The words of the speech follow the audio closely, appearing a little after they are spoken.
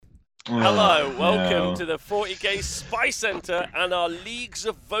Hello, welcome to the 40k Spy Center and our Leagues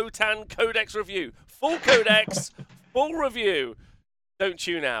of Votann Codex review. Full Codex, full review. Don't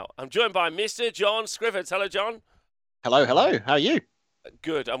tune out. I'm joined by Mr. John Scrivens. Hello, John. Hello, hello. How are you?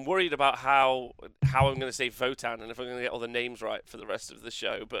 Good. I'm worried about how I'm going to say Votann and if I'm going to get all the names right for the rest of the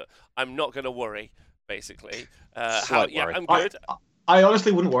show, but I'm not going to worry, basically. Worry. I'm good. I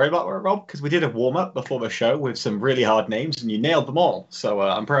honestly wouldn't worry about it, Rob, because we did a warm-up before the show with some really hard names, and you nailed them all. So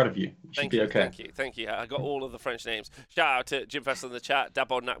I'm proud of you. You should be okay. Thank you. I got all of the French names. Shout out to Jim Fest in the chat,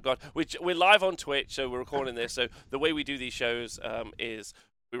 Dabod Napgod. We're live on Twitch, so we're recording this. So the way we do these shows is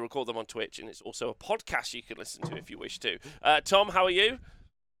we record them on Twitch, and it's also a podcast you can listen to if you wish to. Tom, how are you?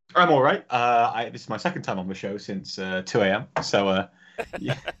 I'm all right. This is my second time on the show since 2 a.m. So,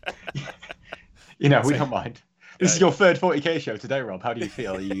 we don't mind. This is your third 40k show today, Rob. How do you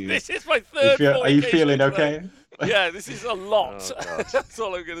feel? This is my third 40k Are you feeling show okay? Yeah, this is a lot. That's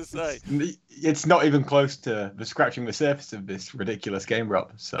all I'm going to say. It's not even close to scratching the surface of this ridiculous game,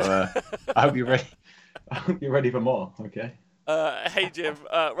 Rob. So I hope you're ready. I hope you're ready for more. Okay. Hey Jim,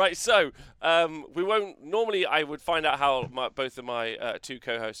 right, so we won't, normally I would find out how both of my two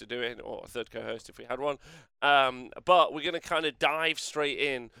co-hosts are doing, or a third co-host if we had one, but we're going to kind of dive straight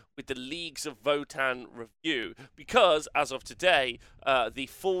in with the Leagues of Votann review, because as of today, the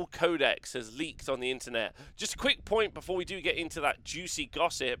full codex has leaked on the internet. Just a quick point before we do get into that juicy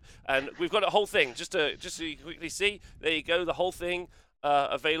gossip, and we've got a whole thing, just so you quickly see, there you go, the whole thing.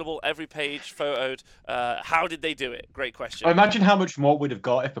 Available, every page photoed. How did they do it? Great question. I imagine how much more we'd have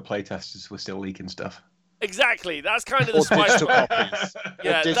got if the playtesters were still leaking stuff. Exactly. That's kind of the spice. Digital copies.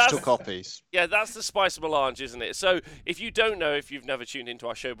 Yeah, digital copies. Yeah, that's the spice of melange, isn't it? So if you don't know, if you've never tuned into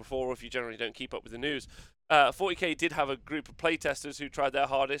our show before, or if you generally don't keep up with the news, 40k did have a group of playtesters who tried their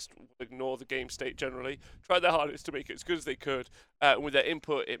hardest, ignore the game state generally, tried their hardest to make it as good as they could. With their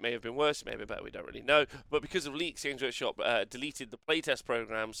input, it may have been worse, it may have been better, we don't really know. But because of leaks, Games Workshop deleted the playtest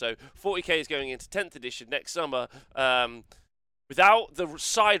program, so 40k is going into 10th edition next summer without the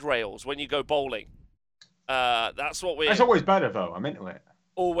side rails when you go bowling. That's always better, though. I'm into it.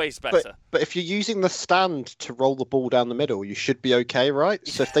 Always better. But if you're using the stand to roll the ball down the middle, you should be okay, right?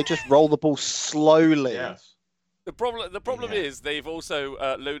 So if they just roll the ball slowly. Yes. The problem is they've also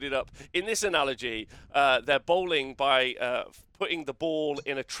loaded up, in this analogy, they're bowling by putting the ball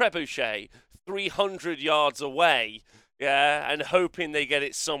in a trebuchet 300 yards away, and hoping they get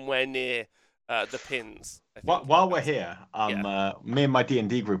it somewhere near the pins. While we're here, me and my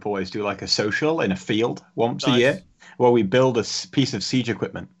D&D group always do like a social in a field once a year, where we build a piece of siege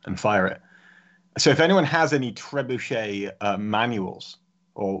equipment and fire it. So if anyone has any trebuchet manuals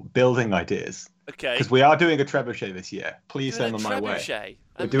or building ideas, because we are doing a trebuchet this year, please send them my way.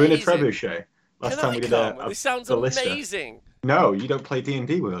 We're doing a trebuchet. Last time we did this sounds amazing. No, you don't play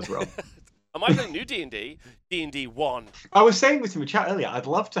D&D with us, Rob. Am I playing new D&D? D&D 1. I was saying this in the chat earlier. I'd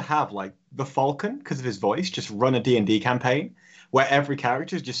love to have like the Falcon, because of his voice, just run a D&D campaign where every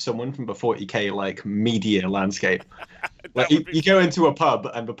character is just someone from the 40k like media landscape. Like you go into a pub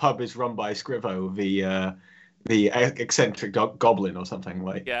and the pub is run by Scrivo, the eccentric goblin or something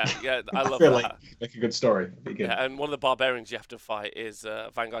like. Yeah, I love feel that. Like a good story. It'd be good. Yeah, and one of the barbarians you have to fight is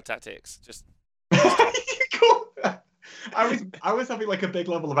Vanguard Tactics. Just. Cool. I was having like a big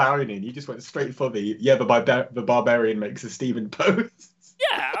level of irony, and you just went straight for the barbarian makes a Stephen pose.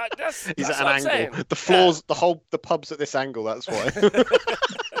 Yeah, that's He's that's at what an I'm saying. angle. The floors, the pub's at this angle. That's why.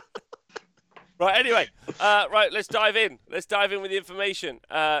 Right. Anyway, let's dive in. Let's dive in with the information.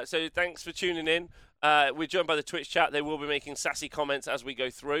 So thanks for tuning in. We're joined by the Twitch chat. They will be making sassy comments as we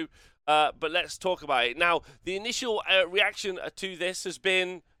go through. But let's talk about it now. The initial reaction to this has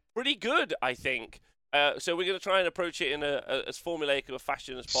been pretty good, I think. So we're going to try and approach it in as formulaic of a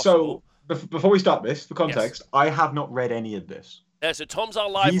fashion as possible. So before we start this, for context, I have not read any of this. So Tom's our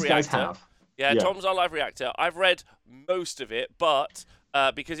live These reactor. guys have. Yeah, Tom's our live reactor. I've read most of it, but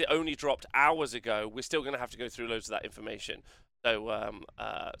because it only dropped hours ago, we're still going to have to go through loads of that information. So,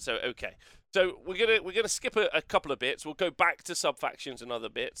 okay. So we're gonna skip a couple of bits. We'll go back to sub-factions and other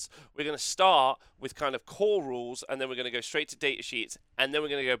bits. We're gonna start with kind of core rules, and then we're gonna go straight to data sheets, and then we're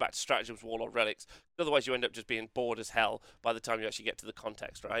gonna go back to stratagems, warlord, relics. Otherwise, you end up just being bored as hell by the time you actually get to the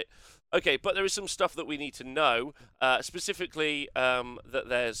context, right? Okay, but there is some stuff that we need to know, specifically that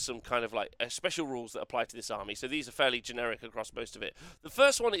there's some kind of like special rules that apply to this army. So these are fairly generic across most of it. The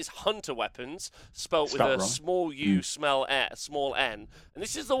first one is hunter weapons, spelt with a small u, small n, and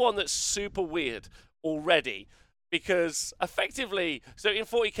this is the one that's super weird already. Because effectively, so in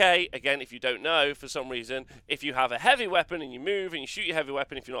 40k, again, if you don't know, for some reason, if you have a heavy weapon and you move and you shoot your heavy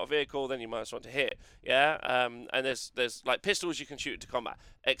weapon, if you're not a vehicle, then you might want to hit. Yeah, and there's like pistols you can shoot into combat,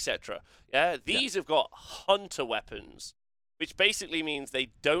 etc. Yeah, these have got hunter weapons, which basically means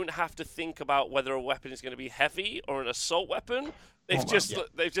they don't have to think about whether a weapon is going to be heavy or an assault weapon. They've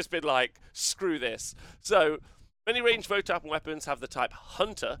just been like, screw this. So many ranged Votann weapons have the type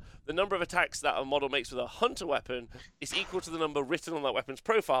Hunter. The number of attacks that a model makes with a Hunter weapon is equal to the number written on that weapon's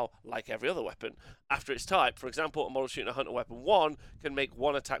profile, like every other weapon, after its type. For example, a model shooting a Hunter weapon 1 can make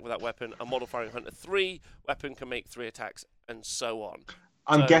 1 attack with that weapon. A model firing a Hunter 3 weapon can make 3 attacks, and so on.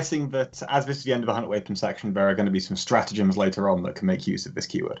 I'm guessing that as this is the end of the Hunter weapon section, there are going to be some stratagems later on that can make use of this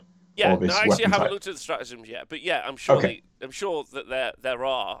keyword. Yeah, no, actually, I haven't looked at the stratagems yet, but yeah, I'm sure I'm sure that there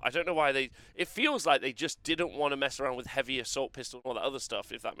are. I don't know why it feels like they just didn't want to mess around with heavy assault pistol and all that other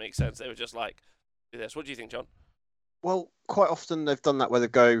stuff, if that makes sense. They were just like, do this. What do you think, John? Well, quite often they've done that where they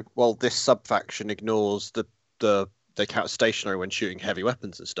go, well, this sub-faction ignores they count stationary when shooting heavy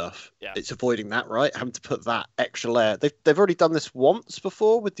weapons and stuff. Yeah. It's avoiding that, right? Having to put that extra layer. They've already done this once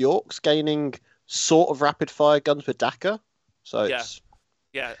before with the Orcs gaining sort of rapid-fire guns with Daka. So it's...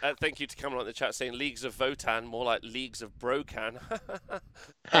 Yeah, thank you to Cameron in the chat saying Leagues of Votann, more like Leagues of Brokhyr.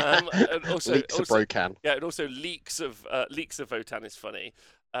 And also, Leaks of Brokhyr. Yeah, and also Leaks of Votann is funny.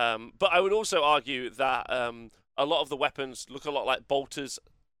 But I would also argue that a lot of the weapons look a lot like bolters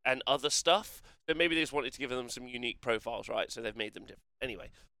and other stuff. So maybe they just wanted to give them some unique profiles, right? So they've made them different. Anyway,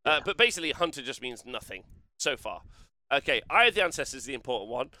 but basically Hunter just means nothing so far. Okay, Eye of the Ancestors is the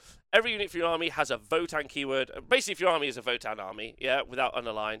important one. Every unit for your army has a Votann keyword. Basically, if your army is a Votann army, yeah, without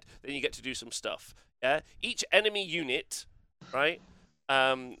unaligned, then you get to do some stuff. Yeah, each enemy unit, right,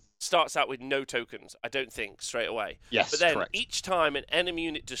 starts out with no tokens. I don't think straight away. Yes, but then correct. Each time an enemy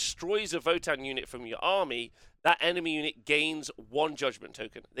unit destroys a Votann unit from your army, that enemy unit gains 1 judgment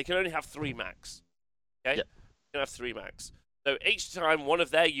token. They can only have 3 max. Okay, yep. They can have 3 max. So each time one of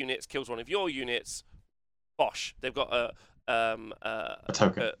their units kills one of your units, bosh, they've got a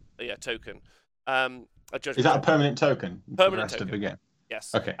token. Token. A judgment. Is that a permanent token? Permanent token. token. Again?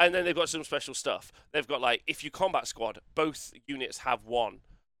 Yes. Okay. And then they've got some special stuff. They've got like, if you combat squad, both units have 1.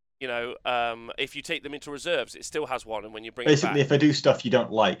 You know, if you take them into reserves, it still has 1, and when you bring basically, it back, if they do stuff you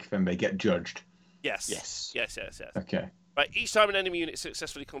don't like, then they get judged. Yes. Okay. Right. Each time an enemy unit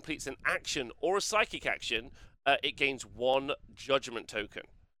successfully completes an action or a psychic action, it gains 1 judgment token.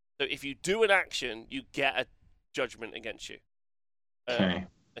 So if you do an action, you get a judgment against you.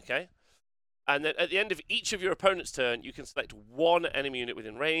 Okay. And then at the end of each of your opponent's turn, you can select 1 enemy unit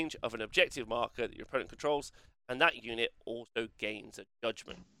within range of an objective marker that your opponent controls, and that unit also gains a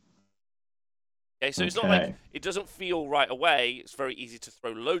judgment. Okay, so it's not like it doesn't feel right away. It's very easy to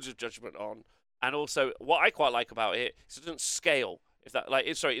throw loads of judgment on, and also what I quite like about it is it doesn't scale. If that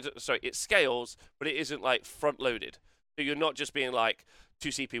it scales, but it isn't like front loaded. So you're not just being like 2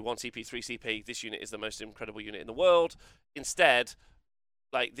 CP, 1 CP, 3 CP. This unit is the most incredible unit in the world. Instead,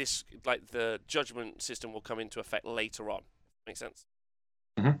 like the judgment system will come into effect later on. Makes sense?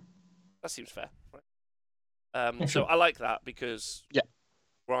 Mm-hmm. That seems fair, right? So I like that because your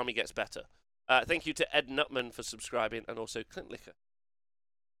army gets better. Thank you to Ed Nutman for subscribing, and also Clint Licker.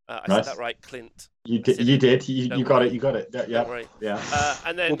 I said that right, Clint. You did. You got it. You got it. Yeah.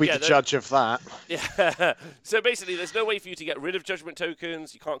 And then we'll be the judge of that. Yeah. So basically, there's no way for you to get rid of judgment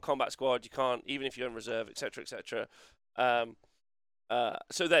tokens. You can't combat squad. You can't, even if you're in reserve, etc., etc.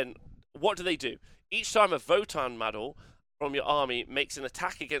 So then, what do? Each time a Votann model from your army makes an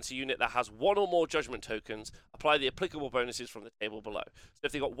attack against a unit that has 1 or more judgment tokens, apply the applicable bonuses from the table below. So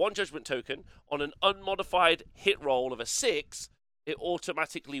if they've got 1 judgment token, on an unmodified hit roll of a 6, it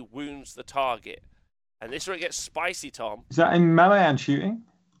automatically wounds the target. And this is where it gets spicy, Tom. Is that in melee and shooting?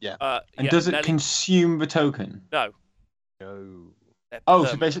 Yeah. And does it consume the token? No. Oh,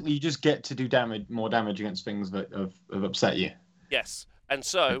 so basically you just get to do more damage against things that have upset you. Yes. And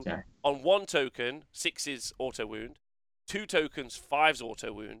so, on 1 token, 6 is auto wound. 2 tokens, 5's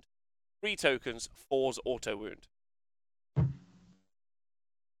auto wound. 3 tokens, 4's auto wound.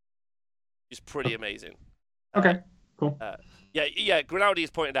 It's pretty amazing. Okay, cool. Yeah. Grinaldi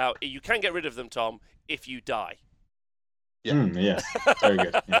has pointed out you can get rid of them, Tom, if you die. Yeah. Very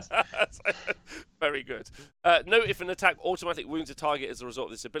good. Yes. Very good. Note, if an attack automatically wounds a target as a result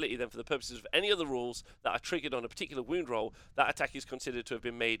of this ability, then for the purposes of any other rules that are triggered on a particular wound roll, that attack is considered to have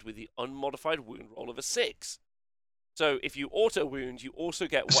been made with the unmodified wound roll of a 6. So if you auto wound, you also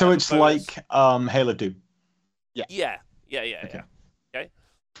get. So it's bonus. Like Hail of Doom. Yeah. Okay.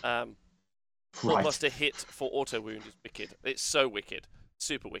 4 plus to hit for auto wound is wicked. It's so wicked.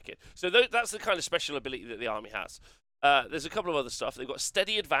 Super wicked. So that's the kind of special ability that the army has. There's a couple of other stuff. They've got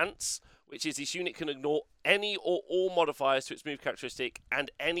Steady Advance, which is this unit can ignore any or all modifiers to its move characteristic and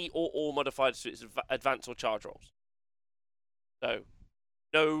any or all modifiers to its advance or charge rolls. So,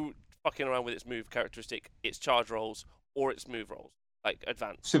 no fucking around with its move characteristic, its charge rolls, or its move rolls, like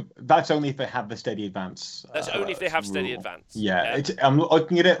advance. So that's only if they have the Steady Advance. That's only if they have Steady Advance. Yeah, I'm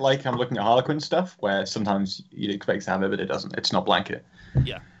looking at it like I'm looking at Harlequin stuff, where sometimes you'd expect to have it, but it doesn't. It's not blanket.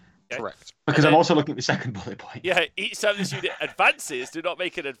 Yeah. Okay. Correct. Because I'm also looking at the second bullet point. Yeah, each time this unit advances, do not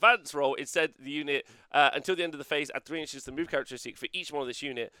make an advance roll. Instead, the unit, until the end of the phase, add 3 inches to the move characteristic for each one of this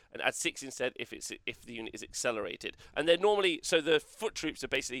unit, and add 6 instead if the unit is accelerated. And they're normally, so the foot troops are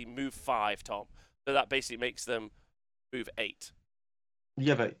basically move 5, Tom. So that basically makes them move 8.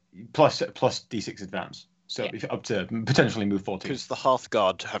 Yeah, but plus D6 advance. So up to potentially move 14. Because the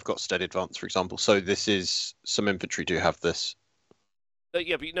Hearthguard have got Steady Advance, for example. So this is, some infantry do have this.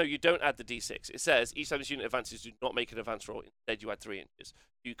 Yeah, but no, you don't add the d6. It says each time this unit advances, do not make an advance roll. Instead, you add 3 inches.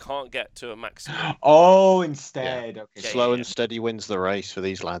 You can't get to a maximum. Oh, instead. Yeah. Okay. Slow and steady wins the race for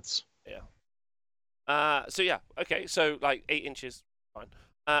these lads. Yeah. So yeah, okay. So like 8 inches, fine.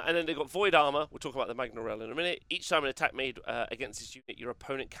 And then they've got Void Armor. We'll talk about the Magna Rail in a minute. Each time an attack made against this unit, your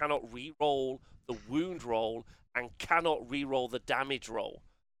opponent cannot re-roll the wound roll and cannot re-roll the damage roll.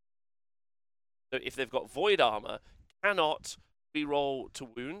 So if they've got Void Armor, cannot re-roll to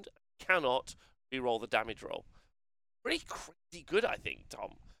wound, cannot re-roll the damage roll. Pretty crazy good, I think,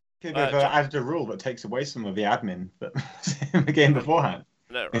 Tom. They've added a rule that takes away some of the admin that in the game beforehand.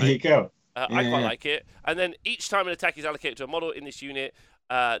 No, right? There you go. I quite like it. And then each time an attack is allocated to a model in this unit,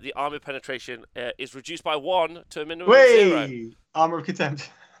 the armor penetration is reduced by 1 to a minimum of 0. Armor of Contempt.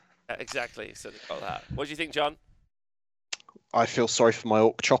 Exactly. So they've got that. What do you think, John? I feel sorry for my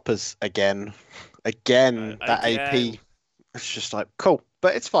Orc Choppers again. Again, that AP. It's just like, cool.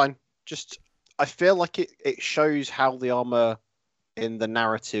 But it's fine. Just, I feel like it shows how the armor in the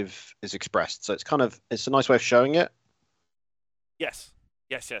narrative is expressed. So it's a nice way of showing it. Yes.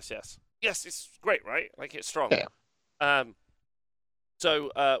 Yes, it's great, right? Like, it's strong. Yeah. So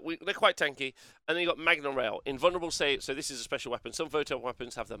they're quite tanky. And then you got Magna Rail. Invulnerable save. So this is a special weapon. Some Votann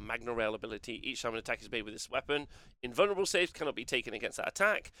weapons have the Magna Rail ability. Each time an attack is made with this weapon, invulnerable saves cannot be taken against that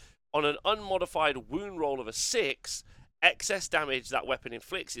attack. On an unmodified wound roll of a 6, excess damage that weapon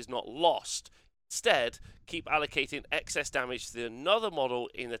inflicts is not lost. Instead, keep allocating excess damage to another model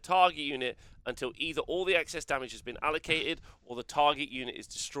in the target unit until either all the excess damage has been allocated or the target unit is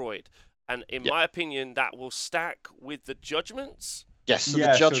destroyed. And in my opinion, that will stack with the Judgements. Yes, so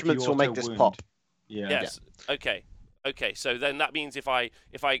the Judgements will make this pop. Yeah. Yes. Yeah. Okay. So then that means if I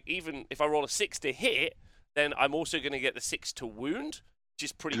roll a 6 to hit, then I'm also going to get the 6 to wound, which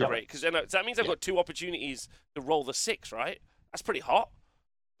is pretty great. Because then that means I've got 2 opportunities to roll the 6, right? That's pretty hot.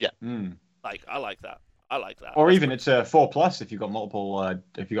 Yeah. Like, I like that. Or that's even it's a 4+ if you've got multiple,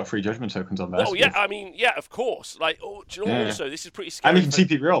 if you've got 3 Judgment tokens on there. Oh yeah, I mean, yeah, of course. Like, do you know what? Also, this is pretty scary. And you can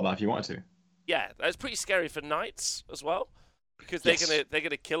CP roll that if you wanted to. Yeah, that's pretty scary for knights as well, because they're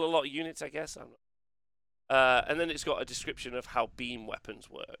gonna kill a lot of units, I guess. And then it's got a description of how beam weapons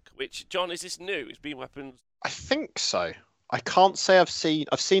work. Which, John, is this new? Is beam weapons? I think so. I can't say I've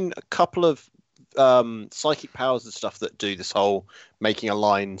seen a couple of psychic powers and stuff that do this whole making a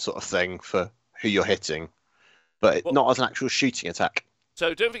line sort of thing for who you're hitting, but not as an actual shooting attack.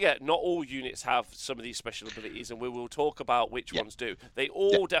 So don't forget, not all units have some of these special abilities, and we will talk about which ones do. They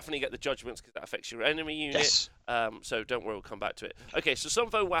all definitely get the Judgements because that affects your enemy unit. Yes. So don't worry, we'll come back to it. Okay, so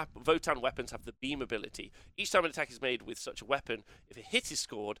some Votann weapons have the beam ability. Each time an attack is made with such a weapon, if a hit is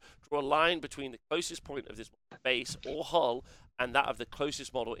scored, draw a line between the closest point of this base or hull and that of the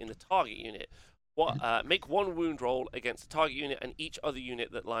closest model in the target unit. Make 1 wound roll against the target unit and each other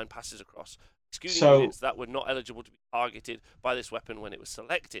unit that line passes across, excluding units that were not eligible to be targeted by this weapon when it was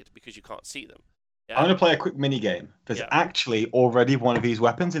selected because you can't see them. Yeah? I'm going to play a quick mini game. There's actually already one of these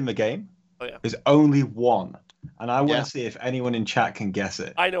weapons in the game. Oh yeah. There's only one, and I want to see if anyone in chat can guess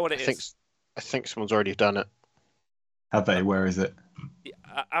it. I know what it is. I think someone's already done it. Have they? Where is it? The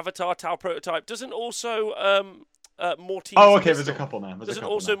Avatar Tau prototype doesn't also Morty's. Oh, okay. Pistol. There's a couple now. Doesn't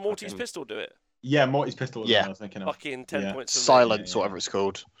also Morty's pistol do it? Yeah, Morty's pistol. I was thinking of. Fucking 10 points. From Silence, whatever it's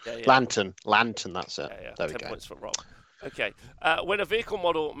called. Yeah. Lantern. That's it. Yeah. There we 10 go. points from Rob. Okay. When a vehicle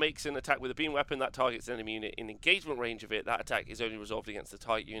model makes an attack with a beam weapon that targets an enemy unit in engagement range of it, that attack is only resolved against the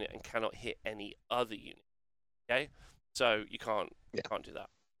target unit and cannot hit any other unit. Okay, so you can't do that.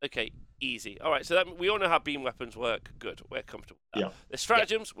 Okay, easy. All right, so we all know how beam weapons work. Good, we're comfortable with that. Yeah. The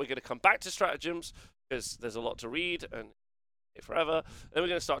stratagems, we're going to come back to stratagems because there's a lot to read and forever. Then we're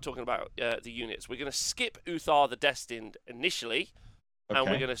going to start talking about the units. We're going to skip Uthar the Destined initially. and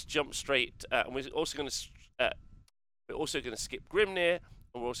we're going to jump straight. And we're also going to skip Grimnyr,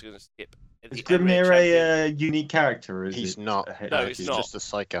 and we're also going to skip. Is Grimnyr a unique character? Or is he's it not. No, he's not. Just a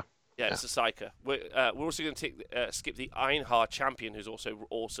psyker. Yeah, it's a psyker. We're also going to skip the Einhyr Champion, who's also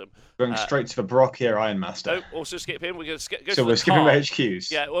awesome. Going straight to the Brokhyr Iron-Master. No, also skip him. We're going to go. So we're skipping the HQs.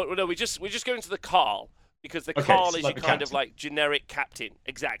 Yeah, well, no, we're just going to the Kahl, because the Kahl is your kind of like generic captain.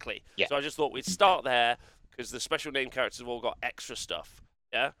 Exactly. Yeah. So I just thought we'd start there because the special name characters have all got extra stuff.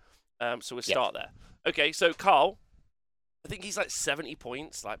 Yeah. So we'll start there. Okay, so Kahl. I think he's like 70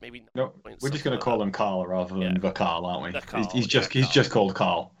 points, like maybe. No, we're just going to call him Kahl rather than the Kahl, aren't we? The Kahl, he's just called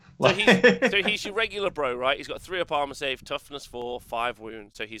Kahl. So he's your regular bro, right? He's got 3-up armor save, toughness 4, 5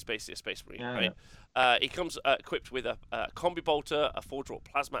 wounds, so he's basically a space marine, right? Yeah. He comes equipped with a combi bolter, a 4-drop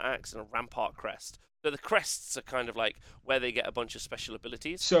plasma axe, and a rampart crest. So the crests are kind of like where they get a bunch of special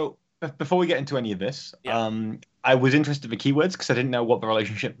abilities. So before we get into any of this, I was interested in the keywords because I didn't know what the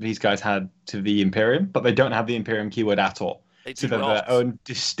relationship these guys had to the Imperium, but they don't have the Imperium keyword at all. They're their own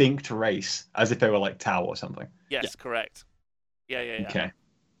distinct race, as if they were like Tau or something. Yes, correct. Yeah. Okay.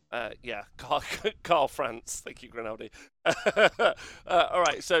 Carl France. Thank you, Grinaldi. All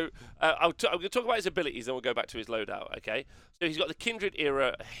right, so I'm going to talk about his abilities, then we'll go back to his loadout, okay? So he's got the Kindred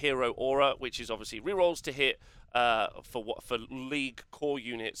Era Hero Aura, which is obviously rerolls to hit for League core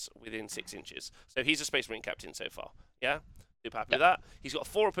units within 6 inches. So he's a Space Marine captain so far, yeah? Super happy with that. He's got a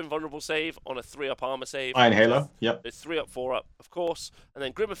 4-up invulnerable save on a 3-up armor save. Iron Halo, yep. It's 3-up, 4-up, of course. And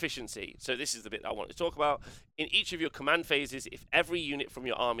then Grim Efficiency. So this is the bit I want to talk about. In each of your command phases, if every unit from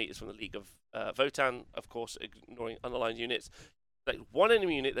your army is from the League of Votann, of course, ignoring underlined units, like one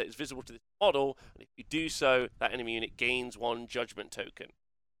enemy unit that is visible to this model, and if you do so, that enemy unit gains 1 judgment token.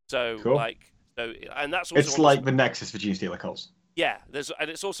 So, cool. And that's also it's like the Nexus for Gene Stealer Cults. Yeah, and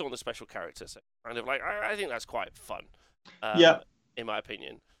it's also on the special character. So kind of like I think that's quite fun. In my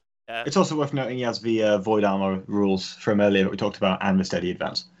opinion. It's also worth noting he has the Void Armor rules from earlier that we talked about and the Steady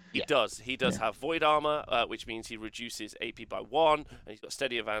Advance. He does have Void Armor, which means he reduces AP by 1, and he's got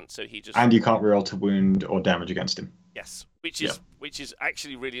Steady Advance, so he just... And you can't reroll to wound or damage against him. Yes, which is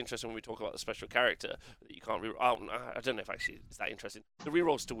actually really interesting when we talk about the special character, that you can't reroll... I don't know if actually it's that interesting. The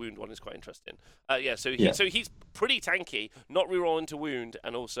rerolls to wound one is quite interesting. So he's pretty tanky, not rerolling to wound,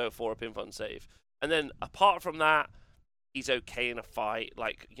 and also 4-up invuln save. And then apart from that, he's okay in a fight,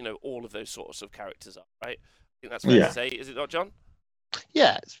 like, all of those sorts of characters are, right? I think that's fair to say, is it not, John?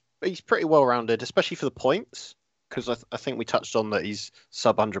 Yeah, he's pretty well-rounded, especially for the points, because I think we touched on that he's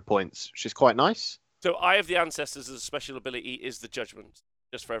sub 100 points, which is quite nice. So Eye of the Ancestors as a special ability is the Judgements,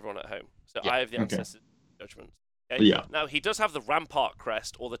 just for everyone at home. So Eye of the Ancestors, Judgements. Okay? Yeah. Now, he does have the Rampart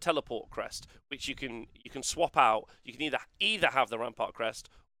Crest or the Teleport Crest, which you can swap out. You can either have the Rampart Crest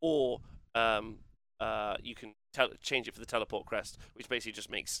or you can change it for the Teleport Crest, which basically just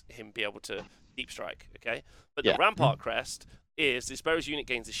makes him be able to deep strike, okay? But the Rampart Crest is this bearer's unit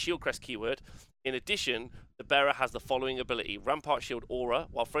gains the Shield Crest keyword. In addition, the bearer has the following ability: Rampart Shield Aura.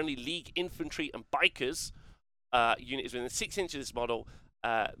 While friendly League Infantry and Bikers unit is within 6 inches of this model,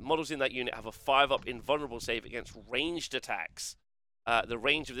 models in that unit have a 5-up invulnerable save against ranged attacks. The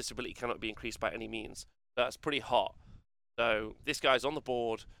range of this ability cannot be increased by any means. So that's pretty hot. So this guy's on the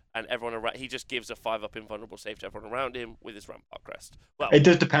board, and everyone around, he just gives a 5-up invulnerable save to everyone around him with his Rampart Crest. Well, it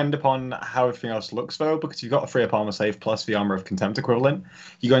does depend upon how everything else looks, though, because you've got a 3-up armor save plus the Armor of Contempt equivalent.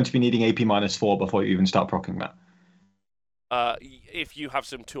 You're going to be needing AP -4 before you even start proccing that. If you have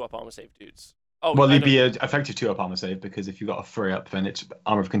some 2-up armor save dudes. It'd be an effective 2-up armor save, because if you've got a 3-up, then it's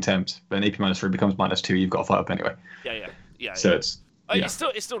Armor of Contempt. Then AP -3 becomes -2. You've got a 5-up anyway. Yeah. So it's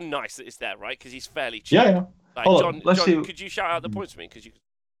still nice that it's there, right? Because he's fairly cheap. Yeah. Like, John, could you shout out the points for me? Because you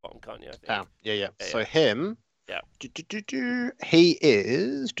bottom, can't you? I think. Yeah. So him. Yeah. He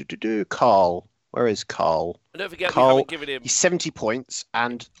is Kahl. Where is Kahl? And don't forget, Kahl, we haven't given him. He's 70 points,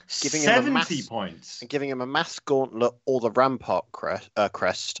 and giving him 70 points. And giving him a mass gauntlet or the Rampart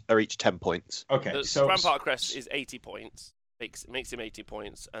crest are each 10 points. Okay, so Rampart Crest is 80 points. Makes him 80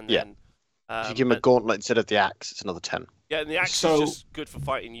 points, and then. If you give him a gauntlet instead of the axe, it's another 10. Yeah, and the axe is just good for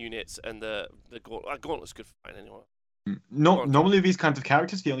fighting units, and the gauntlet's good for fighting anyone. Normally these kinds of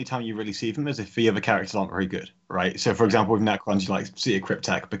characters, the only time you really see them is if the other characters aren't very good, right? So for example, with Necrons, you see a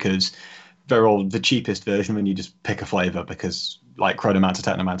Cryptek because they're all the cheapest version, and you just pick a flavor because like Chronomancer,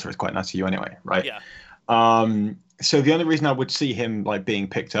 Technomancer is quite nice to you anyway, right? Yeah. So the only reason I would see him like being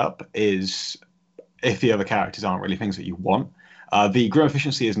picked up is if the other characters aren't really things that you want. The Grim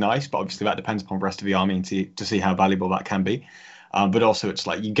Efficiency is nice, but obviously that depends upon the rest of the army to see how valuable that can be. But also it's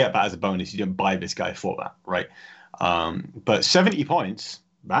like you get that as a bonus. You don't buy this guy for that, right? But 70 points,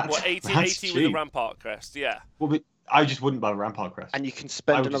 that's 80 with the Rampart Crest, yeah. Well, I just wouldn't buy the Rampart Crest. And you can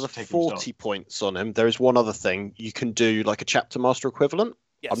spend another 40 points on him. There is one other thing. You can do like a Chapter Master equivalent.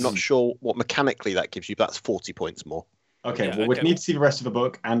 Yes. I'm not sure what mechanically that gives you, but that's 40 points more. Okay, well, we'd need to see the rest of the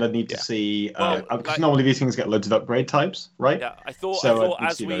book, and I'd need to see because like, normally these things get loads of upgrade types, right? Yeah, I thought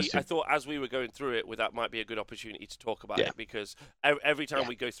as we were going through it, that might be a good opportunity to talk about it, because every time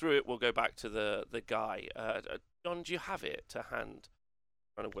we go through it, we'll go back to the guy. John, do you have it to hand?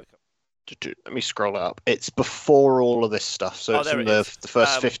 I'm trying to work up. Let me scroll it up. It's before all of this stuff, so it's in the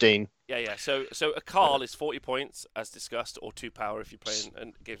first 15. Yeah. So a Kahl is 40 points, as discussed, or 2 power if you're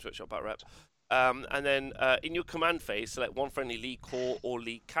playing Games Workshop Battle Rep. And then in your command phase, select one friendly League core or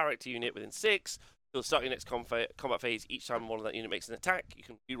League character unit within 6. You'll start your next combat phase. Each time one of that unit makes an attack, you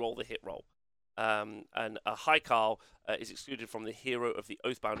can re-roll the hit roll. And a high Kahl is excluded from the Hero of the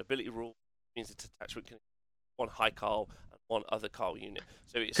Oathbound ability rule. It means its attachment can one high Kahl and one other Kahl unit.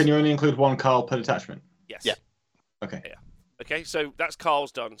 So can you only include one Kahl per detachment? Yes. Yeah. Okay. Yeah. Okay. So that's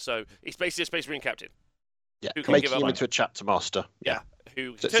Kahl's done. So it's basically a Space Marine captain. Yeah. Making him into a Chapter Master. Yeah.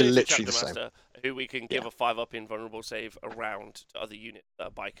 Who so it's literally the same. Master, who we can give a 5-up invulnerable save around to other units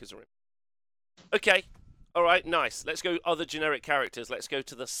that bikers are in. Okay. All right. Nice. Let's go other generic characters. Let's go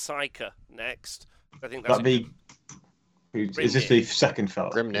to the Psyker next. I think that's is this the second fellow?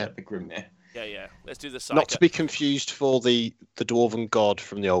 Grimnyr. Yeah, the Grimnyr. Yeah. Let's do the Psyker. Not to be confused for the Dwarven God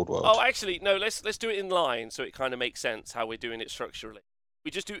from the old world. Oh, actually, no. Let's do it in line so it kind of makes sense how we're doing it structurally.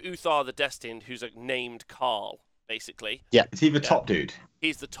 We just do Uthar The Destined, who's a named Kahl, basically. Yeah. Is he the top dude?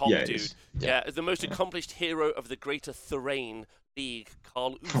 He's the top dude. Yeah. The most accomplished hero of the Greater Thrain League,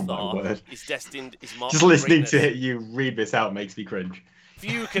 Kahl Uthar, is destined. Just listening to you read this out makes me cringe.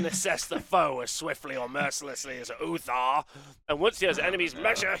 Few can assess the foe as swiftly or mercilessly as Uthar, and once he has enemies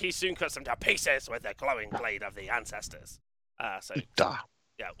measure, he soon cuts them to pieces with the glowing blade of the ancestors. Uthar.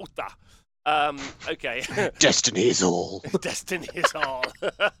 Yeah, Uthar. Okay. Destiny is all. Destiny is all.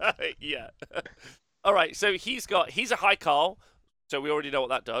 Yeah. All right. So he's a high Kahl. So we already know what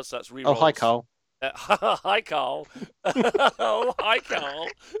that does. So that's rerolls. Oh, hi, Kahl. Hi, Kahl. Oh, hi, Kahl.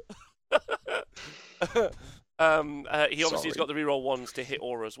 He obviously has got the reroll ones to hit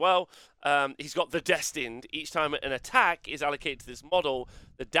aura as well. He's got the Destined. Each time an attack is allocated to this model,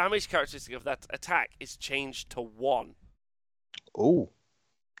 the damage characteristic of that attack is changed to 1. Oh.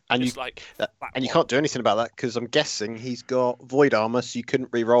 And you can't do anything about that because I'm guessing he's got void armor, so you couldn't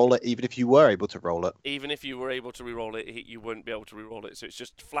re-roll it even if you were able to roll it. Even if you were able to re-roll it, you wouldn't be able to re-roll it. So it's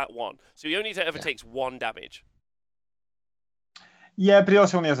just flat 1. So he only ever takes 1 damage. Yeah, but he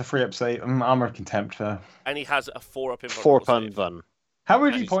also only has a 3-up save, armor of contempt. And he has a 4-up invulnerable. How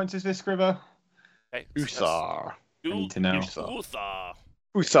many points is this, Scriver? Okay, Uthar. I need to know.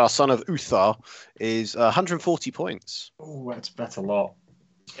 Uthar, son of Uthar, is 140 points. Oh, that's a lot.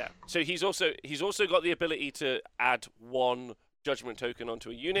 Yeah. So he's also got the ability to add 1 judgment token onto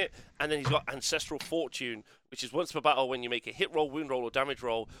a unit, and then he's got Ancestral Fortune, which is once per battle when you make a hit roll, wound roll, or damage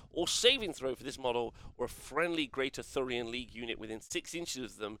roll, or saving throw for this model, or a friendly Greater Thrain League unit within 6 inches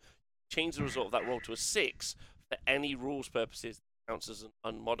of them, change the result of that roll to a 6 for any rules purposes that counts as an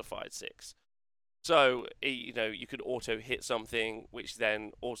unmodified 6. So you could auto hit something, which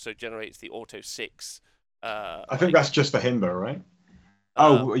then also generates the auto 6. I think that's just for Himber, right?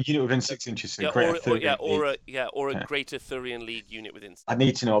 A unit within 6 inches. So or a Greater Thrain League unit within. I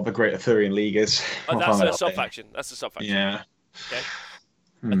need to know what the Greater Thrain League is. That's a sub-faction. That's a sub-faction. Yeah.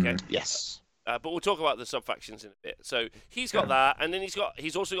 Okay. Okay. Yes. But we'll talk about the sub-factions in a bit. So he's got that, and then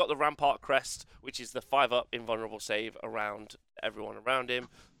he's also got the Rampart Crest, which is the 5-up invulnerable save around everyone around him.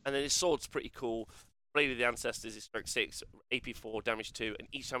 And then his sword's pretty cool. Blade of the Ancestors is strength 6, AP 4, damage 2, and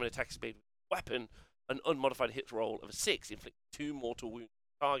each time an attack is made with a weapon, an unmodified hit roll of a 6 inflicts 2 mortal wounds on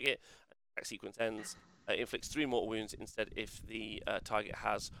the target. Attack sequence ends, inflicts 3 mortal wounds instead if the target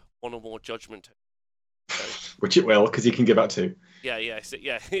has 1 or more judgment. So, which it will, because he can give out 2. Yeah. So,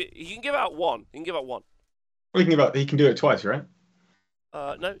 he can give out 1. He can give out 1. Well, he can do it twice, right?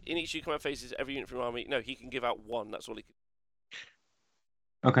 No, in each you command phases, every unit from your army. No, he can give out 1. That's all he can.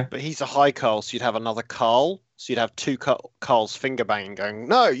 Okay. But he's a high Kahl, so you'd have another Kahl. So you'd have 2 Kahls finger banging, going,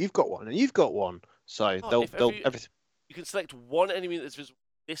 "No, you've got 1, and you've got 1." So they'll everything. You can select 1 enemy that's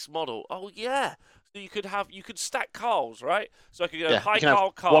this model. Oh yeah. So you could stack Kahls, right? So I could go high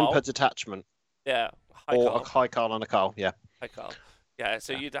Kahl, 1 per detachment. Yeah. A high Kahl and a Kahl. Yeah. High Kahl. Yeah.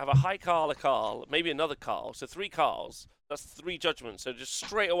 So you'd have a high Kahl, a Kahl, maybe another Kahl. So 3 Kahls. That's 3 judgments. So just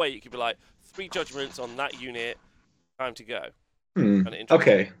straight away you could be like 3 judgments on that unit. Time to go.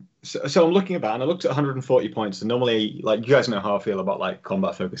 Okay, so I'm looking about, and I looked at 140 points, and normally, like, you guys know how I feel about like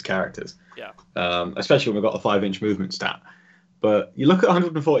combat-focused characters. Yeah. Especially when we've got the 5-inch movement stat. But you look at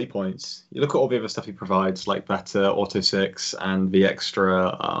 140 points. You look at all the other stuff he provides, like that Auto 6 and the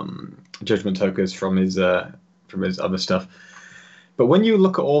extra Judgment tokens from his other stuff. But when you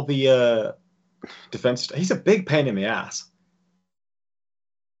look at all the defense, he's a big pain in the ass.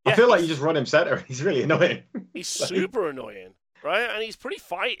 Yeah, I feel like you just run him center. He's really annoying. He's super annoying, right? And he's pretty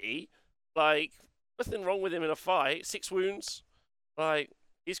fighty. Like, nothing wrong with him in a fight. 6 wounds. Like,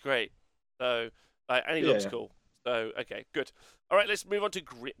 he's great. So, and he looks cool. So, okay, good. All right, let's move on to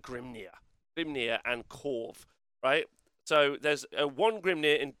Grimnyr. Grimnyr and Corv, right? So there's 1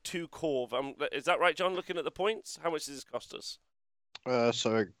 Grimnyr and 2 Corv. Is that right, John, looking at the points? How much does this cost us?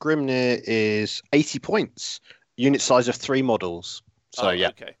 So Grimnyr is 80 points. Unit size of 3 models. So, yeah.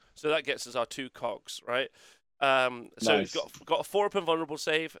 Okay. So that gets us our 2 cogs, right? So nice. He's got a 4-up invulnerable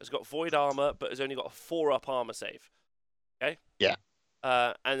save. Has got void armor, but has only got a 4-up armor save. Okay? Yeah.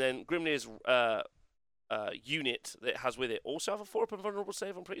 And then Grimnyr's unit that it has with it also have a 4-up invulnerable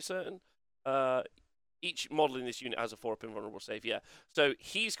save, I'm pretty certain. Each model in this unit has a 4-up invulnerable save, yeah. So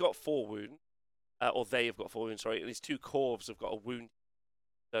he's got 4 wounds, or they have got 4 wounds, sorry. And these 2 Corvs have got a wound.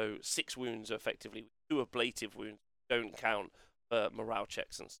 So 6 wounds effectively. 2 ablative wounds don't count for morale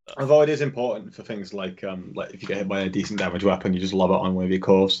checks and stuff. Although it is important for things like if you get hit by a decent damage weapon, you just lob it on one of your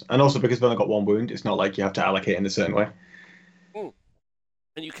Corvs. And also because they've only got 1 wound, it's not like you have to allocate in a certain way.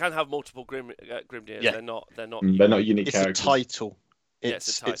 And you can have multiple Grimnyrs. Yeah. They're not unique it's characters. It's a title.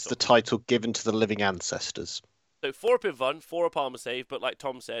 It's the title given to the living ancestors. So 4-up invuln, 4-up armor save, but like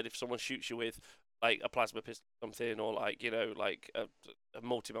Tom said, if someone shoots you with like a plasma pistol or something, or like a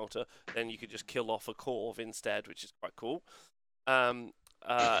multi-melter, then you could just kill off a Corv instead, which is quite cool.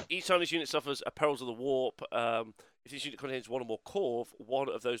 Each time this unit suffers a Perils of the Warp, if this unit contains 1 or more Corv, 1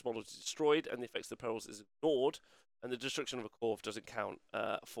 of those models is destroyed, and the effects of the Perils is ignored, and the destruction of a Corv doesn't count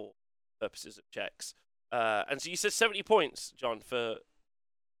for purposes of checks. And so you said 70 points, John, for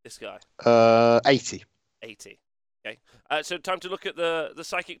this guy. 80. 80. Okay. So time to look at the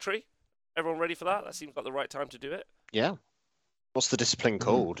psychic tree. Everyone ready for that? That seems like the right time to do it. Yeah. What's the discipline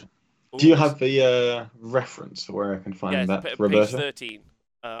called? Do you have the reference where I can find that, Roberta? Page 13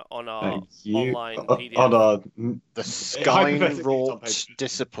 on our online PDF. On our the Skynwrought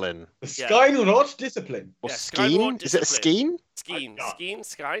discipline. The Skynwrought discipline. Or Skeen? Is it a Skeen?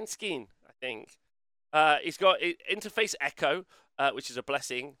 Skeen, I think. He's got interface echo, which is a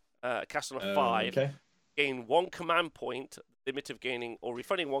blessing, cast on a 5. Okay. Gain 1 command point. Limit of gaining or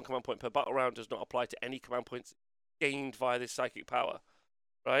refunding 1 command point per battle round does not apply to any command points gained via this psychic power.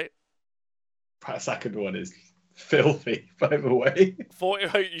 Right? That second one is filthy, by the way.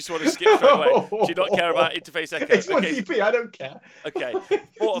 You just want to skip straight away. Do you not care about interface echo? It's 1 DP, I don't care. Okay.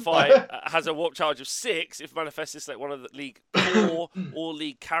 Fortify has a warp charge of 6 if manifested select one of the League 4 or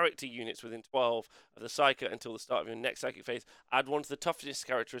League character units within 12 of the Psyker until the start of your next psychic phase. Add 1 to the toughness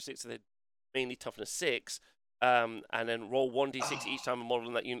characteristics, so they're mainly toughness 6. And then roll 1d6 each time a model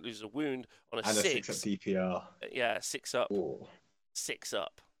in that unit loses a wound on a 6. And a 6 up DPR. Yeah, 6 up. Ooh. 6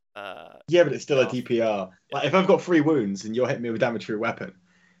 up. Yeah, but it's still a DPR. Like, if I've got 3 wounds and you're hitting me with damage through a weapon,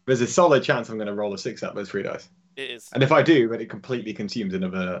 there's a solid chance I'm going to roll a 6 up those 3 dice. It is. And if I do, then it completely consumes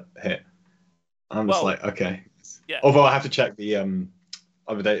another hit. I'm just like, okay. Yeah. Although I have to check the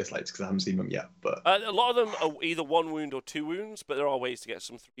other data slates because I haven't seen them yet. But a lot of them are either 1 wound or 2 wounds, but there are ways to get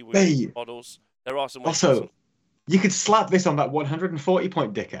some 3 wound models. There are some ways. Also, you could slap this on that 140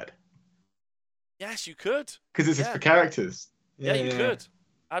 point dickhead. Yes, you could. Because it's just for characters. Yeah, you could.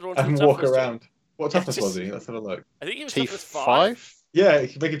 Add 1 and walk around. What toughness was he? Let's have a look. I think he was T5. Yeah, you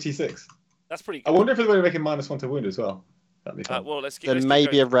can make him T6. That's pretty good. I wonder if there's a way to make him -1 to wound as well. That'd be fun. Well, let's Then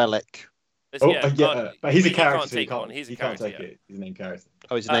maybe a relic. But he's a character. Can't take one. He's a character. Can't take it. He's a named character.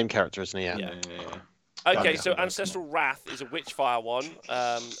 Oh, he's a named character, isn't he? Yeah. Okay, so Ancestral Wrath is a Witchfire one,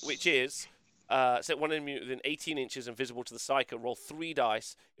 which is set 1 enemy unit within 18 inches and visible to the Psyker. Roll 3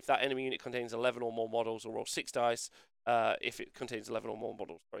 dice if that enemy unit contains 11 or more models, or roll 6 dice if it contains 11 or more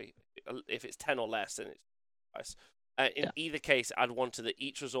models. Sorry, if it's 10 or less, then it's dice. In either case, add 1 to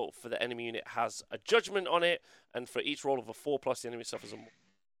each result for the enemy unit has a judgment on it, and for each roll of a 4+, the enemy suffers a more.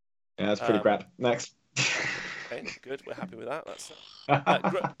 Yeah, that's pretty crap. Next. Okay, good. We're happy with that. That's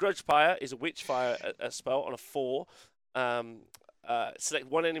Grudge Pyre is a Witchfire a spell on a 4. Select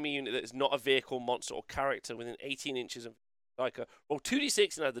 1 enemy unit that is not a vehicle, monster, or character within 18 inches of Psyker. Roll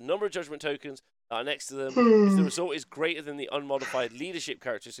 2d6 and add the number of judgment tokens that are next to them. If the result is greater than the unmodified leadership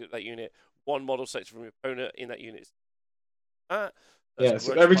characteristic of that unit, 1 model selected from your opponent in that unit.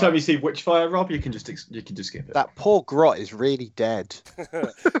 So every time you see Witchfire, Rob, you can just skip it. That poor Grot is really dead.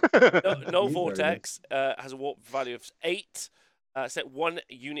 No Vortex has a warp value of 8. Set 1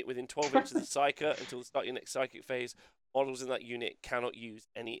 unit within 12 inches of the Psyker until the start of your next psychic phase. models in that unit cannot use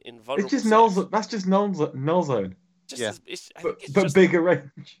any invulnerable. It's just null. That's just null zone. But bigger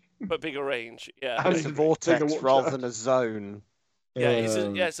range. But bigger range. Yeah. It's a vortex rather than a zone. Yeah,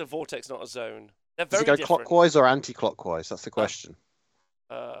 it's a vortex, not a zone. They're very Does it go different. clockwise or anti-clockwise? That's the question.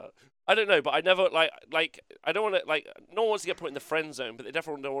 I don't know, but I never like. I don't want to like. No one wants to get put in the friend zone, but they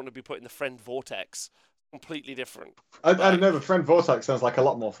definitely don't want to be put in the friend vortex. Completely different. I don't know. The friend vortex sounds like a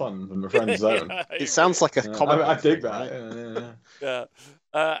lot more fun than the friend zone. It sounds like a common. I dig that. Yeah.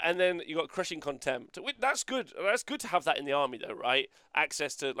 And then you got crushing contempt. That's good. That's good to have that in the army, though, right?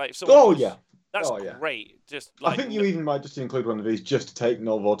 Access to like. That's great. Just like, I think you even might just include one of these just to take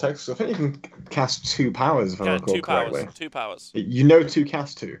null vortex. I think you can cast 2 powers if I recall correctly. 2 powers. You know to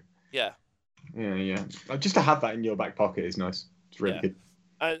cast 2. Yeah. Yeah. Just to have that in your back pocket is nice. It's really good.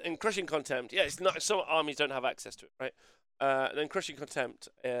 And crushing contempt, it's not. Some armies don't have access to it, right? And then crushing contempt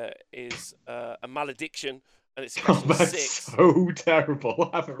is a malediction, and it's that's 6. So terrible.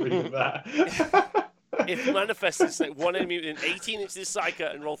 I haven't read that. If manifested, select one enemy within 18 inches of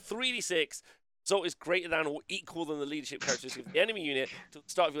Psyker and roll 3d6. Result is greater than or equal than the leadership characteristic of the enemy unit. Till the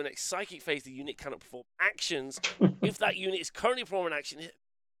start of your next psychic phase, the unit cannot perform actions. If that unit is currently performing an action, it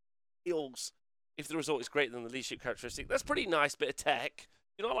heals. If the result is greater than the leadership characteristic, that's pretty nice bit of tech.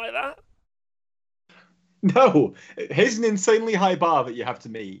 You not like that? No, here's an insanely high bar that you have to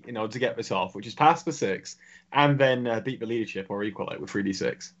meet in order to get this off, which is pass the 6 and then beat the leadership or equal it with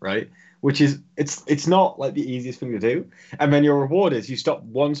 3d6, right? Which is it's not like the easiest thing to do. And then your reward is you stop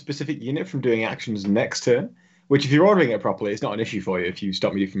one specific unit from doing actions next turn, which if you're ordering it properly, it's not an issue for you if you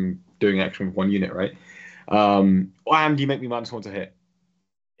stop me from doing action with one unit, right? And you make me -1 to hit.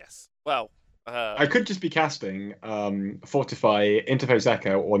 Yes. Well, I could just be casting Fortify, Interface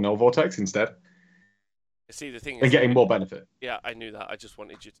Echo, or Null Vortex instead. See, the thing is, and getting more benefit. Yeah, I knew that. I just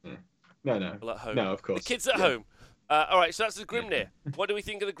wanted you to. No. At home. No, of course. The kids at home. All right, so that's the Grimnyr. What do we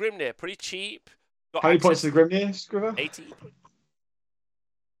think of the Grimnyr? Pretty cheap. How many points is the Grimnyr, Scriver? 80.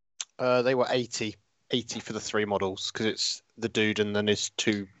 They were 80. 80 for the 3 models because it's the dude and then his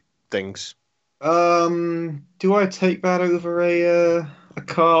 2 things. Do I take that over a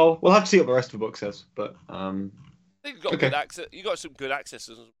Kahl? We'll have to see what the rest of the book says, but You've got good access. You got some good access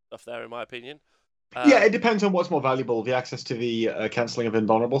and stuff there, in my opinion. Yeah, it depends on what's more valuable: the access to the cancelling of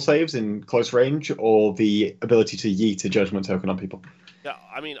invulnerable saves in close range, or the ability to yeet a judgment token on people. Yeah,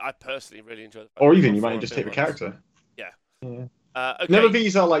 I mean, I personally really enjoy. Or even you might just take the character. Yeah. Okay. None of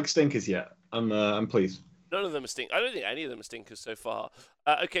these are like stinkers yet. I'm pleased. None of them are stinkers. I don't think any of them are stinkers so far.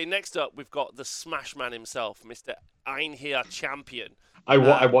 Okay, next up we've got the Smash Man himself, Mr. Einhyr Champion. I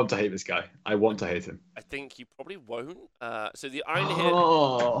want to hate this guy. I want to hate him. I think you probably won't. So the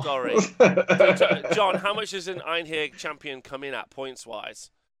Einhyr... Sorry. So, John, how much does an Einhyr Champion come in at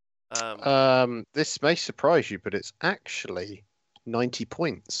points-wise? This may surprise you, but it's actually 90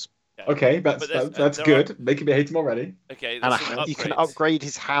 points. Okay, that's good. Making me hate him already. Okay, and you can upgrade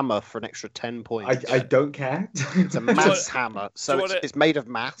his hammer for an extra 10 points. I don't care. It's a mass hammer, so it's made of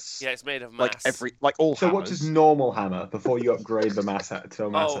mass. Yeah, it's made of mass. Like all so hammers. what's his normal hammer before you upgrade the mass to a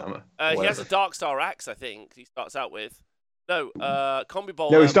mass hammer? He has a Dark Star Axe, I think. He starts out with. No, Combi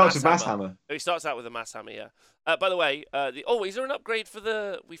Bowler. No, he starts with mass hammer. No, he starts out with a mass hammer. Yeah. By the way, is there an upgrade for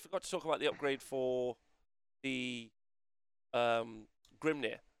the? We forgot to talk about the upgrade for the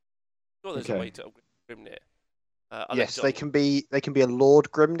Grimnyr. Sure, there's a way to upgrade Grimnyr. Yes, they can be a Lord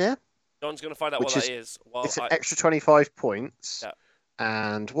Grimnyr. John's going to find out what that is. It's an extra 25 points,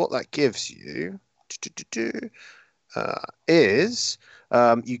 and what that gives you is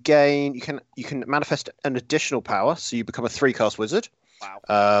you can manifest an additional power, so you become a 3-cast wizard.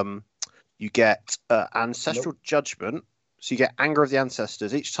 Wow. You get Ancestral Judgment, so you get Anger of the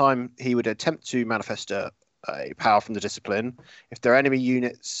Ancestors. Each time he would attempt to manifest a power from the discipline, if there are enemy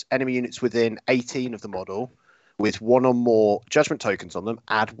units within 18 of the model with 1 or more judgment tokens on them,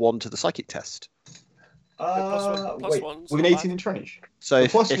 add 1 to the psychic test. With an 18-inch range. So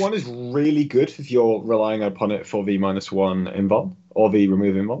 +1 is really good if you're relying upon it for the -1 invul or the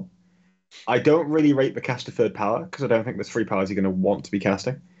remove invul. I don't really rate the cast to 3rd power because I don't think there's 3 powers you're going to want to be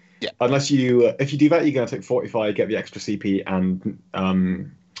casting. Yeah. Unless if you do that, you're going to take 45, get the extra CP, and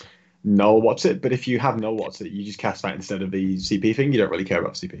null what's it. But if you have null what's it, you just cast that instead of the CP thing. You don't really care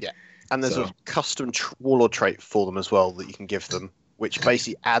about CP. Yeah. And there's a custom warlord trait for them as well that you can give them, which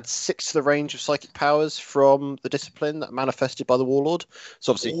basically adds 6 to the range of psychic powers from the discipline that are manifested by the warlord.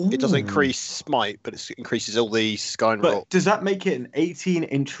 So obviously it doesn't increase smite, but it increases all the sky and roll. Does that make it an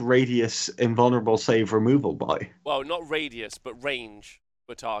 18-inch radius invulnerable save removal by? Well, not radius, but range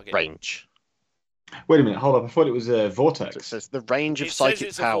for target. Range. Wait a minute, hold up. I thought it was a vortex. So it says the range of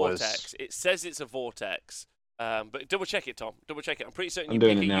psychic powers. It says it's a vortex. But double check it, Tom. Double check it. I'm pretty certain I'm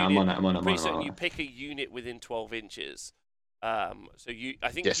doing it now. I'm on it. I'm pretty certain you pick a unit within 12 inches. So I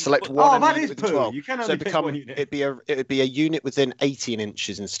think. Yeah, select one. Oh, that is within poo. 12. You can so only pick one unit. It'd be a unit within 18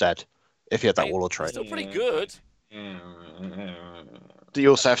 inches instead, if you had that wall of trade. Still pretty good. Do you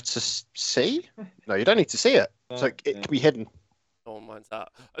also have to see? No, you don't need to see it. So it can be hidden. No one minds that.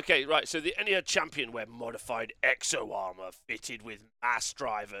 Okay, right. So the Einhyr Champion wear modified exo armor fitted with mass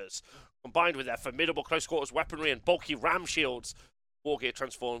drivers, combined with their formidable close quarters weaponry and bulky ram shields. Wargear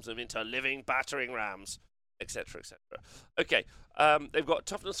transforms them into living battering rams, etc., etc. Okay, they've got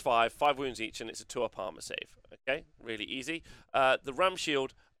toughness 5, 5 wounds each, and it's a 2-up armor save. Okay, really easy. The ram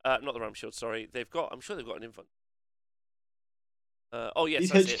shield, not the ram shield. Sorry, they've got. I'm sure they've got an infant. Oh yes,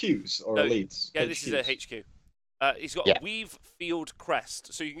 these that's HQs it. or elites. Yeah, HQs. this is a HQ. He's got a Weave Field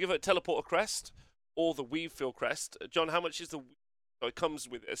Crest, so you can give it a Teleporter Crest or the Weave Field Crest. John, how much is the? So it comes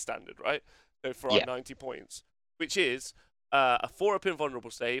with a standard, right? So for our 90 points, which is a 4-up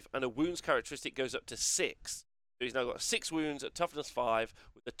invulnerable save, and a wounds characteristic goes up to 6. So he's now got 6 wounds at toughness 5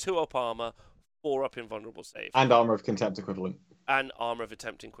 with a 2-up armor, 4-up invulnerable save, and armor of contempt equivalent. And armor of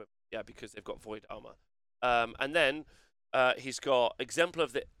attempt equivalent, yeah, because they've got void armor. And then he's got Exemplar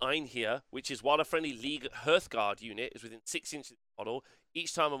of the Einhyr, which is while a friendly League Hearthguard unit is within 6 inches of the model,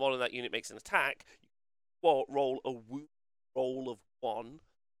 each time a model in that unit makes an attack, you roll a wound roll of 1.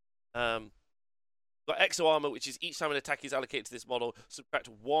 Got Exo Armor, which is each time an attack is allocated to this model, subtract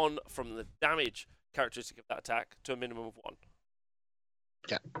 1 from the damage characteristic of that attack to a minimum of 1.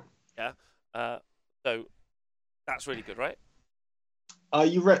 Yeah. Yeah. So that's really good, right?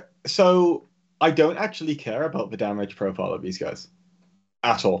 So I don't actually care about the damage profile of these guys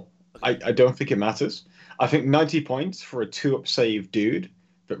at all. Okay. I don't think it matters. I think 90 points for a 2-up save dude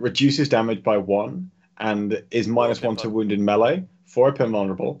that reduces damage by 1 and is -1 to wound in melee, 4-up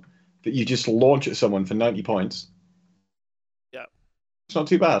invulnerable, that you just launch at someone for 90 points. Yeah. It's not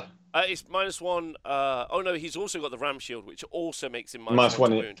too bad. It's -1. Oh no, he's also got the ram shield, which also makes him -1 to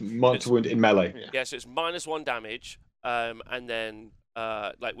wound. -1 to wound in melee. Yeah, so it's -1 damage, and then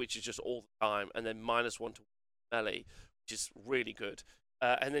which is just all the time, and then -1 to melee, which is really good.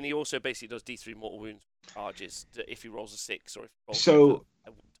 And then he also basically does D3 mortal wounds charges if he rolls a 6 or if he rolls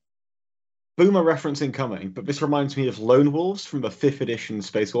Boomer reference incoming, but this reminds me of Lone Wolves from the 5th edition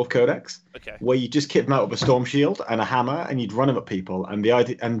Space Wolf Codex, where you just kit them out with a storm shield and a hammer, and you'd run them at people. And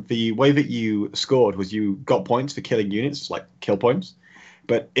the way that you scored was you got points for killing units, like kill points.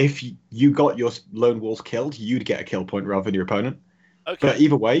 But if you got your Lone Wolves killed, you'd get a kill point rather than your opponent. Okay. But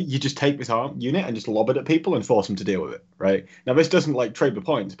either way, you just take this unit and just lob it at people and force them to deal with it, right? Now this doesn't trade the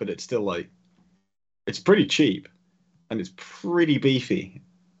points, but it's still it's pretty cheap, and it's pretty beefy.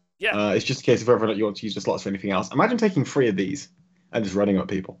 Yeah. It's just a case of whether or not you want to use the slots for anything else. Imagine taking 3 of these and just running at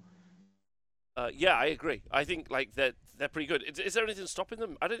people. Yeah, I agree. I think they're pretty good. Is there anything stopping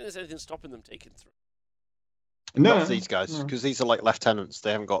them? I don't think there's anything stopping them taking 3. No, not these guys, because these are like lieutenants.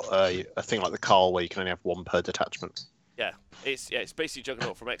 They haven't got a thing like the Kahl where you can only have 1 per detachment. Yeah, it's basically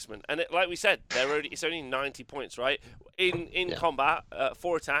Juggernaut from X-Men, and like we said, it's only 90 points, right? In combat,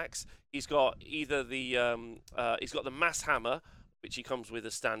 4 attacks. He's got either he's got the mass hammer, which he comes with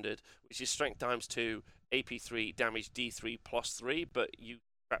as standard, which is strength ×2, AP3, damage D3 +3, but you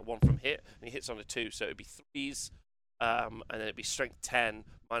subtract 1 from hit, and he hits on a 2, so it'd be 3s, and then it'd be strength 10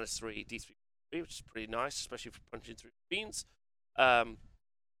 -3, D3, which is pretty nice, especially for punching through beans. Champ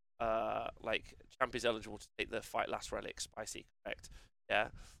is eligible to take the Fight Last Relic, spicy, correct? Yeah.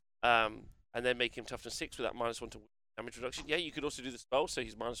 And then make him toughness 6 with that -1 to damage reduction. Yeah, you could also do the spell, so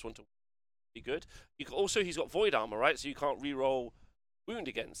he's -1 to be good. You can also, he's got void armor, right? So you can't re-roll wound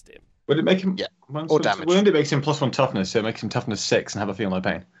against him. Would it make him or damage? Wound it makes him +1 toughness, so it makes him toughness 6 and have a feel no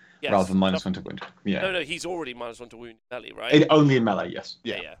pain. Yes, rather than -1 to wound. Yeah. No, he's already -1 to wound in melee, right? Only in melee, yes.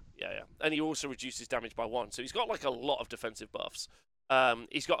 Yeah. And he also reduces damage by 1, so he's got a lot of defensive buffs.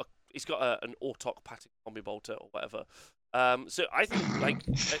 He's got an Autok Patic Combi Bolter or whatever. So I think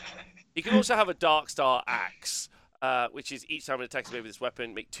he can also have a Dark Star Axe, which is each time it attacks with this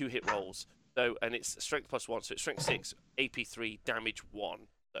weapon, make 2 hit rolls. So and it's strength +1, so it's strength 6, AP3, damage 1.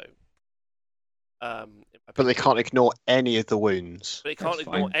 So. But they can't ignore any of the wounds. They can't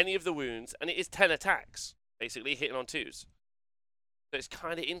ignore any of the wounds, and it is 10 attacks, basically hitting on 2s. So it's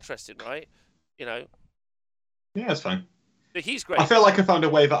kind of interesting, right? Yeah, it's fine. But he's great. I feel like I found a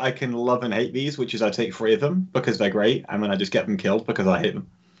way that I can love and hate these, which is I take 3 of them because they're great, and then I just get them killed because I hate them.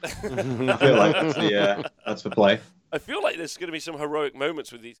 I feel like that's the play. I feel like there's going to be some heroic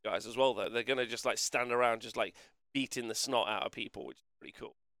moments with these guys as well, though. They're going to just stand around just beating the snot out of people, which is pretty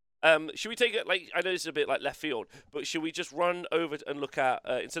cool. Should we take it, I know it's a bit left field, but should we just run over and look at,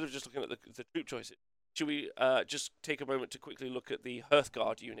 instead of just looking at the troop choices, should we just take a moment to quickly look at the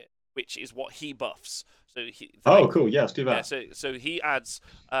Hearthguard unit, which is what he buffs. So cool. Yeah, let's do that. Yeah, so he adds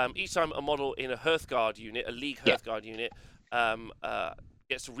each time a model in a Hearthguard unit, a League Hearthguard unit,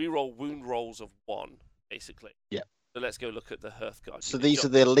 gets to reroll wound rolls of 1, basically. Yeah. So let's go look at the Hearthguard. So these are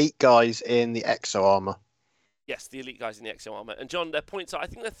the elite guys in the exo armor. Yes, the elite guys in the exo armor. And John, their points are, I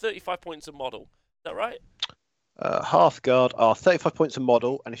think they're 35 points a model. Is that right? Hearthguard are 35 points a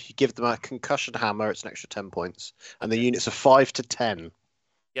model, and if you give them a concussion hammer, it's an extra 10 points. And the units are 5 to 10.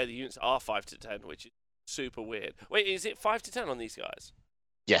 Yeah, the units are 5 to 10, which is super weird. Wait, is it 5 to 10 on these guys?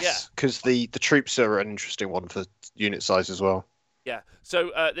 Yes, because the troops are an interesting one for unit size as well. Yeah,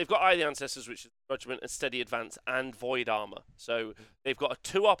 so they've got Eye of the Ancestors, which is Judgment and Steady Advance, and Void Armor. So they've got a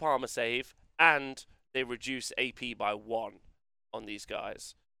 2-up armor save, and they reduce AP by 1 on these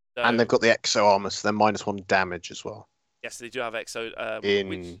guys. So, and they've got the exo armor, so they're -1 damage as well. Yes, they do have exo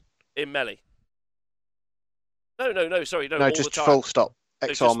in melee. Sorry, no. No, all just the time. full stop.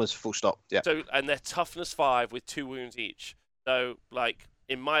 Exo So armor's full stop. Yeah. So and they're toughness 5 with 2 wounds each. So like,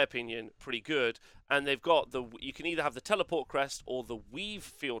 in my opinion, pretty good. And they've got you can either have the teleport crest or the weave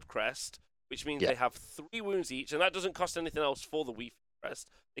field crest, which means they have 3 wounds each, and that doesn't cost anything else for the weave crest.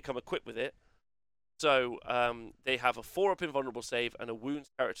 They come equipped with it. So they have a 4-up invulnerable save and a wounds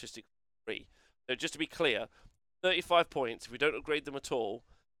characteristic 3. So just to be clear, 35 points if we don't upgrade them at all,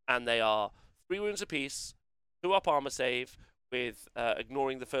 and they are 3 wounds apiece, 2-up armor save with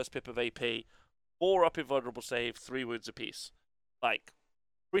ignoring the first pip of AP, 4-up invulnerable save, 3 wounds apiece. Like,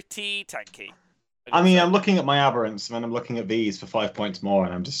 pretty tanky. I mean, I'm looking at my aberrants, and then I'm looking at these for 5 points more,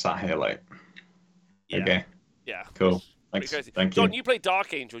 and I'm just sat here like, okay. Yeah. Cool. Thanks. Thank you. John, you play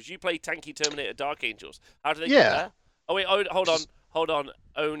Dark Angels. You play Tanky Terminator Dark Angels. How do they compare? Oh, wait, hold on.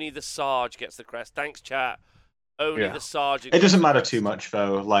 Only the Sarge gets the crest. Thanks, chat. Only the Sergeant. It doesn't matter too much,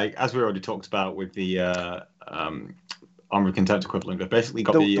 though. Like, as we already talked about with the Armor of Contempt equivalent, they've basically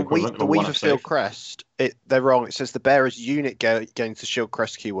got the equivalent of a 1-up save. Field crest, they're wrong. It says the bearer's unit gains the shield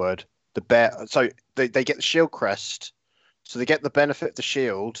crest keyword. So they get the shield crest, so they get the benefit of the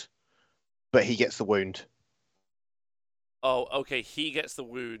shield, but he gets the wound. Oh, okay. He gets the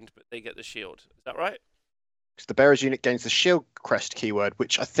wound, but they get the shield. Is that right? Because the bearer's unit gains the shield crest keyword,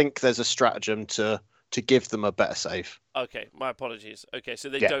 which I think there's a stratagem to give them a better save. Okay, my apologies. Okay, so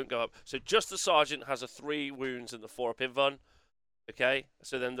they don't go up. So just the Sergeant has a 3 wounds and the 4-up invuln. Okay,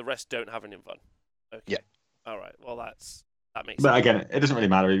 so then the rest don't have an invuln. Okay. Yeah. All right. Well, that makes sense. But again, it doesn't really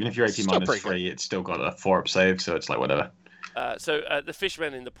matter. Even if you're 18 -3, it's still got a 4-up save, so it's like whatever. So the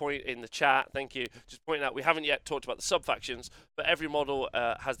Fishmen in the chat, thank you. Just pointing out, we haven't yet talked about the sub-factions, but every model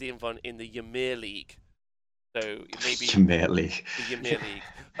has the invuln in the Ymir League. So maybe Ymir League. The Ymir League.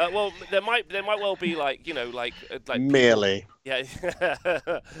 Well, there might well be like merely. Yeah.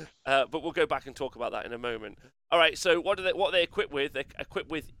 But we'll go back and talk about that in a moment. All right. So what are they equipped with? They're equipped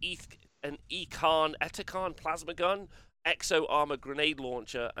with an Hekaton plasma gun, exo armor grenade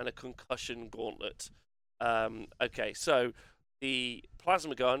launcher, and a concussion gauntlet. Okay, so the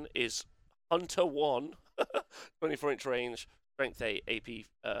plasma gun is Hunter 1, 24-inch range, strength 8, AP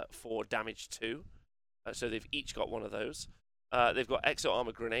 4, damage 2. So they've each got one of those. They've got exo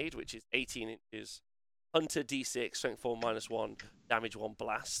armor grenade, which is 18 inches, Hunter D6, strength 4, -1, damage 1,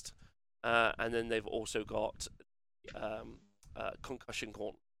 blast. And then they've also got concussion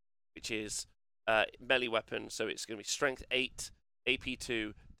gauntlet, which is melee weapon, so it's going to be strength 8, AP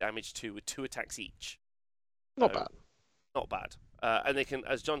 2, damage 2 with 2 attacks each. Not bad. Not bad. And they can,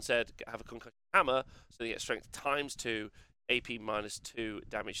 as John said, have a concussion hammer, so they get strength ×2, AP -2,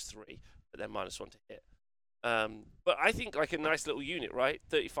 damage 3, but then -1 to hit. But I think like a nice little unit, right?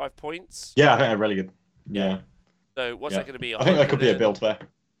 35 points. Yeah, I think they're really good. Yeah. So what's that going to be? I think that could be a build there.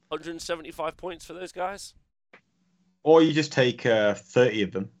 175 points for those guys? Or you just take 30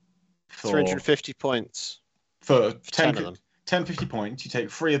 of them. 350 points. For 10 of them. 50 points, you take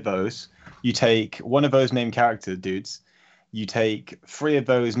 3 of those. You take 1 of those named character dudes. You take 3 of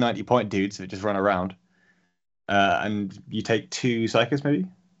those 90-point dudes that just run around. And you take 2 psychers, maybe?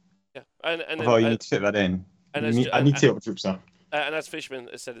 Yeah. And you need to fit that in. I need to see what the troops are. And as Fishman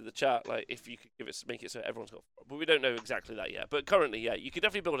has said in the chat, like if you could make it so everyone's got, but we don't know exactly that yet. But currently, yeah, you could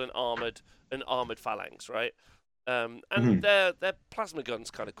definitely build an armored phalanx, right? And their plasma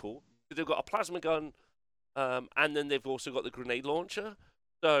gun's kind of cool. They've got a plasma gun, and then they've also got the grenade launcher.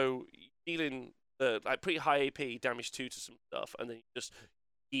 So dealing like pretty high AP, damage 2 to some stuff, and then you just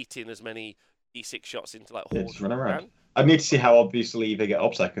eat in as many D6 shots into like hordes. Run around. I need to see how obviously they get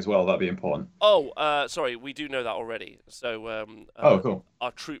OBSEC as well. That'd be important. Oh, sorry, we do know that already. So, cool.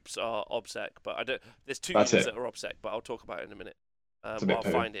 Our troops are OBSEC, but I don't. There's 2 units that are OBSEC, but I'll talk about it in a minute. I'll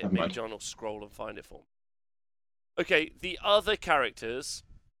find it. Maybe John will scroll and find it for me. Okay, the other characters.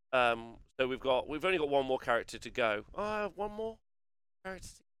 So we've only got one more character to go. Oh, I have one more character.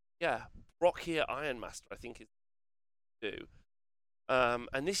 Yeah, Brokhyr Iron-Master, I think is do.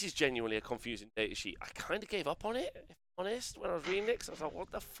 And this is genuinely a confusing data sheet. I kind of gave up on it, if I'm honest, when I was reading it, 'cause I was like,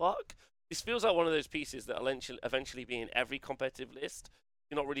 what the fuck? This feels like one of those pieces that will eventually be in every competitive list.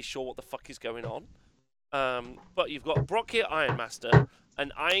 You're not really sure what the fuck is going on. But you've got Brokhyr Iron-Master,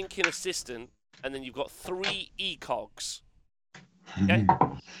 an Einhyr Assistant, and then you've got 3 ECOGs. Okay?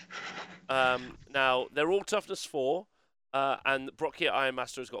 Now, they're all toughness 4, and Brokhyr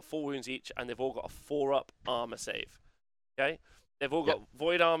Iron-Master has got 4 wounds each, and they've all got a 4-up armor save. Okay? They've all got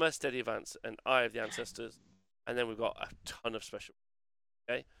Void Armor, Steady Advance, and Eye of the Ancestors, and then we've got a ton of special.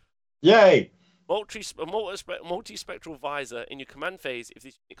 Okay? Yay! Multi-spectral visor in your command phase. If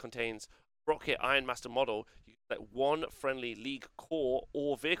this unit contains Brokhyr Iron-Master model, you can select 1 friendly League core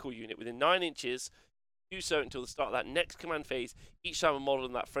or vehicle unit within 9 inches. Do so until the start of that next command phase. Each time a model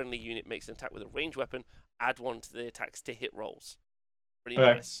in that friendly unit makes an attack with a ranged weapon, add 1 to the attacks to hit rolls. Pretty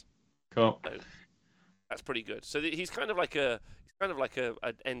nice. Cool. So, that's pretty good. So he's kind of like an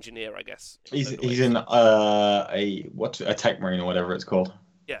engineer, I guess. He's in a tech marine or whatever it's called.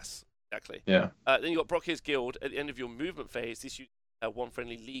 Yes, exactly. Yeah. Then you got Brokhyr's Guild. At the end of your movement phase, this unit 1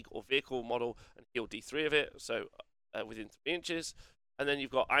 friendly league or vehicle model and heal D3 of it, so within 3 inches. And then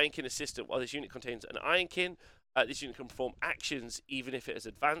you've got Einhyr Assistant. While this unit contains an Einhyr, this unit can perform actions even if it is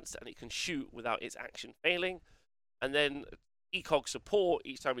advanced, and it can shoot without its action failing. And then ECOG support.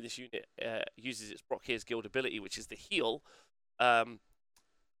 Each time this unit uses its Brokhyr's Guild ability, which is the heal. 1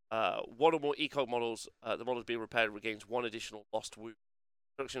 or more ECOG models, the model being repaired regains 1 additional lost wound.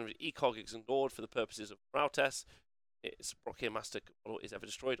 Production of an ECOG is ignored for the purposes of morale tests. Its Brokhyr Master model is ever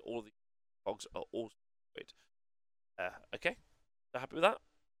destroyed. All of the ECOGs are also destroyed. Okay, so happy with that?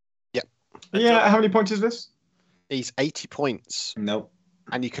 Yep. Yeah. How many points is this? He's 80 points. Nope.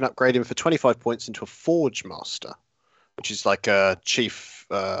 And you can upgrade him for 25 points into a Forge-master, which is like a chief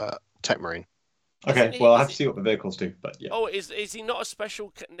tech marine. Okay, well, I have to see what the vehicles do, but yeah. Oh, is he not a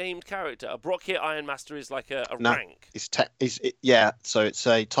special named character? A Brokhyr Iron-Master is like a no, rank. Yeah, so it's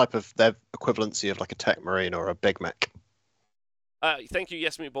a type of their equivalency of like a tech marine or a big mech. Thank you,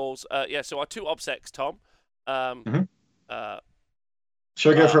 Yes Meatballs. Yeah, so our 2 obsecs, Tom.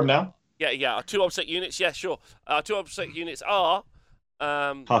 Should I go for him now? Yeah. Our 2 obsec units. Yeah, sure. Our 2 obsec units are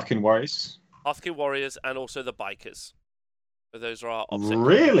Hearthkyn Warriors. Hearthkyn Warriors, and also the Bikers. So those are our obsec.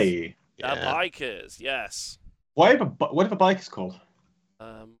 Really? Units. The Bikers, yes. What are the Bikers called?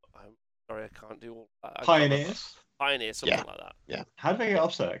 I'm sorry, I can't do all that. Pioneers? Pioneers, something like that. Yeah. How do they get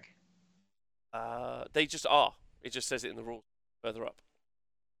obsec? They just are. It just says it in the rules further up.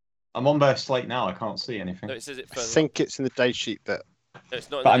 I'm on their slate now. I can't see anything. No, it says it further I think it's in the date sheet bit. No,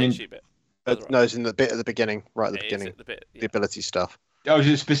 it's not in the date sheet bit. No, it's in the bit at the beginning, right at the beginning. The bit, the ability stuff. Oh, does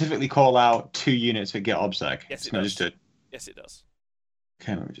it specifically call out 2 units that get obsec? Yes, it does. Yes, it does.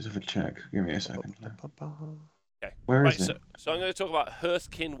 Okay, let me just have a check. Give me a second. Okay. Where is it? So I'm going to talk about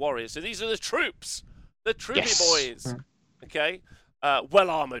Hearthkyn Warriors. So these are the troops. The troopy boys. Okay? Well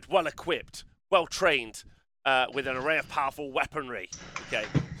armoured, well equipped, well trained, with an array of powerful weaponry. Okay?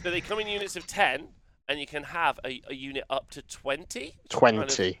 So they come in units of 10, and you can have a unit up to 20.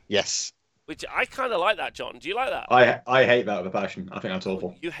 20, yes. Which I kind of like that, John. Do you like that? I hate that with a passion. I think that's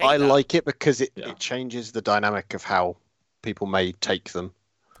awful. You hate I that? like it because it changes the dynamic of how people may take them.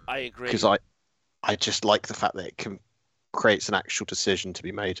 I agree. Because I just like the fact that it creates an actual decision to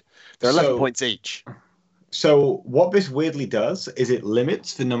be made. They're 11 points each. So what this weirdly does is it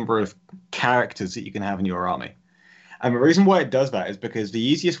limits the number of characters that you can have in your army. And the reason why it does that is because the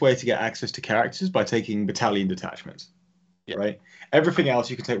easiest way to get access to characters is by taking battalion detachments. Yeah. Right? Everything else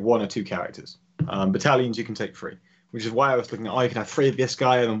you can take 1 or 2 characters. Battalions you can take 3. Which is why I was looking at, you can have 3 of this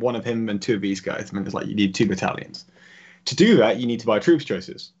guy and then 1 of him and 2 of these guys. I mean, it's like you need 2 battalions. To do that, you need to buy troops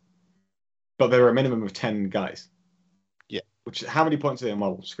choices. But there are a minimum of 10 guys. Yeah. Which, how many points are they in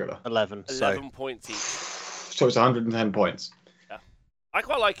model, Scribber? 11. 11 points each. So it's 110 points. Yeah. I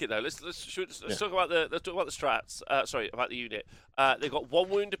quite like it though. Let's talk about the strats. Sorry, about the unit. They've got 1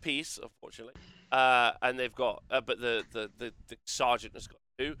 wound apiece, unfortunately. And they've got but the sergeant has got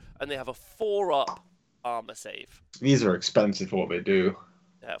 2, and they have a 4-up armor save. These are expensive for what they do.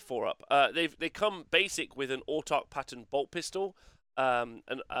 4-up. They come basic with an Autarch pattern bolt pistol, and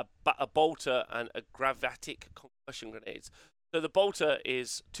a bolter, and a gravatic concussion grenades. So the bolter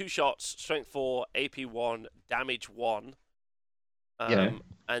is 2 shots, strength 4, AP 1, damage 1. And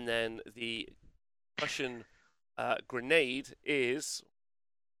then the concussion grenade is...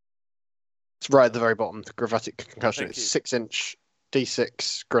 It's right at the very bottom. The gravatic concussion. Thank It's you. 6-inch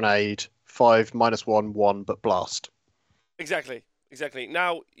D6 grenade, 5 -1 1 but blast. Exactly.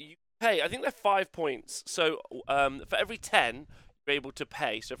 Now you pay. I think they're 5 points. So for every 10, you're able to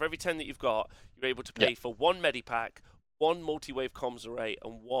pay. So for every 10 that you've got, you're able to pay for 1 medipack, 1 multi-wave comms array,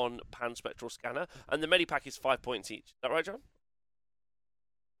 and 1 pan-spectral scanner. And the medipack is 5 points each. Is that right, John?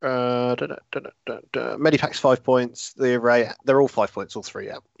 Medipac's 5 points. The array, they're all 5 points, all 3.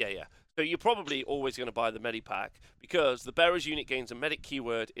 Yeah. So you're probably always going to buy the medipack because the bearer's unit gains a medic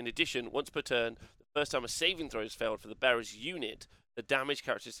keyword. In addition, once per turn, the first time a saving throw is failed for the bearer's unit, the damage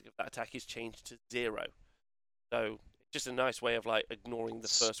characteristic of that attack is changed to 0. So it's just a nice way of like ignoring the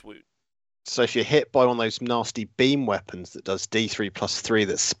first wound. So if you're hit by one of those nasty beam weapons that does D3+3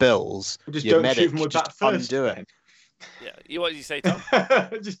 that spills, just your don't medic shoot them with that first. Undo it. Yeah, what did you say, Tom?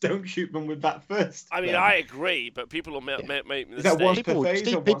 Just don't shoot them with that first. I mean, I agree, but people will make mistakes. Is that once per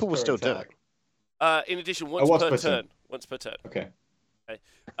phase or people will once per still do attack? it. In addition, once per turn. Once per turn. Okay.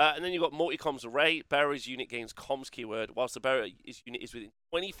 And then you've got multi-comms array. Bearer's unit gains comms keyword. Whilst the bearer's unit is within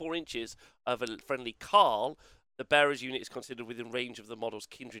 24 inches of a friendly Kahl, the bearer's unit is considered within range of the model's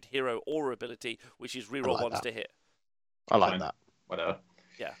kindred hero aura ability, which is reroll ones to hit. I like that. Whatever.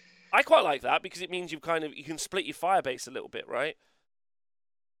 Yeah. I quite like that because it means you can split your firebase a little bit, right?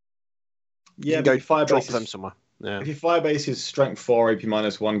 Yeah, go firebase drop them somewhere. Yeah. If your firebase is strength 4, AP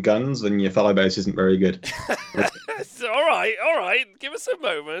 -1 guns, then your firebase isn't very good. all right. Give us a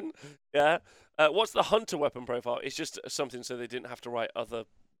moment. Yeah. What's the hunter weapon profile? It's just something so they didn't have to write other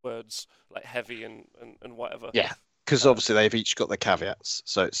words like heavy and whatever. Yeah, because obviously they've each got their caveats.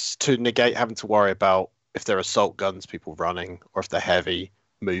 So it's to negate having to worry about if they're assault guns, people running, or if they're heavy,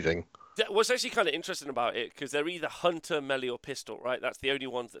 moving. What's actually kind of interesting about it, because they're either hunter, melee, or pistol, right? That's the only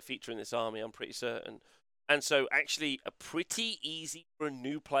ones that feature in this army, I'm pretty certain. And so actually a pretty easy for a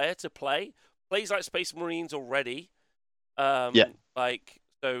new player to play. Plays like Space Marines already.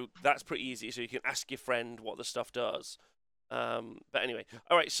 So that's pretty easy. So you can ask your friend what the stuff does. But anyway,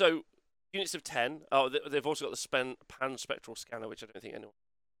 all right. So units of 10. Oh, they've also got the pan spectral scanner, which I don't think anyone.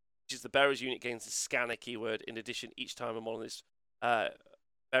 Which is the bearer's unit gains the scanner keyword. In addition, each time a model is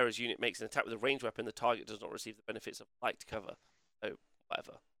bearer's unit makes an attack with a ranged weapon, the target does not receive the benefits of light cover. So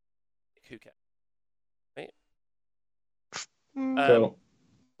whatever. Who cares? Right. Cool.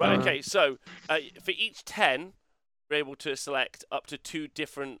 Right. Okay. So for each 10. You're able to select up to 2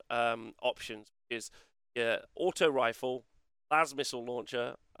 different options, which is your auto rifle, plasma missile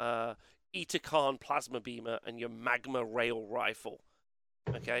launcher, Hekaton plasma beamer, and your magma rail rifle.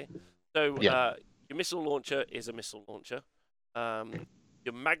 Okay, so your missile launcher is a missile launcher.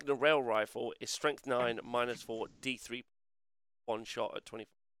 Your magna rail rifle is strength 9 -4 D3 one shot at 24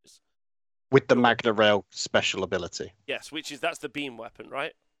 inches. With the magna rail special ability. Yes, that's the beam weapon,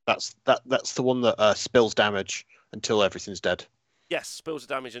 right? That's the one that spills damage until everything's dead. Yes, spills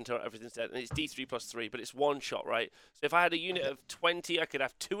damage until everything's dead, and it's D3+3, but it's 1 shot, right? So if I had a unit of 20, I could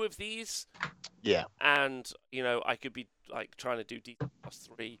have 2 of these. Yeah. And I could be like trying to do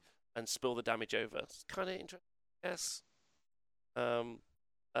D3+3 and spill the damage over. It's kind of interesting, yes. And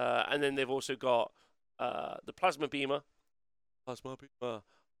then they've also got the plasma beamer. Plasma beamer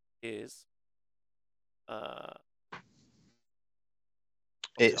is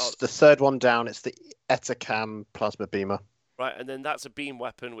it's the third one down. It's the Etacam plasma beamer. Right, and then that's a beam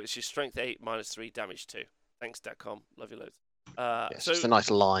weapon, which is strength 8 -3, damage 2. Thanks, Datcom. Love you loads. It's just a nice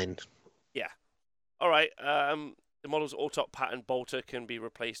line. Yeah. All right. The model's autop pattern bolter can be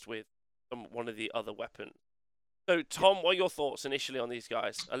replaced with one of the other weapons. So, Tom, what are your thoughts initially on these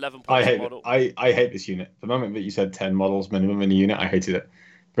guys? 11 points a model. I hate this unit. The moment that you said 10 models minimum in a unit, I hated it.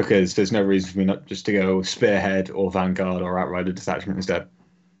 Because there's no reason for me not just to go Spearhead or Vanguard or Outrider Detachment instead.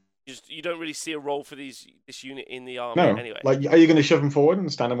 You don't really see a role for this unit in the army anyway. Like, are you going to shove them forward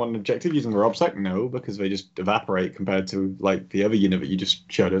and stand them on an objective using the Robsec? No, because they just evaporate compared to like the other unit that you just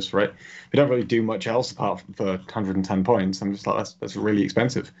showed us, right? They don't really do much else apart from for 110 points. I'm just like, that's really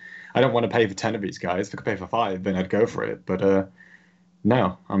expensive. I don't want to pay for 10 of these guys. If I could pay for 5, then I'd go for it. But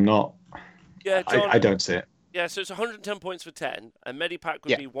no, I'm not. Yeah, John, I don't see it. Yeah, so it's 110 points for 10, and Medipack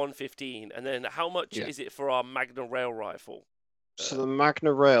would be 115. And then how much is it for our Magna Rail rifle? So the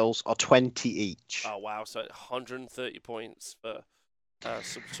Magna Rails are 20 each. Oh, wow. So 130 points for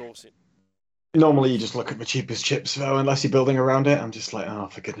subsourcing. Normally, you just look at the cheapest chips, though, unless you're building around it. I'm just like, oh,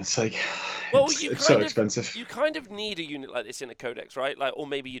 for goodness sake. Well, it's so expensive. You kind of need a unit like this in a codex, right? Like, or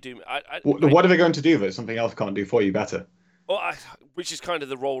maybe you do. What are they going to do that something else can't do for you better? which is kind of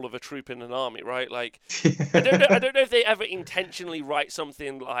the role of a troop in an army, right? Like, I don't know if they ever intentionally write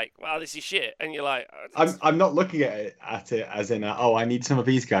something like, "Wow, this is shit," and you're like, I'm not looking at it as in, oh, I need some of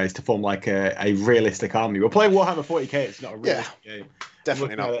these guys to form like a realistic army. We're playing Warhammer 40k. It's not a realistic game.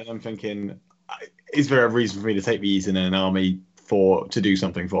 Definitely not. And I'm thinking, is there a reason for me to take these in an army to do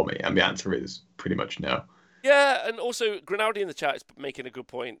something for me? And the answer is pretty much no. Yeah, and also Grinaldi in the chat is making a good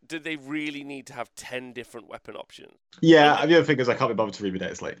point. Did they really need to have 10 different weapon options? Yeah, the other thing is I can't be bothered to read the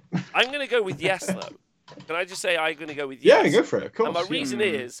days late. I'm going to go with yes, though. Can I just say I'm going to go with yes? Yeah, go for it, of course. And my reason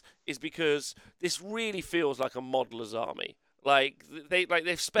is because this really feels like a modeler's army. Like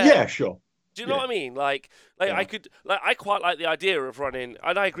they've spent. Yeah, sure. Do you know what I mean? Like I quite like the idea of running,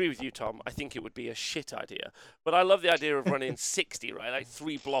 and I agree with you, Tom. I think it would be a shit idea, but I love the idea of running 60, right? Like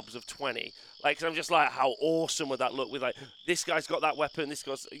 3 blobs of 20. Like, 'cause I'm just like, how awesome would that look? With like, this guy's got that weapon, this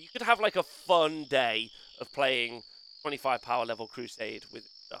guy's. You could have like a fun day of playing 25 power level Crusade with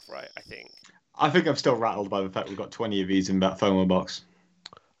stuff, right? I think I'm still rattled by the fact we've got 20 of these in that FOMO box.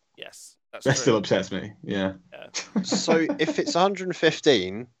 Yes, that still upsets me. Yeah. So if it's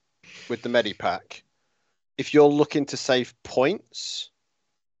 115. With the Medipack, if you're looking to save points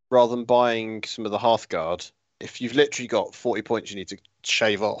rather than buying some of the Hearthguard, if you've literally got 40 points you need to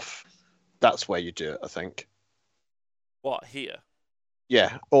shave off, that's where you do it, I think. What, here?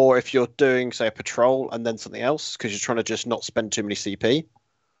 Yeah, or if you're doing, say, a patrol and then something else, because you're trying to just not spend too many CP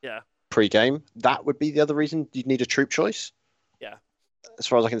pre-game, that would be the other reason you'd need a troop choice. Yeah. As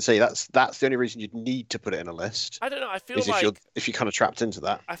far as I can see, that's the only reason you'd need to put it in a list. I don't know. I feel like if you're kind of trapped into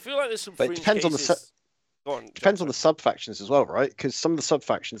that. I feel like there's some. But it depends cases... on the sub factions as well, right? Because some of the sub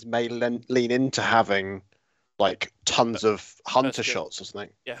factions may lean into having like tons of hunter shots or something.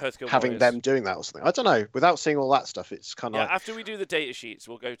 Yeah, Hearthkyn having Warriors. them doing that or something. I don't know. Without seeing all that stuff, it's kind of after we do the data sheets,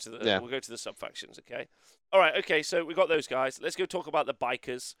 we'll go to the sub factions. Okay. All right. Okay. So we got those guys. Let's go talk about the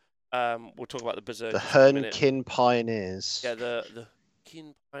bikers. We'll talk about the Beserks. The Hernkyn Pioneers. Yeah, the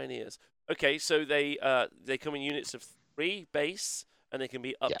Kin Pioneers. Okay, so they come in units of 3 base, and they can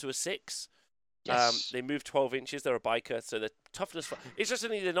be up to a 6. Yes. They move 12 inches. They're a biker, so they're toughness. It's just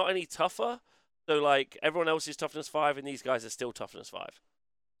they're not any tougher. So like everyone else is toughness 5, and these guys are still toughness 5.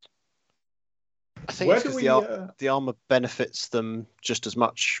 I think it's because the armor benefits them just as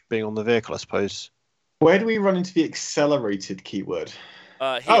much being on the vehicle, I suppose. Where do we run into the accelerated keyword?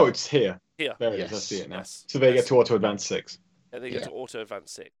 Here. Oh, it's here. Here. There it is. I see it now. Yes. So they get to auto advance 6. Yeah, they get to auto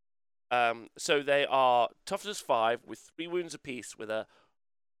advance 6. So they are toughness 5 with 3 wounds apiece with a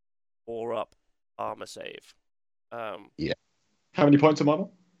 4-up armor save. Yeah. How many points a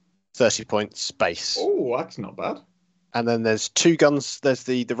model? 30 points base. Oh, that's not bad. And then there's 2 guns. There's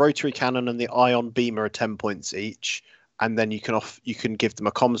the rotary cannon and the ion beamer are 10 points each. And then you can give them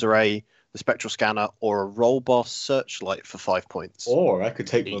a comms array, the spectral scanner, or a roll bar searchlight for 5 points. Or I could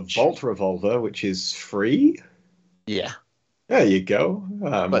take the Bolt Revolver, which is free. Yeah. There you go.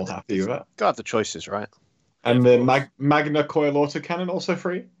 I'm all happy with that. Gotta have the choices, right? And the Magna Coil Autocannon also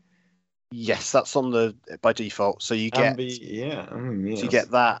free? Yes, that's on by default. So you get yes. So you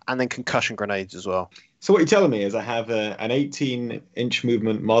get that, and then concussion grenades as well. So what you're telling me is I have an 18-inch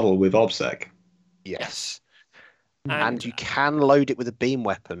movement model with OBSEC. Yes. And you can load it with a beam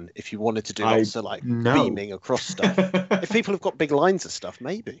weapon if you wanted to do lots of beaming across stuff. If people have got big lines of stuff,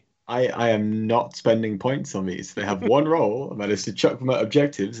 maybe. I am not spending points on these. They have one role, and that is to chuck them at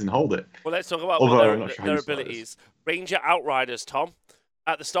objectives and hold it. Well, let's talk about their abilities. Ranger Outriders, Tom.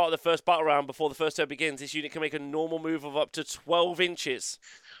 At the start of the first battle round, before the first turn begins, this unit can make a normal move of up to 12 inches.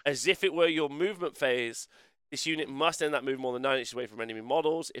 As if it were your movement phase, this unit must end that move more than 9 inches away from enemy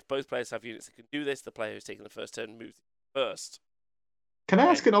models. If both players have units that can do this, the player who's taking the first turn moves first. Can I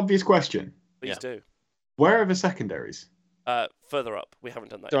ask an obvious question? Please do. Where are the secondaries? Further up. We haven't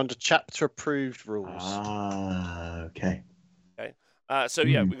done that They're yet. under chapter approved rules. Okay. Okay. So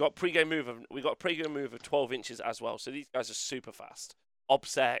yeah, we got pre-game move of 12 inches as well. So these guys are super fast.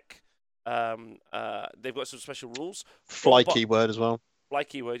 OBSEC. They've got some special rules. Fly keyword as well. Fly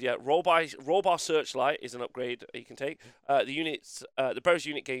keyword, yeah. Roll bar searchlight is an upgrade you can take. The Bearer's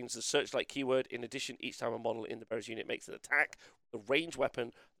unit gains the searchlight keyword. In addition, each time a model in the Bearer's unit makes an attack, the range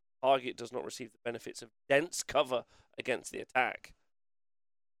weapon, the target does not receive the benefits of dense cover against the attack.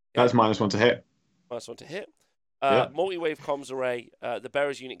 That's -1 to hit. -1 to hit. Multi-wave comms array. The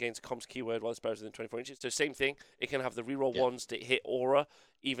Bearer's unit gains a comms keyword while it's Bearer's within 24 inches. So same thing. It can have the reroll ones to hit aura,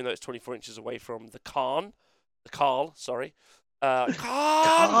 even though it's 24 inches away from the Kahl, sorry.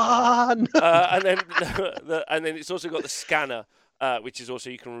 Khan! And then it's also got the scanner, which is also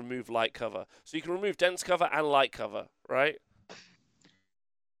you can remove light cover. So you can remove dense cover and light cover, right?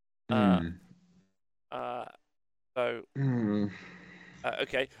 So,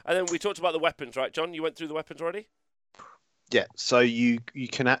 okay. And then we talked about the weapons, right, John? You went through the weapons already? Yeah, so you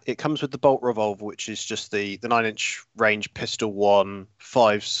can it comes with the bolt revolver, which is just the 9-inch range pistol,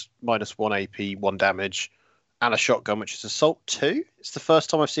 5's -1 AP, 1 damage, and a shotgun, which is assault 2. It's the first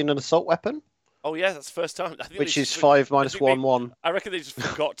time I've seen an assault weapon. Oh yeah, that's the first time. I think which is 5 -1 1. I reckon they just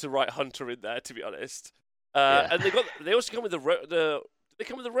forgot to write Hunter in there, to be honest. Yeah. And they also come with they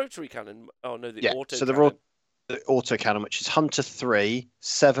come with the rotary cannon. Oh no, the auto. So cannon. The auto cannon, which is Hunter 3,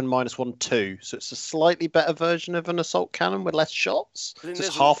 7 -1 2. So it's a slightly better version of an assault cannon with less shots. So it's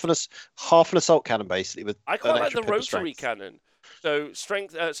half an assault cannon basically. With I quite like the rotary cannon. So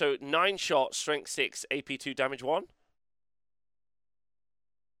strength, so 9 shots, strength 6, AP 2, damage 1.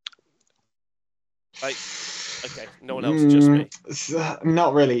 Like, okay, no one else, just me.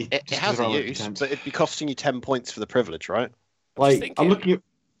 Not really. It has a use, but it'd be costing you 10 points for the privilege, right? Like, I'm looking at.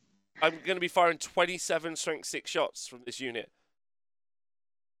 I'm going to be firing 27 strength 6 shots from this unit.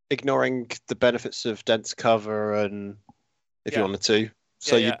 Ignoring the benefits of dense cover and if you wanted to.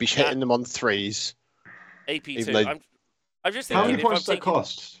 So you'd be hitting them on 3s. AP 2. I'm just thinking. How many points does that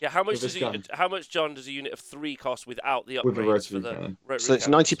cost? Yeah, how much John, does a unit of 3 cost without the upgrades for the rotary So it's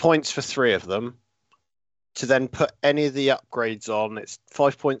 90 points for 3 of them. To then put any of the upgrades on, it's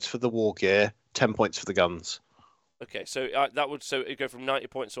 5 points for the war gear, 10 points for the guns. Okay, so it'd go from 90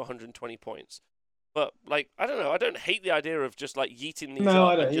 points to 120 points. But like, I don't know, I don't hate the idea of just like yeeting these up. No,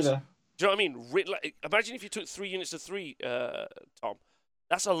 I don't either. Do you know what I mean? Like, imagine if you took 3 units of 3, Tom.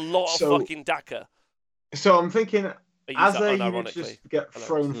 That's a lot of fucking DACA. So I'm thinking, as a unit just get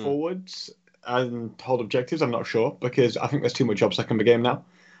thrown forwards and hold objectives, I'm not sure, because I think there's too much obstacle in the game now.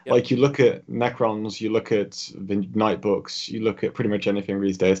 Yep. Like, you look at Necrons, you look at the Night Books, you look at pretty much anything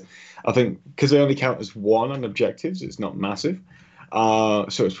these days. I think, because they only count as 1 on objectives, it's not massive. So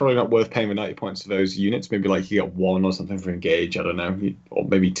it's probably not worth paying the 90 points for those units. Maybe, like, you get 1 or something for Engage, I don't know, or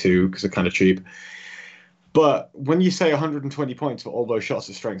maybe 2, because they're kind of cheap. But when you say 120 points for all those shots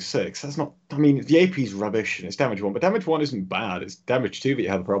at strength 6, that's not. I mean, the AP is rubbish and it's damage 1, but damage 1 isn't bad. It's damage 2 that you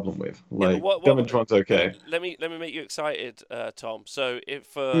have a problem with. Like, damage 1's okay. Let me make you excited, Tom. So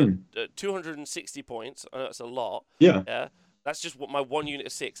if 260 points, I know that's a lot. Yeah. That's just what my 1 unit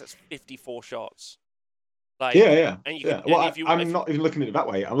of 6. That's 54 shots. Like, yeah. And you can, well, I'm not even looking at it that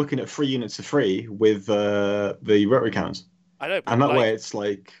way. I'm looking at 3 units of 3 with the rotary cannons. I know, and that way it's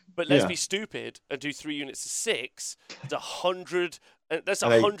like. But let's be stupid and do 3 units of 6. It's 100. That's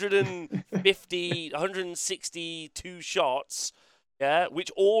 150, 162 shots. Yeah,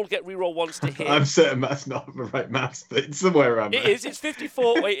 which all get reroll 1s to hit. I'm certain that's not the right maths, but it's somewhere around there. It is. It's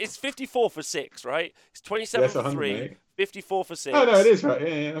 54. Wait, it's 54 for 6, right? It's 27 for 3. 54 for 6. Oh no, it is right.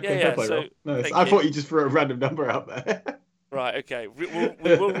 Yeah. Okay, fair play, so, no, I thought you just threw a random number out there. Right. Okay. We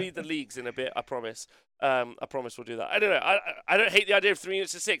will read the leagues in a bit. I promise. I promise we'll do that. I don't know. I don't hate the idea of 3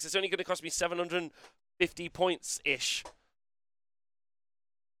 units of 6. It's only going to cost me 750 points ish.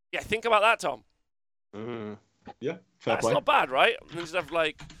 Yeah. Think about that, Tom. Yeah. Fair That's play. not bad, right? Instead of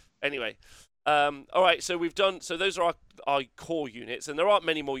like. Anyway. All right. So we've done. So those are our core units, and there aren't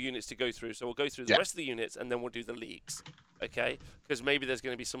many more units to go through. So we'll go through the rest of the units, and then we'll do the leagues. Okay. Because maybe there's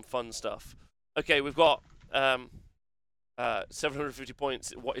going to be some fun stuff. Okay. We've got. 750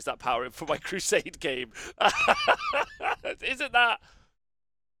 points. What is that power in for my Crusade game? Isn't that?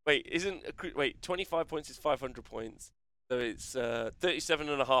 Wait, 25 points is 500 points. So it's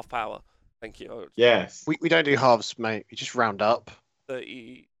 37.5 power. Thank you. Yes. We don't do halves, mate. We just round up.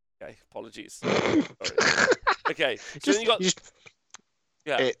 30. Okay, apologies. Okay. So then you got.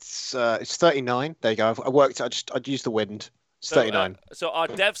 It's 39. There you go. I worked. I'd use the wind. It's 39. So our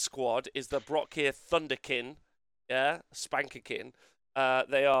dev squad is the Brokhyr Thunderkyn. Yeah, Spankerkin.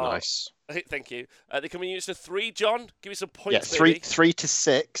 They are nice. Thank you. They come in units of 3. John, give me some points. Yeah, 3 to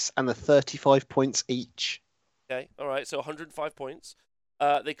 6, and the 35 points each. Okay, all right. So 105 points.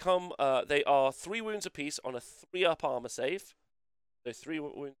 They come. They are 3 wounds apiece on a 3-up armor save. So 3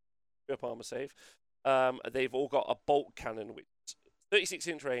 wounds, 3-up armor save. They've all got a bolt cannon, which is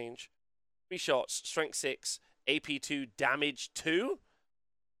 36-inch range, 3 shots, strength 6, AP 2, damage 2.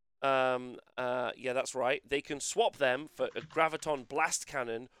 Yeah, that's right. They can swap them for a graviton blast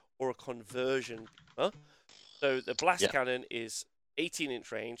cannon or a conversion. So the blast cannon is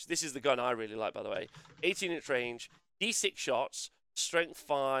 18-inch range. This is the gun I really like, by the way. 18-inch range, D6 shots, strength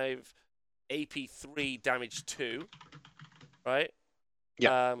 5, AP 3, damage 2. Right?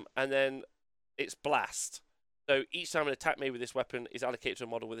 Yeah. And then it's blast. So each time an attack made with this weapon is allocated to a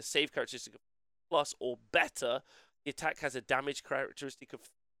model with a save characteristic of plus or better, the attack has a damage characteristic of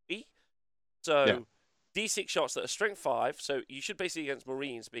 3. So D6 shots that are strength 5, so you should basically against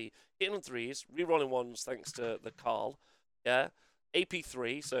Marines be hitting on 3s, re-rolling 1s thanks to the Kahl. Yeah. AP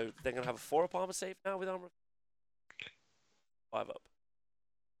 3, so they're going to have a 4-up armor save now with armor 5 up.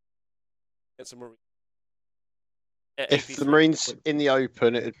 Against a Marine. If the Marines in the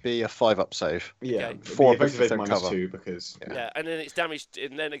open, it'd be a 5-up save. Yeah, okay. 4 up if effective they minus cover. 2 because Yeah, and then it's damaged,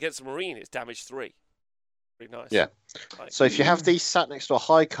 and then against a Marine, it's damage 3. Pretty nice. Yeah. Like, So if you have these sat next to a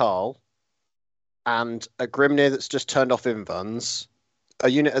high Kahl and a Grimnyr that's just turned off Invuns, a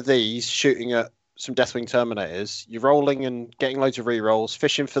unit of these shooting at some Deathwing Terminators, you're rolling and getting loads of rerolls,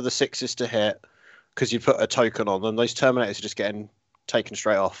 fishing for the 6s to hit because you put a token on them. Those Terminators are just getting taken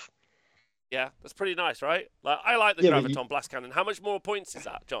straight off. yeah, that's pretty nice, right? Like, I like the Graviton Blast Cannon. How much more points is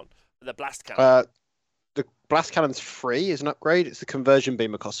that, John? The Blast Cannon? The Blast Cannon's free as an upgrade. It's the Conversion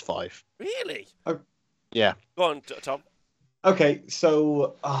Beamer costs 5. Really? Yeah. Go on, Tom. Okay,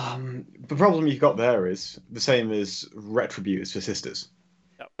 so the problem you've got there is the same as Retributors for Sisters.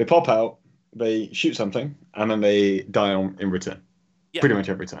 Yep. They pop out, they shoot something, and then they die in return. Yeah. Pretty much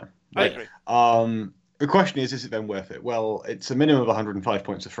every time. I agree. The question is it then worth it? Well, it's a minimum of 105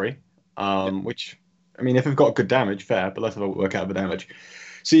 points of free, which, I mean, if they've got good damage, fair, but let's have a work out the damage.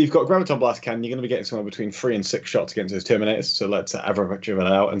 So you've got Graviton Blast Cannon, you're going to be getting somewhere between 3 and 6 shots against those Terminators, so let's average it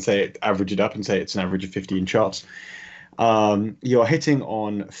out and average it up and say it's an average of 15 shots. You're hitting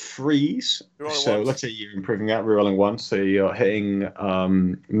on 3s, so once. let's say you're improving that, rerolling 1, so you're hitting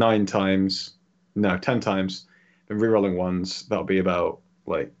 10 times, then rerolling 1s, that'll be about,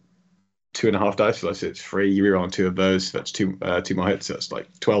 like, 2.5 dice, so let's say it's 3, you reroll 2 of those, so that's 2 more hits, so that's like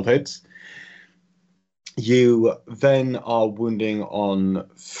 12 hits. You then are wounding on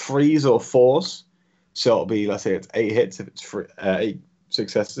 3s or 4s, so it'll be, let's say it's 8 hits if it's 8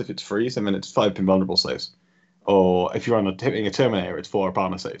 successes if it's 3s, and then it's 5 invulnerable saves. Or if you're hitting a Terminator, it's 4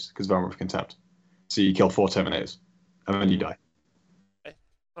 armor saves because of Armor of Contempt. So you kill 4 Terminators, and then you die. Okay.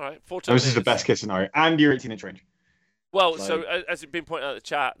 All right, 4 Terminators. And this is the best case scenario, and you're 18-inch range. Well, so as it's been pointed out in the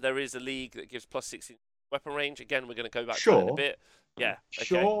chat, there is a league that gives plus 16 weapon range. Again, we're going to go back to that in a bit. Yeah. Okay.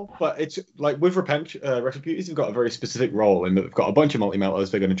 Sure, but it's like with Retributors, you've got a very specific role in that they've got a bunch of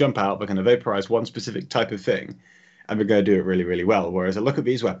multi-melters. They're going to jump out, they're going to vaporize one specific type of thing, and they're going to do it really, really well. Whereas I look at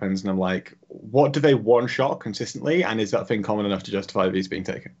these weapons and I'm like, what do they one-shot consistently, and is that thing common enough to justify these being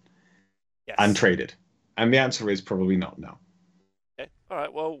taken and traded? And the answer is probably not. No. Okay. All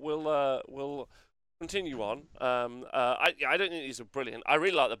right. Well, we'll continue on. I don't think these are brilliant. I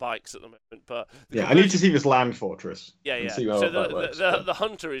really like the bikes at the moment, but I need to see this land fortress. Yeah. See how so that works, the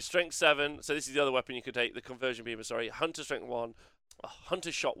hunter is strength 7. So this is the other weapon you could take. The conversion beamer. Sorry, hunter strength 1,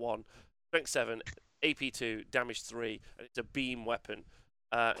 hunter shot 1, strength 7, AP 2, damage 3, and it's a beam weapon.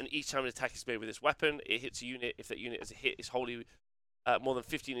 And each time an attack is made with this weapon, it hits a unit. If that unit is a hit, is wholly more than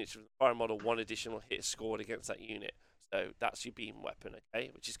 15 inches from the fire model, 1 additional hit is scored against that unit. So that's your beam weapon, okay?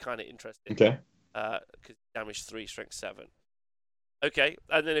 Which is kind of interesting. Okay. Because damage 3, strength 7. Okay,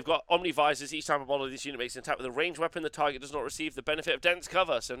 and then they've got Omni Visors. Each time a model of this unit makes an attack with a ranged weapon, the target does not receive the benefit of dense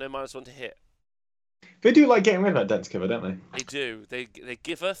cover, so no -1 to hit. They do like getting rid of that dense cover, don't they? They do. They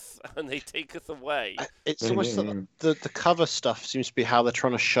giveth and they taketh away. It's almost the cover stuff seems to be how they're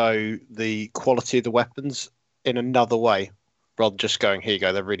trying to show the quality of the weapons in another way, rather than just going, here you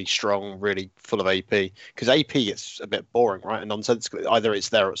go, they're really strong, really full of AP. Because AP gets a bit boring, right? And nonsensical. Either it's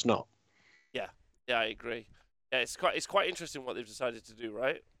there or it's not. Yeah, I agree. Yeah, it's quite interesting what they've decided to do,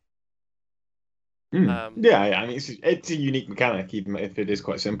 right? I mean, it's a unique mechanic, even if it is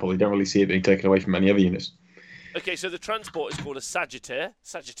quite simple. You don't really see it being taken away from any other units. Okay, so the transport is called a Sagitaur.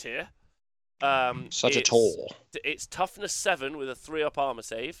 Sagitaur. It's toughness 7 with a 3-up armor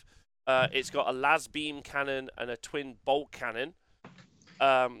save. It's got a las beam cannon and a twin bolt cannon.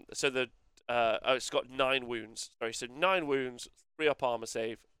 It's got 9 wounds. Sorry, so 9 wounds, 3-up armor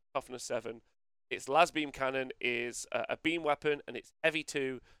save, toughness 7. Its las beam cannon is a beam weapon, and it's heavy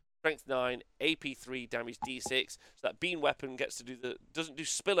 2, strength 9, AP 3, damage D6. So that beam weapon gets to doesn't do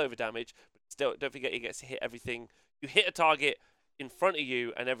spillover damage, but still, don't forget it gets to hit everything. You hit a target in front of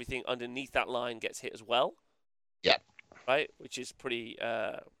you, and everything underneath that line gets hit as well. Yeah. Right, which is pretty.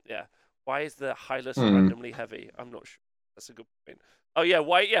 Why is the Hylas randomly heavy? I'm not sure. That's a good point. Oh yeah,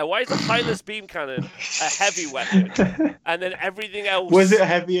 why is the Hylas beam cannon a heavy weapon, and then everything else? Was it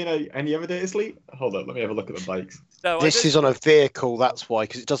heavy in any other data sleep? Hold on, let me have a look at the bikes. No, this is on a vehicle, that's why,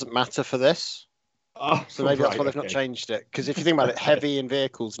 because it doesn't matter for this. Oh, so maybe that's why they've not changed it. Because if you think about it, heavy in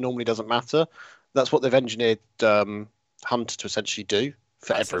vehicles normally doesn't matter. That's what they've engineered Hunter to essentially do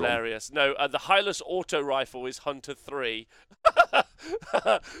for everyone. That's hilarious. No, the Hylas auto rifle is Hunter 3.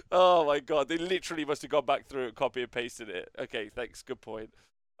 Oh my god, they literally must have gone back through and copy and pasted it. Okay, thanks. Good point.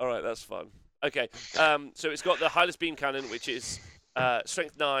 All right, that's fun. Okay. So it's got the Hylas Beam Cannon, which is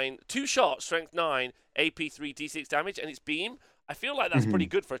strength 9, 2 shots, strength 9, AP 3, D6 damage, and it's beam. I feel like that's pretty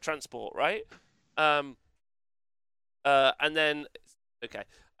good for a transport, right? And then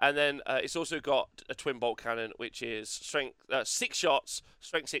it's also got a twin bolt cannon, which is strength 6 shots,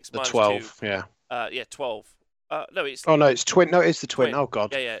 strength 6 The minus 12, 2. yeah. Yeah, 12. No, it's. Oh no, it's twin. No, it's the twin. Oh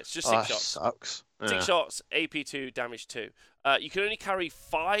god. Yeah, it's just 6 shots. Sucks. 6 shots, AP 2, damage 2. You can only carry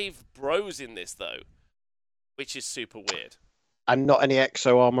 5 bros in this though, which is super weird. And not any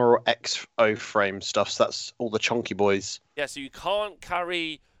exo armor or exo frame stuff. So that's all the chunky boys. Yeah, so you can't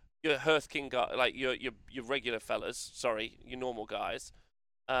carry your Hearthkyn guy, like your regular fellas. Sorry, your normal guys.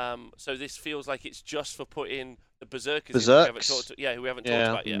 So this feels like it's just for putting the Berserkers. Berserks? Who we haven't talked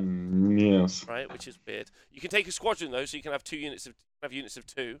about yet. Yes. Right, which is weird. You can take a squadron though, so you can have 2 units of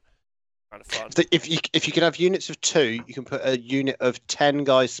 2. Kind of fun. If you can have units of 2, you can put a unit of 10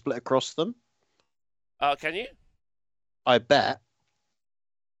 guys split across them. Can you? I bet.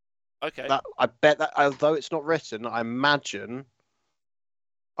 Okay. I bet that, although it's not written, I imagine.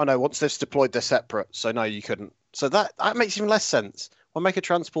 Oh no, once they're deployed, they're separate. So no, you couldn't. So that makes even less sense. Why make a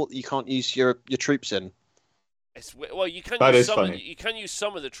transport that you can't use your troops in? Well, you can you can use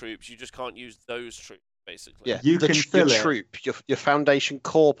some of the troops. You just can't use those troops, basically. Yeah, you can fill your it. troop, your foundation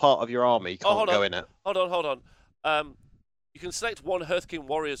core part of your army can't go in it. Hold on. You can select one Hearthkyn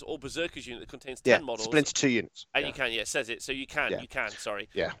Warriors or Berserkers unit that contains 10 models. Split into 2 units. And you can, it says it. So you can, sorry.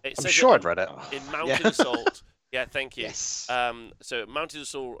 Yeah, I'm sure I'd read it. In Mounted Assault. Yeah, thank you. Yes. So Mounted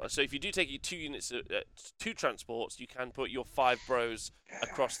Assault. So if you do take your 2 units, 2 transports, you can put your 5 bros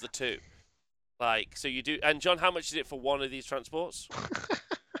across the 2. Like, so you do. And John, how much is it for one of these transports?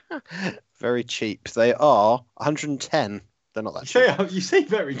 Very cheap. They are 110. They're not that cheap. You say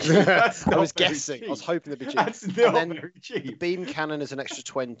very cheap. That's I not was very guessing. cheap. I was hoping they'd be cheap. That's not then very cheap. The beam cannon is an extra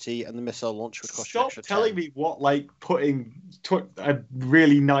 20, and the missile launcher would cost you Stop extra 10. telling me what, like, putting a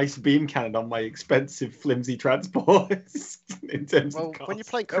really nice beam cannon on my expensive, flimsy transports in terms of cost. When you're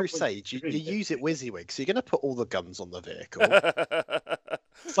playing Crusade, you use it WYSIWYG, so you're going to put all the guns on the vehicle.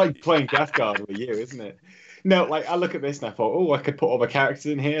 It's like playing Death Guard with you, isn't it? No, like, I look at this and I thought, oh, I could put all the characters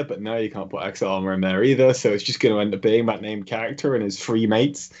in here, but no, you can't put X armor in there either, so it's just going to end up being that named character and his 3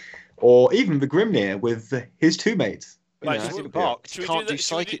 mates, or even the Grimnyr with his 2 mates. Right, you can't do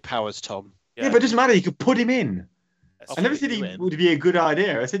psychic powers, Tom. Yeah, but it doesn't matter, you could put him in. I never said he would be a good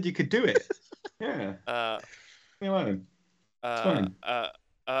idea, I said you could do it. Yeah.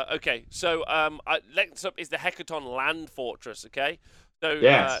 Okay, so next up is the Hekaton Land Fortress, okay? So,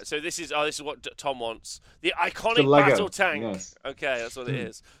 so this is what Tom wants. The iconic battle tank. Yes. Okay, that's what it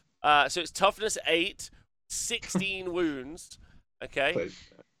is. So it's toughness 8, 16 wounds. Okay.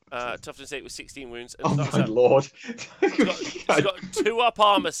 Toughness 8 with 16 wounds. And oh my lord! It's got 2 up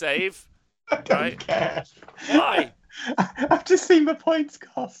armor save. I don't care. Why? I've just seen the points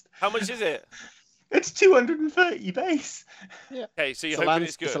cost. How much is it? It's 230 base. Yeah. Okay, so you're hoping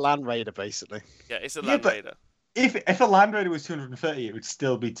it's good. It's a Land Raider, basically. Yeah, it's a Land Raider. If a Land Raider was 230, it would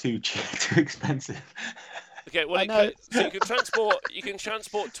still be too expensive. Okay, well, so you can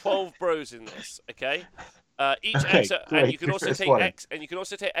transport 12 bros in this. Okay, and you can also take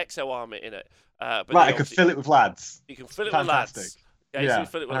exo armor in it. But right, I can fill it with lads. You can fill it with lads. Okay, so you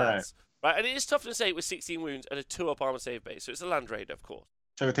fill it with lads. Right, and it is toughness 8 with 16 wounds and a 2 up armor save base. So it's a Land Raider, of course.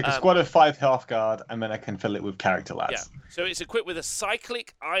 So I take a squad of 5 Hearthguard, and then I can fill it with character lads. Yeah. So it's equipped with a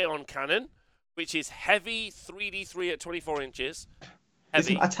cyclic ion cannon, which is heavy 3d3 at 24 inches.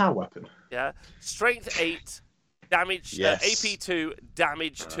 Heavy. Isn't that a tower weapon? Yeah. Strength 8, damage, AP 2,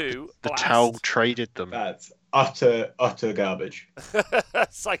 damage 2. The Tau traded them. That's utter garbage.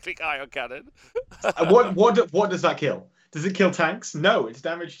 Cyclic ion cannon. What does that kill? Does it kill tanks? No, it's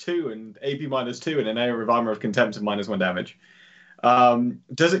damage 2 and AP -2 and an area of armor of contempt of -1 damage.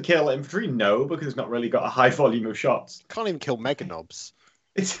 Does it kill infantry? No, because it's not really got a high volume of shots. Can't even kill mega knobs.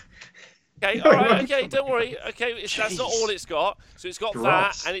 It's okay, all right, okay, don't worry. Okay, that's not all it's got. So it's got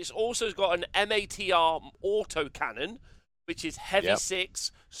that, and it's also got an MATR auto cannon, which is heavy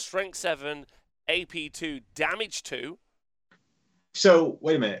 6, strength 7, AP 2, damage 2. So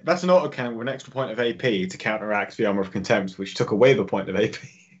wait a minute, that's an auto cannon with an extra point of AP to counteract the armor of contempt, which took away the point of AP.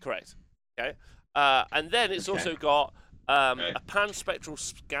 Correct. Okay, and then it's also got A pan-spectral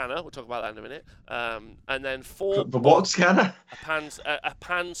scanner. We'll talk about that in a minute. And then 4. The what scanner? A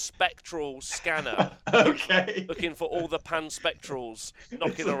pan-spectral scanner. Okay. Looking for all the pan-spectrals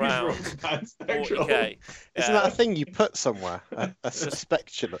knocking around. 40K. Yeah. Isn't that a thing you put somewhere? A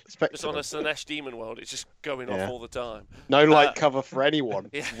spectrum. Just on a Slanesh demon world, it's just going off all the time. No light cover for anyone.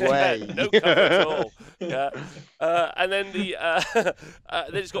 Way. No cover at all. Yeah. And then then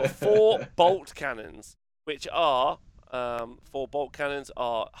it's got 4 bolt cannons, which are 4 bolt cannons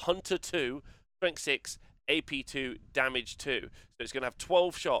are Hunter 2, Strength 6, AP 2, Damage 2. So it's going to have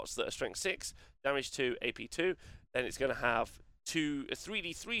 12 shots that are Strength 6, Damage 2, AP 2. Then it's going to have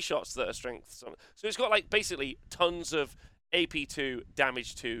 3d3 shots that are Strength. So it's got like basically tons of AP 2,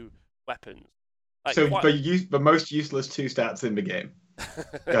 Damage 2 weapons. Like the most useless 2 stats in the game.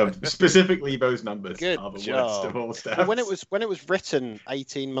 Specifically, those numbers Good are the job. worst of all stats. Well, when it was written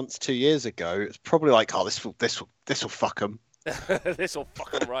 18 months, 2 years ago, it's probably like, oh, this will fuck them. This will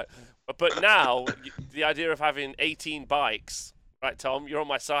fuck them right. But now the idea of having 18 bikes, right, Tom? You're on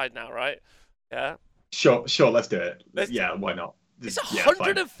my side now, right? Yeah. Sure. Let's do it. Why not? It's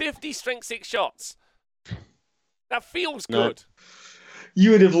 150 strength 6 shots. That feels good.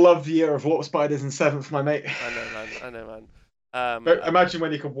 You would have loved the year of Warp Spiders in 7th, my mate. I know, man. But imagine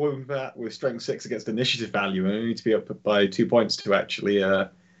when you could win that with strength 6 against initiative value, and you need to be up by 2 points to actually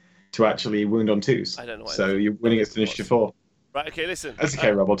wound on 2s. I don't know. So you're winning against initiative 4. Right. Okay. Listen. That's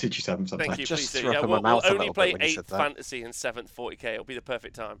okay, Rob. I'll teach you 7 sometime. Thank you. Just please threw do. up Yeah, in my we'll mouth a only little play bit when you 8th said that. fantasy and 7th 40k. It'll be the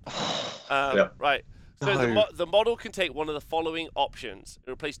perfect time. Yep. Right. So No. the model can take one of the following options. It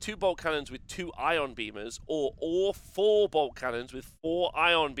replace 2 bolt cannons with 2 ion beamers, or 4 bolt cannons with 4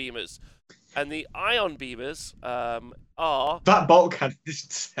 ion beamers. And the ion beamers are... That bolt cannon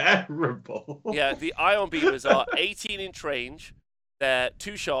is terrible. Yeah, the ion beamers are 18-inch range. They're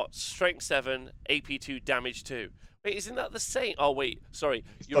 2 shots, strength 7, AP 2, damage 2. Wait, isn't that the same? Oh, wait, sorry.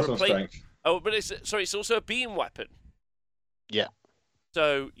 You're replacing... Oh, but it's also a beam weapon. Yeah.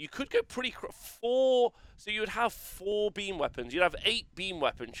 So you could go pretty... 4... So you would have 4 beam weapons. You'd have 8 beam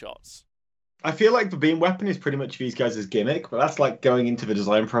weapon shots. I feel like the beam weapon is pretty much these guys' gimmick, but that's like going into the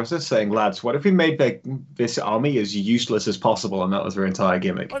design process saying, lads, what if we made this army as useless as possible, and that was their entire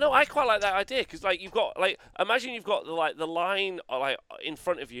gimmick? Oh no, I quite like that idea, because like you've got like, imagine you've got the line like in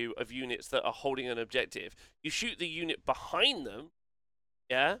front of you of units that are holding an objective. You shoot the unit behind them,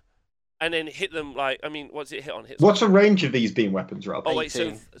 yeah, and then hit them like, I mean, what's it hit on? What's the range of these beam weapons, Rob? Oh wait, so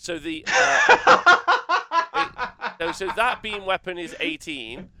the so that beam weapon is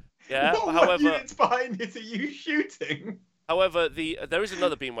 18. Yeah. What units behind it are you shooting? However, there is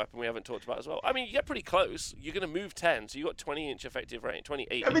another beam weapon we haven't talked about as well. I mean, you get pretty close. You're going to move 10, so you got 20-inch effective range,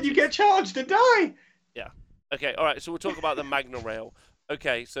 28. And then you get charged and die. Yeah. Okay. All right. So we'll talk about the Magna Rail.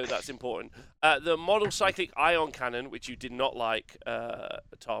 Okay. So that's important. The model cyclic ion cannon, which you did not like,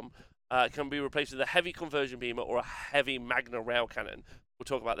 Tom, can be replaced with a heavy conversion beamer or a heavy Magna Rail cannon. We'll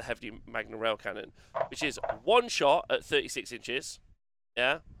talk about the heavy Magna Rail cannon, which is 1 shot at 36 inches.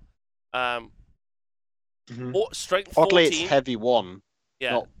 Yeah. Or strength 14. Oddly, it's heavy 1,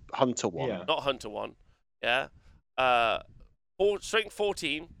 not Hunter 1. Yeah. Not Hunter 1. Yeah. Strength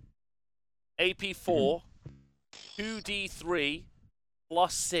 14, AP 4, 2d3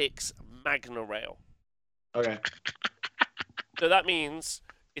 plus 6 Magna Rail. Okay. So that means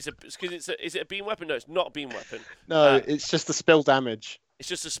is it a beam weapon? No, it's not a beam weapon. No, it's just the spill damage. It's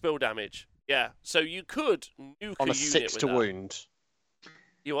just a spill damage. Yeah. So you could nuke on a unit 6 to with that. wound.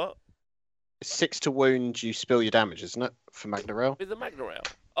 You what? 6 to wound, you spill your damage, isn't it? For Magna Rail? With the Magna Rail.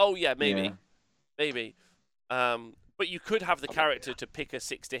 Oh yeah, maybe. Yeah. Maybe. But you could have the character to pick a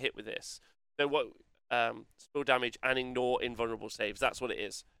 6 to hit with this. So what spill damage and ignore invulnerable saves. That's what it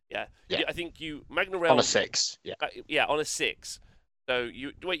is. Yeah. I think you Magna Rail On a 6, yeah. Yeah, on a 6. So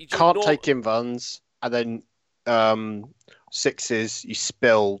you just can't ignore... take invuns, and then 6s you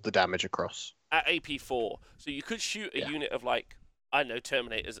spill the damage across. At AP 4. So you could shoot a unit of like, I don't know,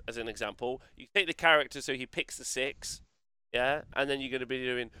 Terminators as an example. You take the character so he picks the 6, yeah, and then you're going to be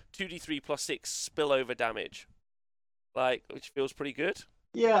doing 2d3 plus 6 spillover damage, like, which feels pretty good.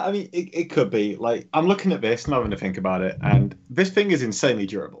 Yeah, I mean, it could be. Like, I'm looking at this and having to think about it, and this thing is insanely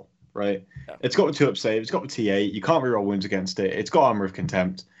durable, right? Yeah. It's got the 2-up save, it's got the T8, you can't reroll wounds against it, it's got Armor of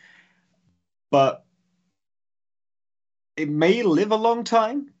Contempt, but it may live a long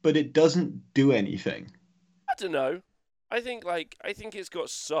time, but it doesn't do anything. I don't know. I think it's got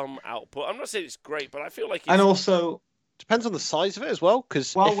some output. I'm not saying it's great, but I feel like it's... And also... Depends on the size of it as well,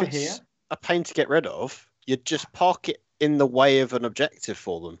 because if it's a pain to get rid of, you'd just park it in the way of an objective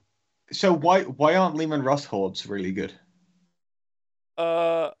for them. So why aren't Lehman Russ hordes really good?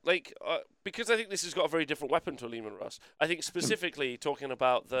 because I think this has got a very different weapon to Lehman Russ. I think specifically talking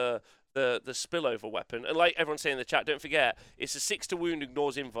about the spillover weapon, and like everyone's saying in the chat, don't forget it's a 6 to wound,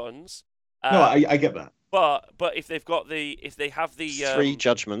 ignores invuns. No, I get that. But if they have the 3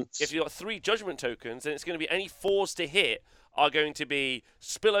 judgments, if you've got 3 judgment tokens, then it's going to be any 4s to hit are going to be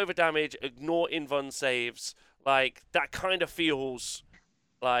spillover damage, ignore invuln saves. Like that kind of feels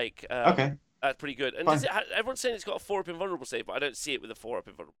like okay. That's pretty good. And everyone's saying it's got a 4-up invulnerable save, but I don't see it with a 4-up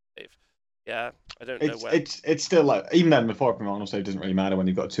invulnerable save. Yeah, I don't know where. It's still like, even then, the 4-up invulnerable save doesn't really matter when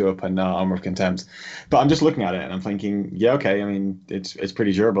you've got 2-up and Armor of Contempt. But I'm just looking at it and I'm thinking, yeah, okay. I mean, it's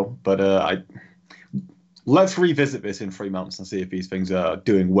pretty durable, but let's revisit this in 3 months and see if these things are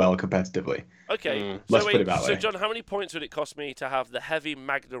doing well competitively. Okay, let's put it that way. So, John, how many points would it cost me to have the heavy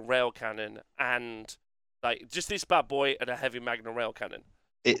Magna Rail Cannon and like just this bad boy and a heavy Magna Rail Cannon?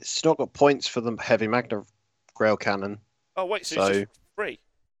 It's not got points for the heavy Magna Rail Cannon. Oh wait, so it's just free?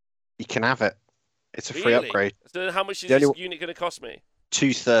 You can have it. It's a free upgrade. So how much is this unit going to cost me?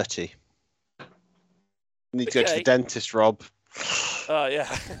 230. Need to go to the dentist, Rob. Oh yeah.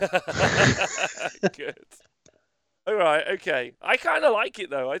 Good. All right. Okay. I kind of like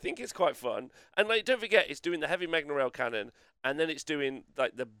it though. I think it's quite fun. And like, don't forget, it's doing the heavy Magna Rail Cannon, and then it's doing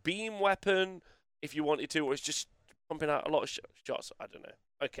like the beam weapon if you wanted to, or it's just pumping out a lot of shots. I don't know.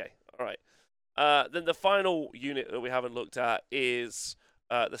 Okay. All right. Then the final unit that we haven't looked at is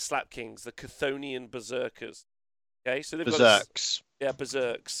the Slap Kings, the Chthonian Beserkers. Okay, so they've Beserks. got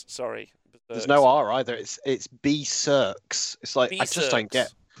Beserks. Sorry. Beserks. There's no R either. It's Beserks. It's like I just don't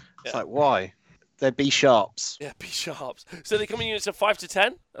get. It's like why? They're B sharps. Yeah, B sharps. So they come in units of 5 to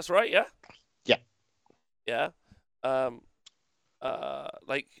 10. That's right. Yeah. Yeah. Yeah.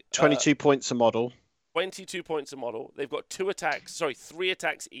 Like 22 points a model. 22 points a model. They've got 3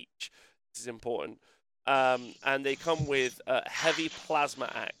 attacks each. This is important. And they come with a heavy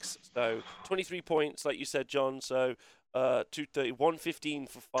plasma axe. So 23 points, like you said, John. So 230, 115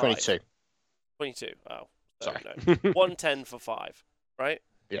 for 5. 22. 22. Oh, sorry. No. 110 for 5. Right?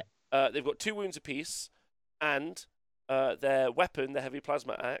 Yeah. They've got 2 wounds apiece, and their weapon, the heavy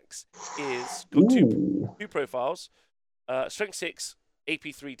plasma axe, is got two profiles: strength 6,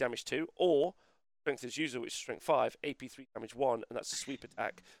 AP 3, damage 2, or strength as user, which is strength 5, AP 3, damage 1, and that's a sweep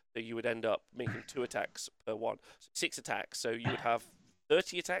attack. So you would end up making 2 attacks per one. So 6 attacks. So you would have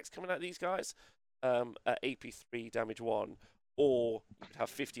 30 attacks coming out of these guys at AP 3, damage 1, or you would have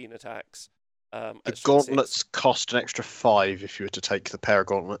 15 attacks. The gauntlets cost an extra 5 if you were to take the pair of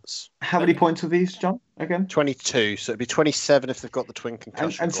gauntlets. How many points are these, John, again? 22, so it'd be 27 if they've got the twin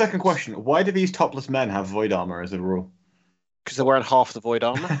concussion. And second question, why do these topless men have void armor as a rule? Because they're wearing half the void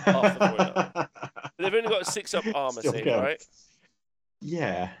armor. Half the void armor. They've only got a 6-up armor save, right?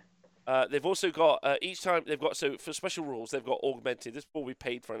 Yeah. They've also got each time they've got, so for special rules they've got augmented. This will be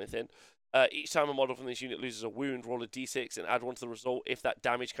paid for anything. Each time a model from this unit loses a wound, roll a d6 and add 1 to the result. If that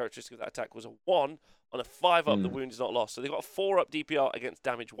damage characteristic of that attack was a 1, on a 5-up the wound is not lost. So they've got a 4-up DPR against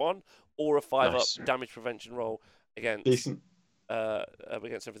damage 1, or a 5-up damage prevention roll against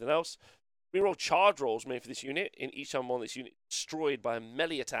against everything else. We roll charge rolls made for this unit. In each time on this unit destroyed by a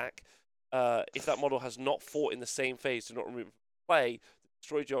melee attack, if that model has not fought in the same phase to not remove it from play, the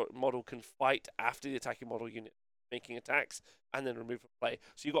destroyed model can fight after the attacking model unit making attacks and then remove from play.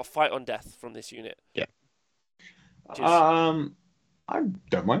 So you've got fight on death from this unit. Yeah. I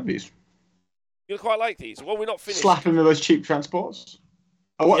don't mind these. You quite like these. Well, we're not finished. Slap them with those cheap transports.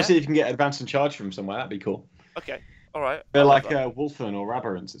 I want to see if you can get advance and charge from somewhere. That'd be cool. Okay. All right. They're like Wolfen or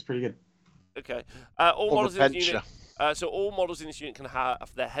Rabarans. It's pretty good. Okay. All models in this unit. So all models in this unit can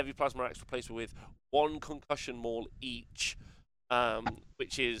have their heavy plasma axe replaced with 1 concussion maul each,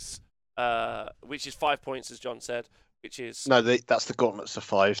 which is 5 points, as John said. Which is that's the gauntlets are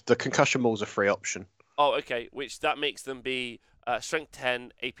 5. The concussion maul's a free option. Oh, okay. Which that makes them be strength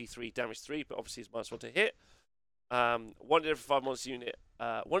 10, AP 3, damage 3, but obviously it's -1 to hit. 1 every 5 models unit.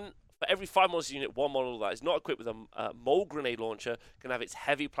 For every 5 models unit, 1 model that is not equipped with a mole grenade launcher can have its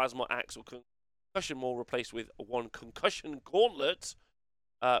heavy plasma axe or concussion maul replaced with 1 concussion gauntlet,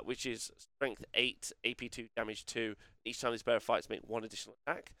 which is strength 8, AP 2, damage 2. Each time these bearer fights, make 1 additional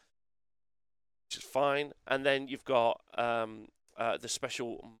attack, which is fine. And then you've got the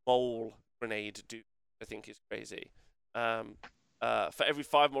special mole grenade dude, I think is crazy. For every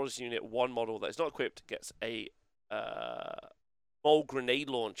 5 models unit, 1 model that is not equipped gets a mole grenade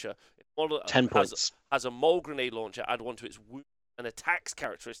launcher. If a model 10 points. Has a mole grenade launcher, add 1 to its wound and attacks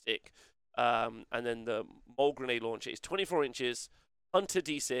characteristic. And then the mole grenade launcher is 24 inches, Hunter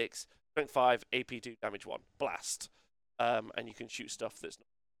D6, strength 5, AP 2, damage 1, blast. And you can shoot stuff that's not.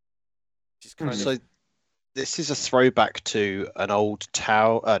 Which is kind of... This is a throwback to an old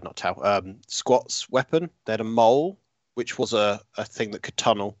squats weapon. They had a mole, which was a thing that could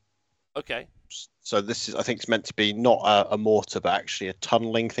tunnel. Okay. So this is, I think, it's meant to be not a mortar, but actually a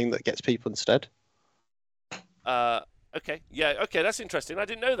tunneling thing that gets people instead. Okay. Yeah. Okay. That's interesting. I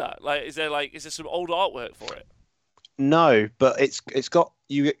didn't know that. Like, is there some old artwork for it? No, but it's got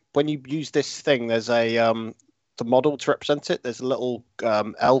you when you use this thing. There's a the model to represent it. There's a little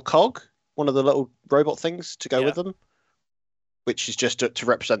L-cog, one of the little robot things to go with them, which is just to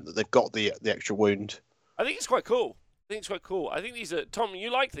represent that they've got the extra wound. I think it's quite cool. I think these are Tom.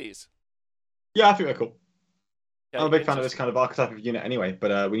 You like these? Yeah, I think they're cool. Okay, I'm a big fan of this kind of archetype of unit anyway,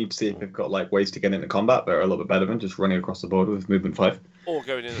 but we need to see if they've got like ways to get into combat that are a little bit better than just running across the board with movement 5. Or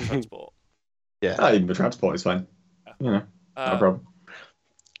going in the transport. Yeah. Even the transport is fine. Yeah. You know, no problem.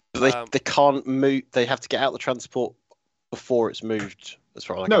 But they can't move. They have to get out the transport before it's moved. As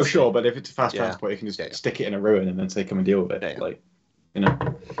far as no, sure, but if it's a fast transport, you can just stick it in a ruin and then say, "Come and deal with it." Yeah. Like, you know.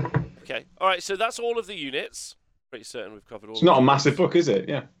 Okay. All right. So that's all of the units. Pretty certain we've covered all. It's not a massive book, is it?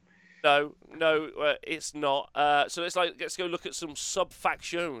 Yeah. No, it's not. So let's go look at some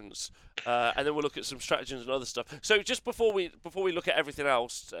sub-factions, and then we'll look at some stratagems and other stuff. So just before we look at everything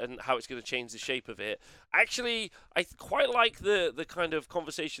else and how it's going to change the shape of it, actually, I quite like the kind of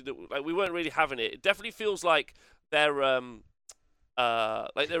conversation that we weren't really having it. It definitely feels like they're a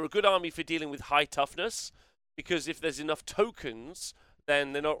good army for dealing with high toughness, because if there's enough tokens,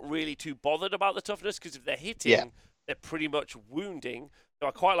 then they're not really too bothered about the toughness, because if they're hitting, they're pretty much wounding. So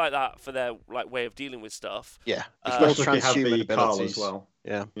I quite like that for their way of dealing with stuff. Yeah, especially if you have the Kahl as well.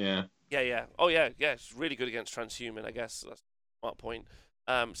 Yeah. Oh yeah. It's really good against transhuman. I guess that's a smart point.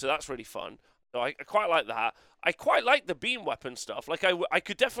 So that's really fun. So I quite like that. I quite like the beam weapon stuff. Like I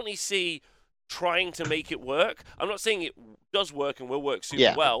could definitely see trying to make it work. I'm not saying it does work and will work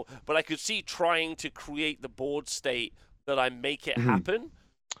super well, but I could see trying to create the board state that I make it happen.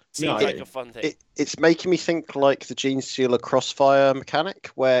 Seems like a fun thing. It's making me think like the Gene Stealer Crossfire mechanic,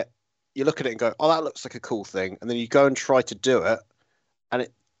 where you look at it and go, "Oh, that looks like a cool thing," and then you go and try to do it, and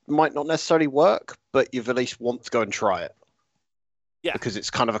it might not necessarily work, but you've at least want to go and try it. Yeah, because it's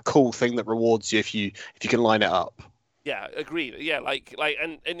kind of a cool thing that rewards you if you can line it up. Yeah, agreed. Yeah,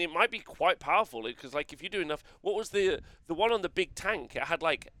 and it might be quite powerful, because like if you do enough. What was the one on the big tank? It had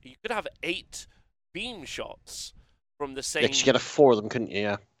like you could have 8 beam shots from the same. Yeah, 'cause you could have 4 of them, couldn't you?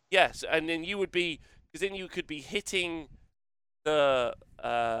 Yeah. Yes, and then you would be, because then you could be hitting the.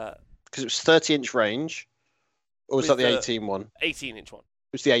 Because it was 30-inch range, or was that the 18 one? 18-inch one.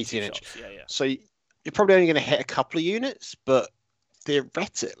 It was the 18-inch. Yeah. So you're probably only going to hit a couple of units, but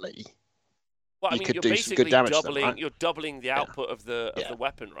theoretically, well, I mean, you could you're do basically some good damage doubling. to them, right? You're doubling the output of the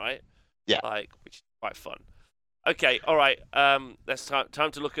weapon, right? Yeah. Which is quite fun. Okay, all right. Let's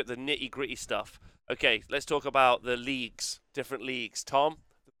time to look at the nitty-gritty stuff. Okay, let's talk about the leagues, different leagues. Tom,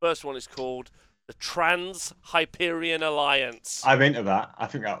 the first one is called the Trans-Hyperion Alliance. I'm into that. I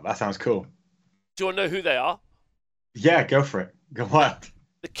think that sounds cool. Do you want to know who they are? Yeah, go for it. Go on.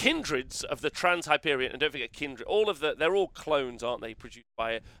 The kindreds of the Trans-Hyperion, and don't forget kindred. They're all clones, aren't they? Produced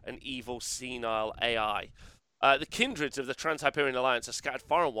by an evil, senile AI. The kindreds of the Trans-Hyperion Alliance are scattered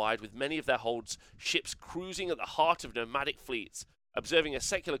far and wide, with many of their holds ships cruising at the heart of nomadic fleets, observing a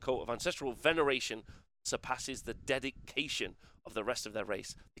secular cult of ancestral veneration surpasses the dedication of the rest of their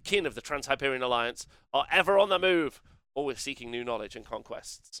race. The kin of the Trans-Hyperion Alliance are ever on the move, always seeking new knowledge and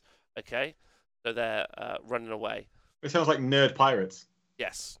conquests. Okay? So they're running away. It sounds like nerd pirates.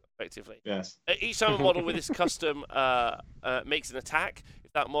 Yes, effectively. Yes. Each summon model with its custom makes an attack.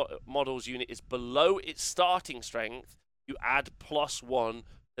 If that model's unit is below its starting strength, you add +1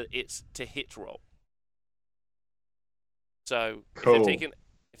 to its hit roll. So cool.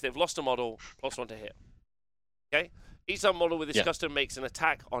 if they've lost a model, +1 to hit. Okay. Each summon model with its custom makes an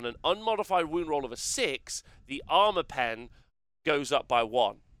attack on an unmodified wound roll of a 6. The armor pen goes up by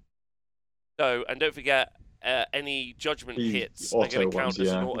 1. So, and don't forget, any judgment hits are going to count as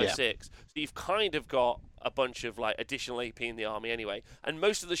an auto 6. So you've kind of got a bunch of like additional AP in the army anyway. And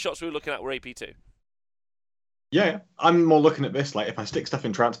most of the shots we were looking at were AP2. Yeah, I'm more looking at this like if I stick stuff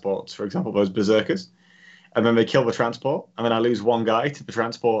in transports, for example, those berserkers, and then they kill the transport, and then I lose 1 guy to the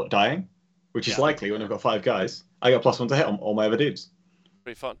transport dying, which is likely when I've got 5 guys. I got +1 to hit on all my other dudes.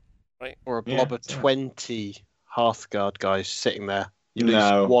 Pretty fun, right? Or a blob of 20 Hearthguard guys sitting there. You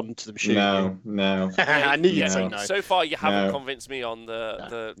lose 1 to the machine. No. I knew you'd say no. So far, you haven't convinced me on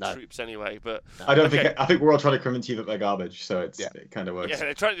the troops anyway. But I don't think. I think we're all trying to convince you that they're garbage. So it kind of works.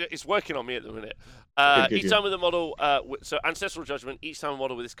 Yeah, it's working on me at the minute. Each time with a model, so ancestral judgment. Each time a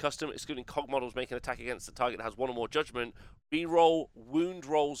model with its custom, excluding cog models, make an attack against the target that has 1 or more judgment. Reroll wound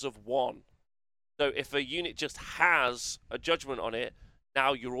rolls of 1. So if a unit just has a judgment on it,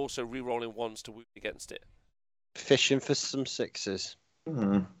 now you're also re-rolling 1s to wound against it. Fishing for some 6s.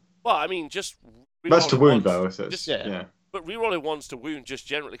 Well, I mean, just that's to wound, ones, though. So yeah. But re-rolling 1s to wound just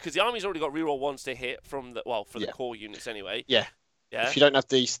generally, because the army's already got re-roll 1s to hit from the the core units anyway. Yeah. Yeah. If you don't have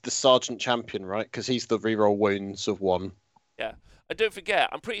the Sergeant Champion, right? Because he's the re-roll wounds of 1. Yeah. And don't forget,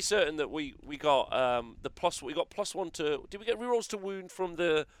 I'm pretty certain that we got we got +1 to. Did we get rerolls to wound from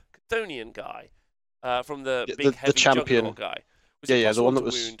the Chthonian guy? From the big heavy champion guy. Was the one that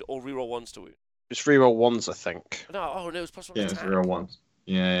was was wound or reroll 1s to wound. It's reroll 1s, I think. No, it was +1. Yeah, it's reroll 1s.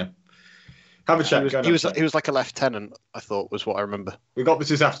 Yeah. Have a check. He was like a lieutenant, I thought, was what I remember. We got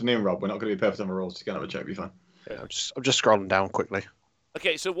this afternoon, Rob. We're not going to be perfect on the rolls. Just go and have a check. Be fine. Yeah, I'm just scrolling down quickly.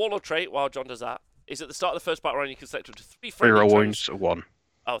 Okay, so Warlord trait, while John does that, is at the start of the first battle round you can select up to 3 friendly reroll wounds of 1.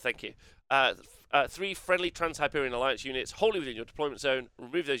 Oh, thank you. 3 friendly Trans-Hyperion Alliance units wholly within your deployment zone.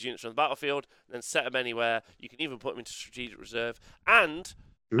 Remove those units from the battlefield, and then set them anywhere. You can even put them into strategic reserve, and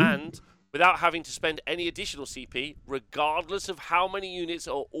without having to spend any additional CP, regardless of how many units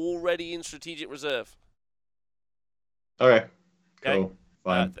are already in strategic reserve. Okay. Cool.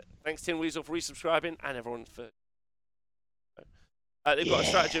 Fine. Thanks, Tin Weasel, for resubscribing, and everyone for. They've got a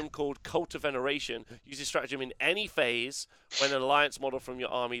stratagem called Cult of Veneration. Use this stratagem in any phase when an alliance model from your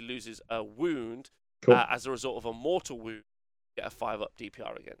army loses a wound as a result of a mortal wound. Get a 5-up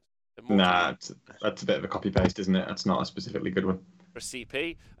DPR again. Nah, that's a bit of a copy-paste, isn't it? That's not a specifically good one. For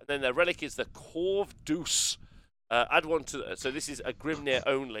CP. And then their relic is the Corv Deuce. Add 1 to... So this is a Grimnyr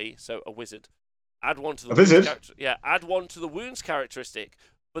only, so a wizard. Add 1 to the... wizard? Add 1 to the wounds characteristic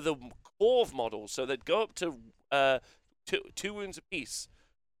for the Corv models. So they'd go up to... 2 wounds apiece.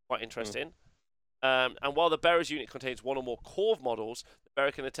 Quite interesting. And while the bearer's unit contains 1 or more Corv models, the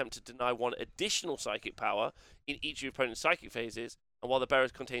bearer can attempt to deny 1 additional psychic power in each of your opponent's psychic phases. And while the bearer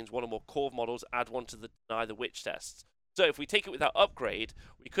contains 1 or more Corv models, add 1 to the deny the witch tests. So if we take it with that upgrade,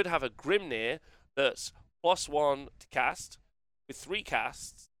 we could have a Grimnyr that's +1 to cast with 3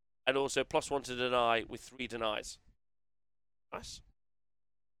 casts, and also +1 to deny with 3 denies. Nice.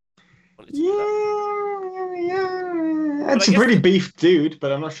 Yeah, it's a pretty beef dude,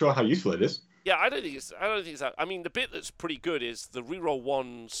 but I'm not sure how useful it is. Yeah, I don't think it's that. I mean, the bit that's pretty good is the reroll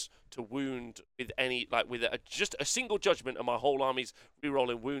 1s to wound with any with just a single judgment, and my whole army's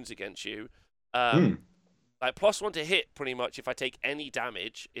rerolling wounds against you. Like +1 to hit, pretty much if I take any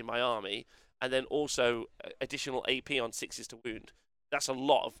damage in my army, and then also additional AP on 6s to wound. That's a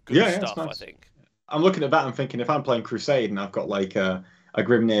lot of good stuff, nice. I think. I'm looking at that and thinking, if I'm playing Crusade and I've got like a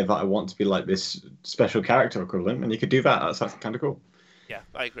Grimnyr that I want to be like this special character equivalent, and you could do that. That's kind of cool. Yeah,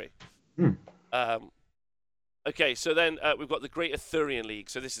 I agree. Okay, so then we've got the Great Arthurian League.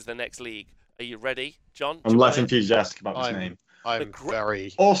 So this is the next league. Are you ready, John? I'm less enthusiastic about this name. I'm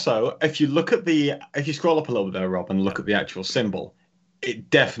very... Also, if you scroll up a little bit there, Rob, and look at the actual symbol,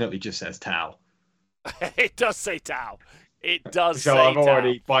 it definitely just says Tau. It does say Tau. It does so say I've Tau.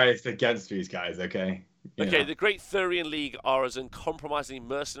 already biased against these guys, okay? Okay, the Great Thurian League are as uncompromising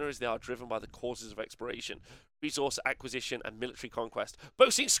mercenaries. They are driven by the causes of exploration, resource acquisition, and military conquest,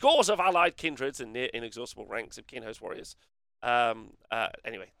 boasting scores of allied kindreds and near inexhaustible ranks of kin-host warriors.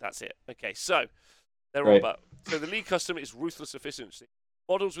 Anyway, that's it. Okay, so they're all about. So the League custom is Ruthless Efficiency.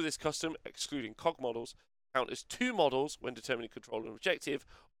 Models with this custom, excluding cog models, count as 2 models when determining control and objective,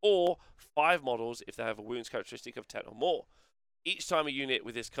 or 5 models if they have a wounds characteristic of 10 or more. Each time a unit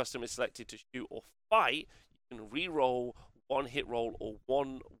with this custom is selected to shoot or fight, you can re-roll 1 hit roll or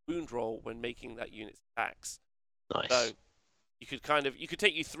 1 wound roll when making that unit's attacks. Nice. So you could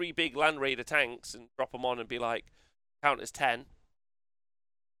take you 3 big Land Raider tanks and drop them on and be like, count as 10.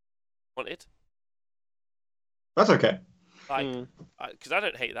 Wanted? That's okay. Because I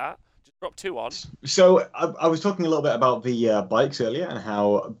don't hate that. Just drop 2 on. So I was talking a little bit about the bikes earlier and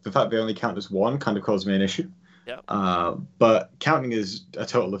how the fact they only count as 1 kind of caused me an issue. Yeah. But counting is a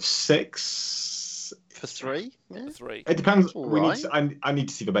total of 6 for 3. Yeah. For 3. It depends. Right. I need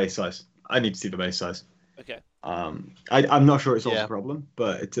to see the base size. Okay. I'm not sure it's all a problem,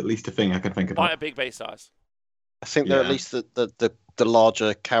 but it's at least a thing I can think about. Quite a big base size. I think they're at least the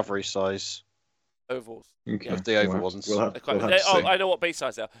larger cavalry size. Ovals. Okay. Of the oval ones. I know what base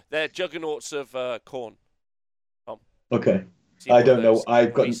size they are. They're juggernauts of Khorne. Okay. I don't know.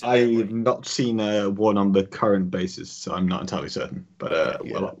 I've not seen one on the current basis, so I'm not entirely certain. But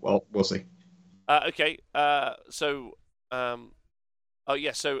we'll see. Okay. So Grinaldi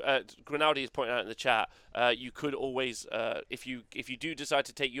is pointing out in the chat. You could always, if you do decide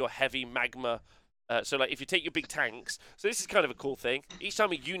to take your heavy magma. So, if you take your big tanks, so this is kind of a cool thing. Each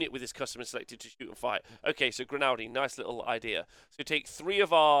time a unit with this custom is selected to shoot and fight. Okay, so Grinaldi, nice little idea. So take 3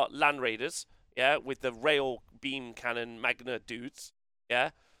 of our Land Raiders, yeah, with the rail beam cannon Magna dudes,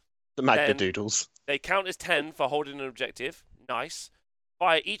 yeah. The Magna Doodles. They count as 10 for holding an objective. Nice.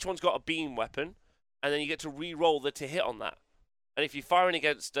 Fire. Each one's got a beam weapon, and then you get to re-roll to hit on that. And if you're firing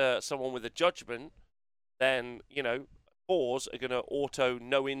against someone with a judgment, then, you know, 4s are going to auto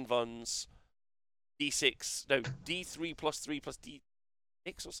no invuns D6, no, D3 plus 3 plus D6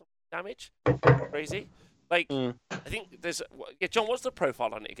 or something damage. Crazy. Like, I think there's... Yeah, John, what's the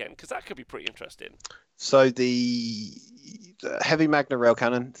profile on it again? Because that could be pretty interesting. So the heavy Magna rail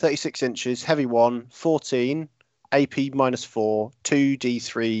cannon, 36 inches, heavy 1, 14, AP -4,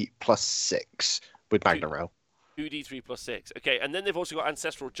 2d3 plus 6 with Magna rail. 2d3 plus 6. Okay, and then they've also got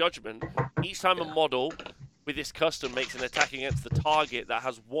Ancestral Judgment. Each time a model with this custom makes an attack against the target that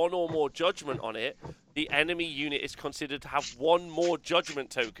has 1 or more judgment on it, the enemy unit is considered to have 1 more judgment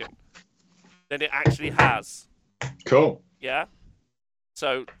token than it actually has. Cool. Yeah?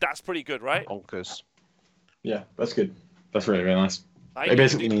 So that's pretty good, right? Bonkers. Yeah, that's good. That's really, really nice. It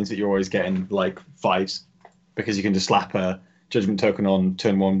basically means that you're always getting, like, 5s, because you can just slap a judgment token on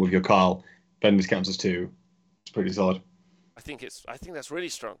turn 1 with your Kahl, then this counts as 2. It's pretty solid. I think that's really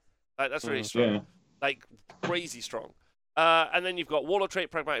strong. Like, that's really strong. Yeah. Like, crazy strong. And then you've got Warlord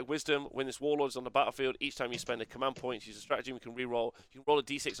trait, Pragmatic Wisdom. When this Warlord is on the battlefield, each time you spend a command point, use a stratagem, you can re-roll. You can roll a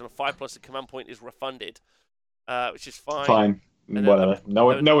d6 on a 5+, the command point is refunded, which is fine. Fine. And whatever. No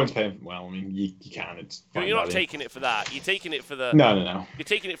one's paying. Well, I mean, you can. It's fine. You're not taking it for that. You're taking it for the. No. You're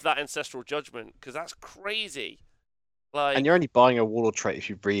taking it for that Ancestral Judgment, because that's crazy. Like, and you're only buying a Warlord trait if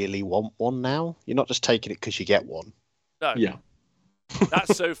you really want one now. You're not just taking it because you get one. No. Yeah.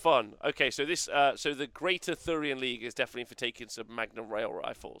 That's so fun. Okay, so this, so the Greater Thurian League is definitely for taking some Magnum Rail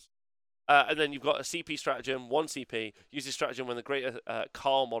Rifles. And then you've got a CP stratagem, 1 CP. Use this stratagem when the Greater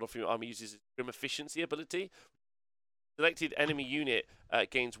Kahl model from your army uses its Grim Efficiency ability. Selected enemy unit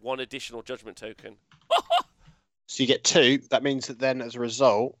gains 1 additional judgment token. So you get 2. That means that then, as a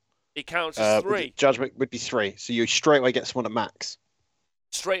result, it counts as 3. Judgment would be 3. So you straight away get someone at max.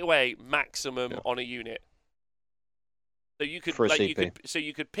 Straight away, maximum on a unit. So you could,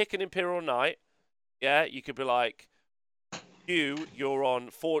 you could pick an Imperial Knight. Yeah, you could be like, you're on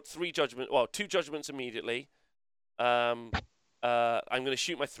 3 judgment. Well, 2 judgments immediately. I'm going to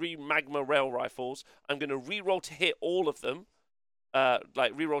shoot my 3 Magma Rail Rifles. I'm going to re-roll to hit all of them.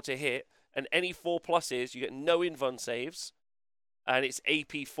 Like, re-roll to hit. And any 4+s, you get no invuln saves. And it's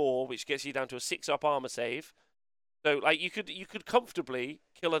AP 4, which gets you down to a 6-up armor save. So, like, you could comfortably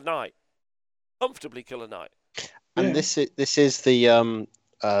kill a knight. And this is the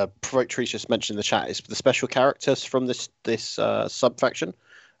Provoke Trees just mentioned in the chat. Is the special characters from this sub faction.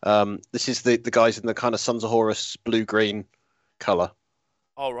 This is the guys in the kind of Sons of Horus blue-green color.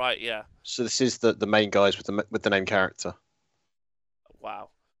 Oh right, yeah. So this is the main guys with the name character. Wow.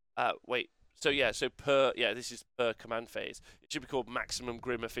 Wait. So this is per command phase. It should be called Maximum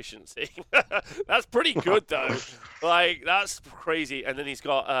Grim Efficiency. That's pretty good though. Like, that's crazy. And then he's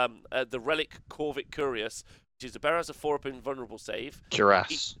got the Relic Corvic Curious, which is the bearer has a 4-up invulnerable save.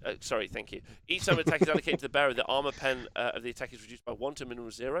 Cuirass. Sorry, thank you. Each time an attack is allocated to the bearer, the armor pen of the attack is reduced by 1 to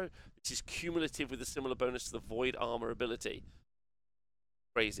minimum 0. This is cumulative with a similar bonus to the Void Armor ability.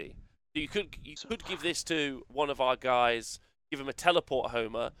 Crazy. So you could give this to one of our guys, give him a teleport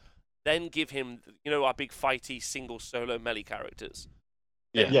homer, then give him, our big fighty single solo melee characters.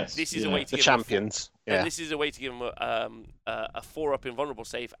 Yeah. Yes. This is a way to the give champions. him and this is a way to give him a 4-up invulnerable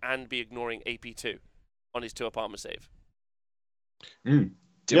save and be ignoring AP2 on his 2-up armor save. Didn't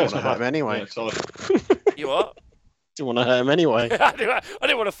want to hurt him anyway. Yeah, You what? Didn't want to hurt him anyway. I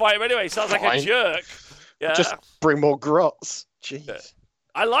didn't want to fight him anyway. Sounds like a jerk. Yeah. Just bring more grots. Jeez.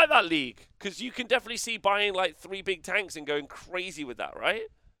 I like that league because you can definitely see buying like 3 big tanks and going crazy with that, right?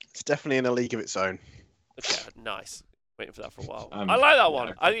 It's definitely in a league of its own. Okay, nice. Waiting for that for a while. I like that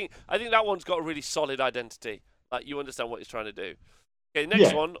one. I think that one's got a really solid identity. Like, you understand what he's trying to do. Okay,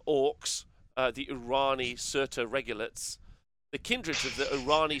 next one, Orcs, the Urani Surta Regulates. The kindreds of the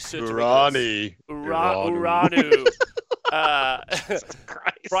Urani Surta Regulates. Uranu.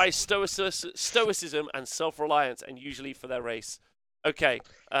 Prize stoicism and self-reliance, and usually for their race. Okay,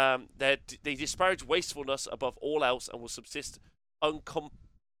 they disparage wastefulness above all else and will subsist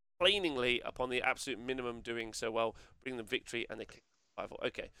uncomplainingly upon the absolute minimum, doing so well, bring them victory and they kick survival.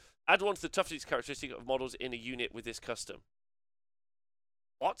 Okay, add 1 to the toughness characteristic of models in a unit with this custom.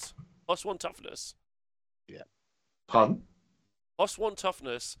 What? +1 toughness? Yeah. Pardon? +1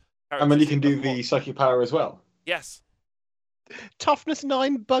 toughness. And then you can do the psychic power as well? Yes. Toughness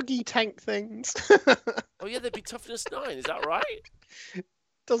 9 buggy tank things. Oh yeah, there'd be toughness 9. Is that right?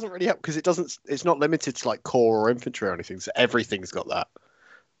 Doesn't really help because it's not limited to like core or infantry or anything. So everything's got that.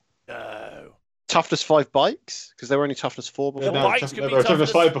 No. toughness 5 bikes? Because they were only toughness 4 before. The bikes could be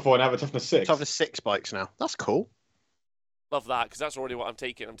toughness 5 before, and now they're toughness 6. Toughness 6 bikes now. That's cool. Love that, because that's already what I'm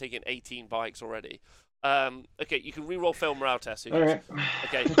taking. I'm taking 18 bikes already. Okay, you can re-roll fail morale tests. Okay.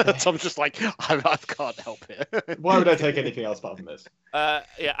 Okay. Tom's just like, I can't help it. Why would I take anything else apart from this?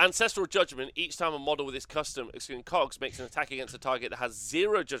 Yeah, Ancestral Judgment. Each time a model with this custom, excluding cogs, makes an attack against a target that has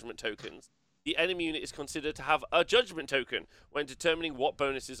 0 judgment tokens, the enemy unit is considered to have a judgment token when determining what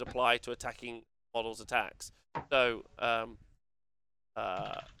bonuses apply to attacking models' attacks. So,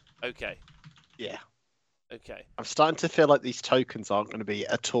 okay. Yeah. Okay. I'm starting to feel like these tokens aren't going to be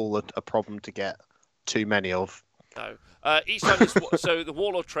at all a problem to get too many of. No. Each time this, so the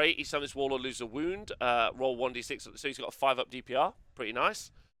Warlord trait, each time this Warlord loses a wound, roll 1d6. So he's got a 5-up DPR. Pretty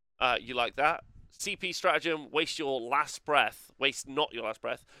nice. You like that. CP stratagem, waste not your last breath. Use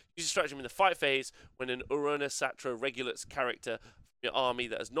a stratagem in the fight phase when an Urona Satra Regulates character from your army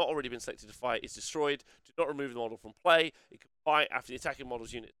that has not already been selected to fight is destroyed. Do not remove the model from play. It can fight after the attacking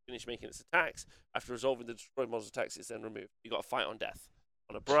model's unit finish making its attacks. After resolving the destroyed model's attacks, it's then removed. You got a fight on death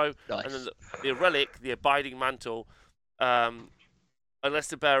on a bro. Nice. And then the relic, the Abiding Mantle, unless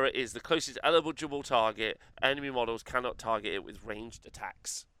the bearer is the closest eligible target, enemy models cannot target it with ranged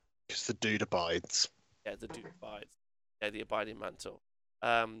attacks. Because the dude abides. Yeah, the dude abides. Yeah, the Abiding Mantle.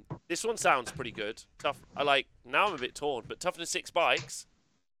 This one sounds pretty good. Tough. Now I'm a bit torn, but toughness 6 bikes.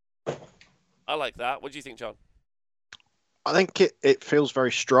 I like that. What do you think, John? I think it feels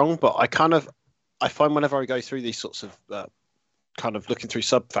very strong, but I find whenever I go through these sorts of kind of looking through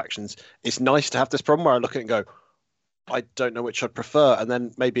sub factions, it's nice to have this problem where I look at it and go, I don't know which I'd prefer, and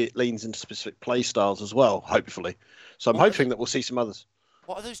then maybe it leans into specific play styles as well, hopefully. So I'm hoping that we'll see some others.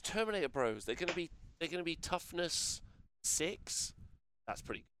 What are those Terminator bros? They're gonna be toughness 6. That's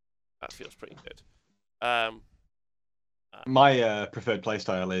pretty. That feels pretty good. My preferred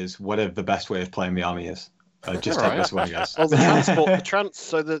playstyle is whatever the best way of playing the army is. Just take this one, I guess. Well, the transport,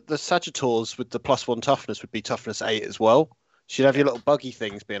 so the Sagitaurs with the +1 toughness would be toughness 8 as well. You'd have your little buggy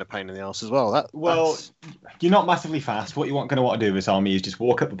things being a pain in the ass as well. You're not massively fast. What you're going to want to do with this army is just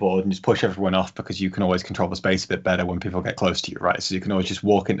walk up the board and just push everyone off, because you can always control the space a bit better when people get close to you, right? So you can always just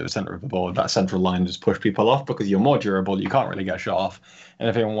walk into the center of the board, that central line, and just push people off, because you're more durable. You can't really get shot off. And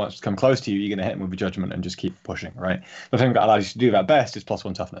if anyone wants to come close to you, you're going to hit them with a judgment and just keep pushing, right? The thing that allows you to do that best is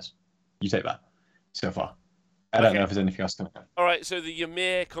 +1 toughness. You take that so far. I don't know if there's anything else coming up. All right, so the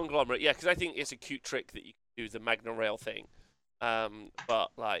Ymir Conglomerate. Yeah, because I think it's a cute trick that you can do, the Magna Rail thing. But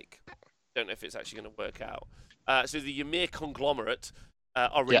don't know if it's actually going to work out. So the Ymir Conglomerate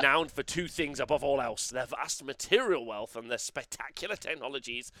are renowned for 2 things above all else: their vast material wealth and their spectacular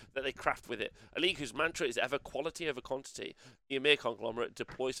technologies that they craft with it. A league whose mantra is ever quality over quantity. The Ymir Conglomerate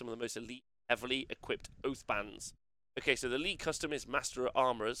deploys some of the most elite, heavily equipped oath bands. Okay, so the league custom is Master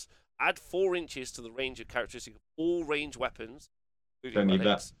Armorers. Add 4 inches to the range of characteristic of all range weapons. Don't need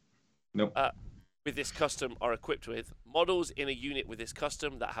that. Nope. With this custom are equipped with models in a unit with this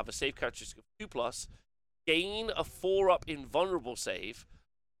custom that have a save characteristic of 2+, gain a 4-up invulnerable save.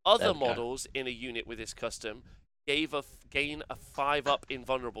 Other models in a unit with this custom gain a 5-up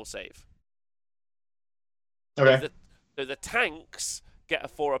invulnerable save. Okay. So the tanks get a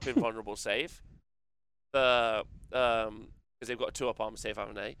 4-up invulnerable save. Because they've got a 2-up armor save,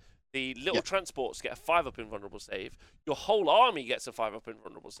 haven't they? The little transports get a 5-up invulnerable save. Your whole army gets a 5-up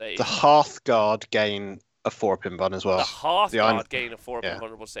invulnerable save. The Hearthguard gain a 4-up invuln as well. The Hearthguard gain a 4-up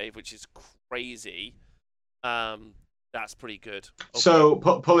invulnerable save, which is crazy. That's pretty good. Okay. So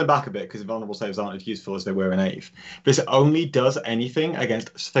pulling back a bit, because invulnerable saves aren't as useful as they were in 8th. This only does anything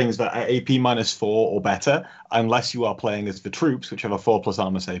against things that are AP -4 or better, unless you are playing as the troops, which have a 4+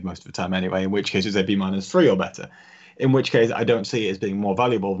 armor save most of the time anyway, in which case it's AP -3 or better. In which case, I don't see it as being more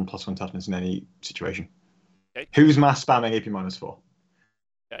valuable than +1 toughness in any situation. Okay. Who's mass spamming AP -4?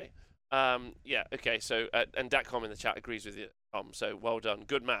 Okay. Yeah. Okay. So, and Datcom in the chat agrees with you, Tom. So well done.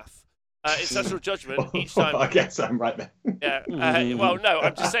 Good math. Ancestral Judgment. Each time. I guess I'm right there. Yeah. Well, no.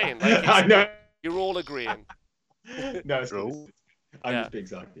 I'm just saying. I know. You're all agreeing. No, it's cool. I'm just being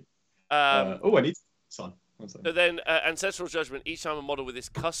sarcastic. I need sun. So then, Ancestral Judgment, each time a model with this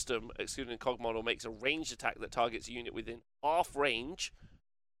custom, excluding cog model, makes a ranged attack that targets a unit within half range,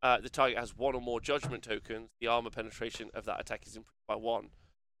 the target has 1 or more judgment tokens. The armor penetration of that attack is improved by 1.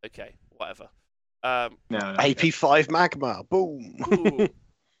 Okay, whatever. No. AP5 magma, boom.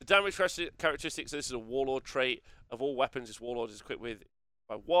 The damage characteristics, so this is a Warlord trait. Of all weapons, this Warlord is equipped with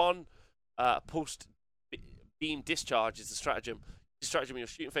by 1. Post beam discharge is the stratagem. Stratagem in your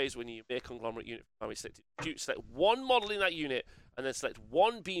shooting phase when you Ymir Conglomerate unit from selected. Select 1 model in that unit and then select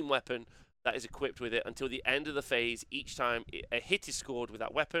 1 beam weapon that is equipped with it until the end of the phase. Each time a hit is scored with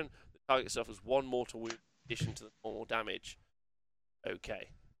that weapon, the Target suffers 1 mortal wound in addition to the normal damage. Okay.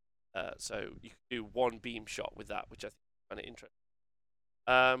 So you can do 1 beam shot with that, which I think is kind of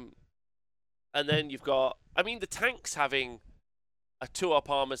interesting. And then you've got, I mean, the tanks having a 2-up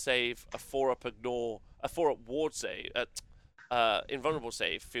armor save, a 4-up ignore, a 4-up ward save, invulnerable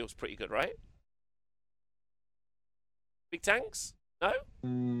save feels pretty good, right? Big tanks? No?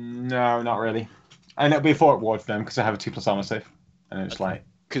 No, not really. And it'll be a 4-up ward for them because I have a 2+ armor save. And it's like...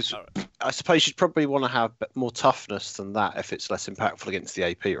 Because I suppose you'd probably want to have more toughness than that if it's less impactful against the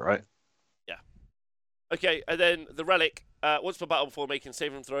AP, right? Yeah. Okay, and then the Relic. Once per battle before making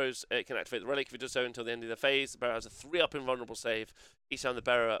saving throws, it can activate the Relic. If it does so until the end of the phase, the bearer has a 3-up invulnerable save. Each time the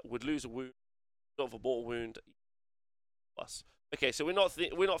bearer would lose a wound, sort of a mortal wound. Plus. Okay, so we're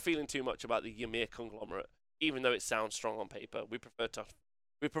not feeling too much about the Ymir conglomerate, even though it sounds strong on paper. We prefer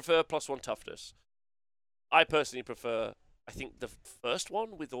 +1 toughness. I personally prefer, I think, the first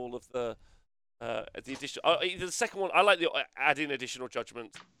one with all of the additional. Either the second one, I like the add-in additional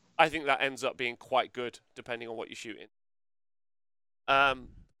judgments. I think that ends up being quite good depending on what you're shooting.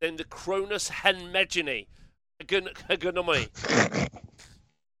 Then the Cronus Hegemony. The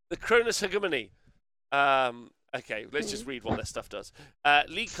Cronus Hegemony. Okay, let's just read what this stuff does.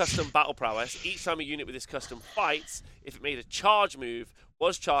 League custom battle prowess. Each time a unit with this custom fights, if it made a charge move,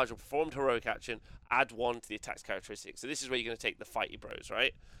 was charged or performed heroic action, add 1 to the attack's characteristic. So this is where you're going to take the fighty bros,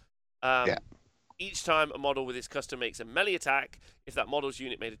 right? Yeah. Each time a model with this custom makes a melee attack, if that model's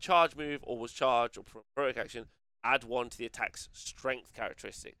unit made a charge move or was charged or performed heroic action, add 1 to the attack's strength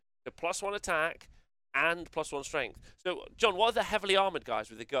characteristic. So +1 attack and +1 strength. So, John, what are the heavily armored guys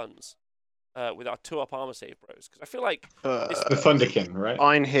with the guns? With our 2-up armor save bros? Because I feel like... the Thunderkyn, right?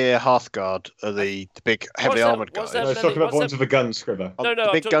 Einhyr Hearthguard are the big heavily armored guys. I was talking about the ones with the gun, Scriver. No, the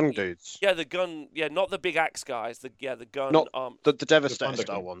big gun dudes. Yeah, the gun... Yeah, not the big axe guys. The gun... Not the Devastator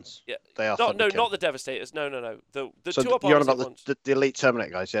style ones. Yeah. They are No, not the Devastators. No. The so 2-up you're armor on about the Elite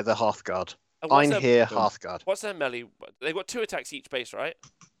Terminate guys, yeah, the Hearthguard. Einhyr Hearthguard. What's their melee? They've got 2 attacks each base, right?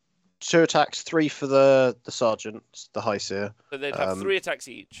 2 attacks, 3 for the Sergeant, the High Seer. So they'd have 3 attacks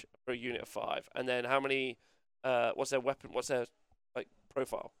each for a unit of 5. And then how many... what's their weapon? What's their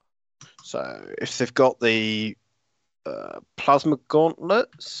profile? So if they've got the Plasma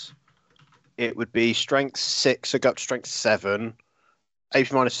Gauntlets, it would be Strength 6, so go up to Strength 7, AP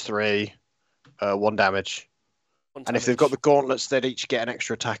 -3, 1 damage. And if they've got the gauntlets, they'd each get an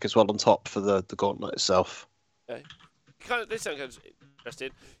extra attack as well on top for the gauntlet itself. Okay. This sounds kind of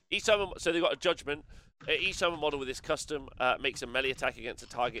interesting. Each time, so they've got a judgment. Each time a model with this custom makes a melee attack against a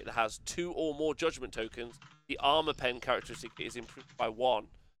target that has 2 or more judgment tokens, the armor pen characteristic is improved by 1.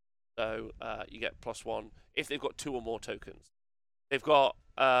 So you get +1 if they've got 2 or more tokens. They've got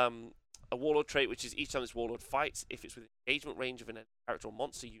a warlord trait, which is each time this warlord fights, if it's within engagement range of an character or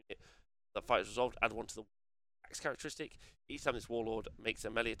monster unit that fight is resolved, add 1 to the characteristic. Each time this warlord makes a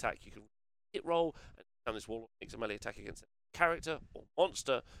melee attack, you can hit roll, and each time this warlord makes a melee attack against a character or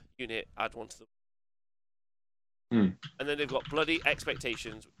monster unit, add 1 to the And then they've got Bloody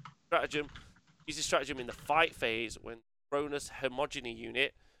Expectations stratagem. Use this stratagem in the fight phase when Cronus Hegemony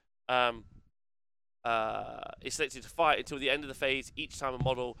unit is selected to fight until the end of the phase. Each time a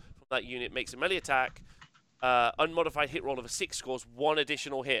model from that unit makes a melee attack, unmodified hit roll of a 6 scores 1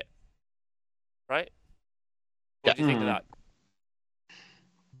 additional hit. Right? What do you think of that?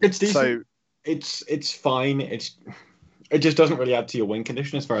 It's decent. So, it's fine. It just doesn't really add to your win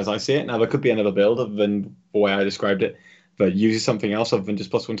condition as far as I see it. Now, there could be another build other than the way I described it that uses something else other than just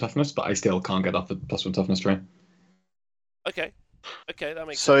 +1 toughness, but I still can't get off the +1 toughness train. Okay, that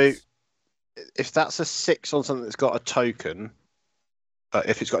makes sense. So, if that's a 6 on something that's got a token,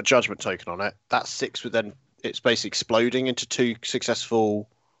 if it's got a judgment token on it, that 6 would then, it's basically exploding into 2 successful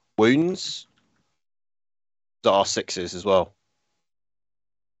wounds that are 6s as well.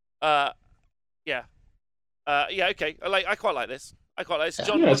 Yeah. Okay. I quite like this.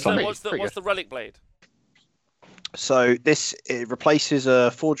 John, yeah, what's the relic blade? So it replaces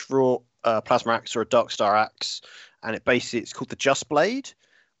a forged raw plasma axe or a dark star axe, and it's called the Just Blade,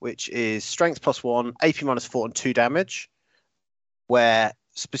 which is strength +1, AP -4, and 2 damage, where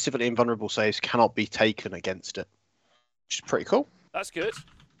specifically invulnerable saves cannot be taken against it, which is pretty cool. That's good.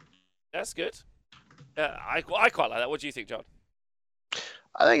 I quite like that. What do you think, John?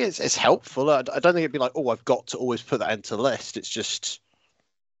 I think it's helpful. I don't think it'd be like, oh, I've got to always put that into the list. It's just,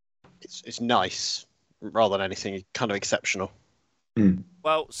 it's nice rather than anything kind of exceptional.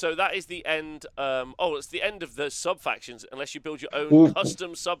 Well, so that is the end. It's the end of the sub-factions, unless you build your own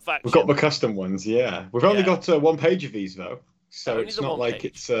custom sub-faction. We've got the custom ones, yeah. We've only got 1 page of these, though. So it's not like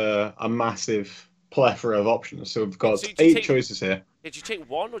it's a massive plethora of options. So we've got 8 choices here. Did you take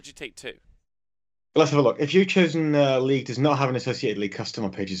one or did you take two? Let's have a look. If your chosen league does not have an associated league custom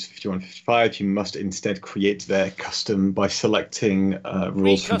on pages 51 55, you must instead create their custom by selecting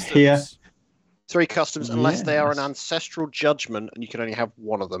rules from here. 3 customs, unless they are an ancestral judgment, and you can only have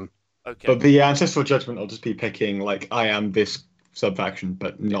one of them. Okay. But the ancestral judgment will just be picking, like, I am this sub-faction,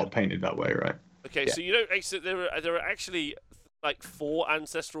 but not painted that way, right? Okay, so you don't actually... There are actually, like, 4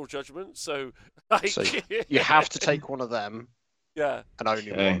 ancestral judgments, so... Like... So you have to take one of them. Yeah. And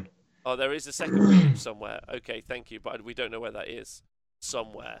only one. Oh, there is a second somewhere. Okay, thank you, but we don't know where that is.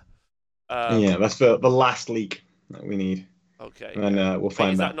 Somewhere. Yeah, that's the last leak that we need. Okay. And we'll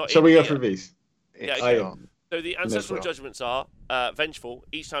find that. Shall we go through these? Yeah, okay. So the ancestral judgments are Vengeful.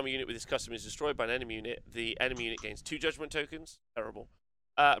 Each time a unit with this custom is destroyed by an enemy unit, the enemy unit gains 2 judgment tokens. Terrible.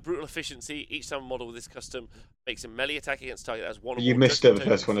 Brutal Efficiency. Each time a model with this custom makes a melee attack against target that has 1 or more. You missed the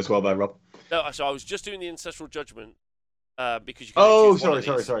first one as well there, Rob. No, so I was just doing the ancestral judgment because you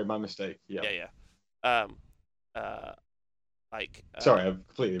can sorry, my mistake. Yeah. Sorry, I've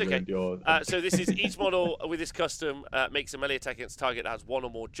completely ruined your... so this is each model with this custom makes a melee attack against target that has 1 or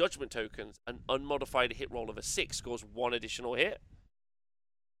more judgment tokens. An unmodified hit roll of a 6 scores 1 additional hit.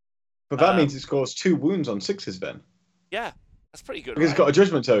 But that means it scores 2 wounds on 6s then. Yeah, that's pretty good. Because it's got a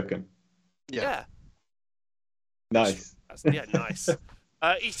judgment token. Yeah. Nice. Nice.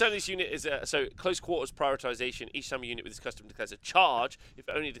 Each time this unit is so close quarters prioritization. Each time a unit with this custom declares a charge, if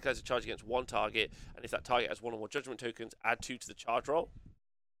it only declares a charge against 1 target, and if that target has 1 or more judgment tokens, add 2 to the charge roll.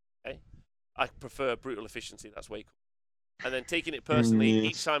 Okay, I prefer brutal efficiency. That's way cool. And then taking it personally,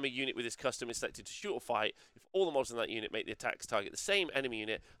 each time a unit with this custom is selected to shoot or fight, if all the models in that unit make the attacks target the same enemy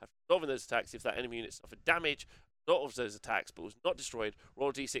unit, after resolving those attacks, if that enemy unit suffered damage, result of those attacks but was not destroyed, roll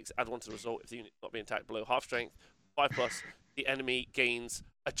a d6, add 1 to the result. If the unit is not being attacked below half strength, 5+. The enemy gains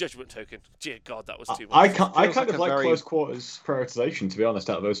a judgment token. Dear God, that was too much. I kind of like close quarters prioritization, to be honest,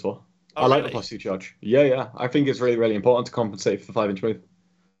 out of those 4. I like the +2 charge. Yeah. I think it's really, really important to compensate for the 5-inch move.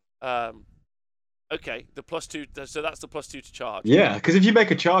 Okay, the +2. So that's the +2 to charge. Yeah, because if you make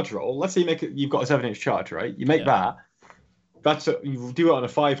a charge roll, let's say you've got a 7-inch charge, right? You make that. You do it on a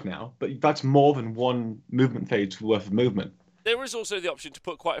 5 now, but that's more than 1 movement phase worth of movement. There is also the option to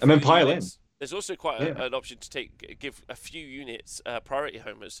put quite a few. And then pile units. There's also quite an option to give a few units priority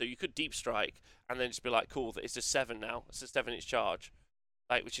homers. So you could deep strike and then just be like, cool, it's a 7 now. It's a 7-inch charge,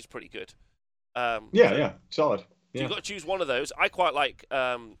 like, which is pretty good. Solid. So you've got to choose one of those. I quite like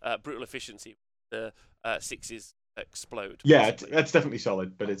brutal efficiency. The 6s explode. Yeah, that's definitely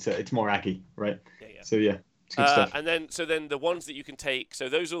solid, but it's more aggy, right? Yeah. So yeah, it's good stuff. And then the ones that you can take. So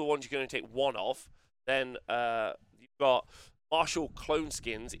those are the ones you're going to take 1 of. Then you've got Martial Clone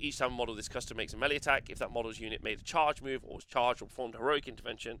Skins. Each time a model of this custom makes a melee attack, if that model's unit made a charge move or was charged or performed a heroic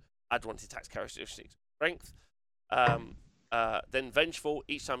intervention, add 1 to attack's characteristics strength. Then Vengeful.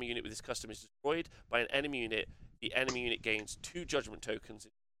 Each time a unit with this custom is destroyed by an enemy unit, the enemy unit gains 2 judgment tokens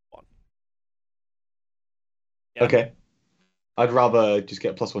in 1. Yeah. Okay. I'd rather just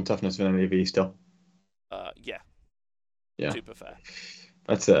get +1 toughness than an AV still. Yeah. Super fair.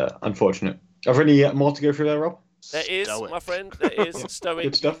 That's unfortunate. Are there any more to go through there, Rob? There is, my friend. There is. Stoic.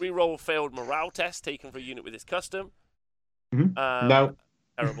 Good stuff. Reroll failed morale test taken for a unit with this custom. No.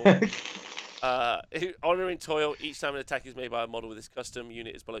 Terrible. Honoring Toil. Each time an attack is made by a model with this custom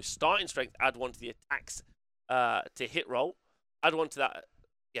unit is below starting strength, add 1 to the attacks to hit roll. Add 1 to that.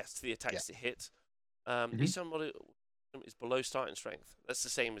 Yes, to the attacks to hit. Each time a model is below starting strength. That's the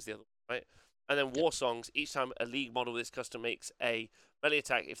same as the other one, right? And then War Songs. Each time a league model with this custom makes a melee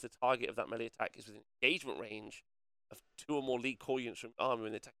attack, if the target of that melee attack is within engagement range of 2 or more league core units from army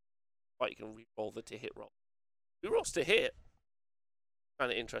when the attack fight, you can re-roll the to hit roll. Rerolls to hit.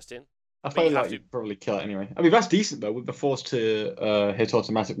 Kind of interesting. I feel like you'd probably kill it anyway. I mean, that's decent though, with the force to hit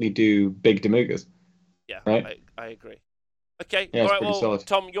automatically do big Demugas. Yeah, right? I agree. Okay, yeah, all right, well, solid.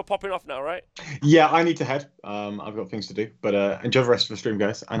 Tom, you're popping off now, right? Yeah, I need to head. I've got things to do, but enjoy the rest of the stream,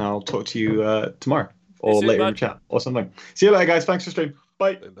 guys, and I'll talk to you tomorrow or later in the chat or something. See you later, guys. Thanks for stream.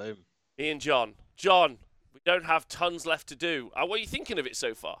 Bye. Boom, boom. Me and John. John, we don't have tons left to do. What are you thinking of it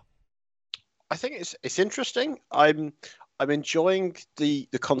so far? I think it's interesting. I'm enjoying the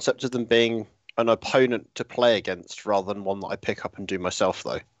concept of them being an opponent to play against rather than one that I pick up and do myself,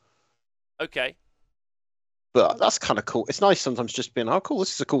 though. Okay. But that's kind of cool. It's nice sometimes just being, oh, cool,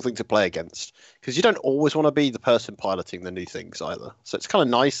 this is a cool thing to play against. Because you don't always want to be the person piloting the new things either. So it's kind of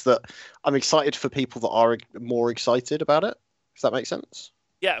nice that I'm excited for people that are more excited about it, if that makes sense.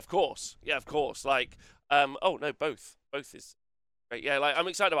 Yeah, of course. Like, oh, no, both. Both is great. Yeah, like, I'm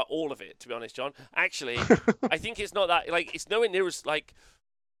excited about all of it, to be honest, John. Actually, I think it's not that, like, it's nowhere near as, like,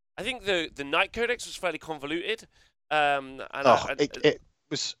 I think the Knight Codex was fairly convoluted. It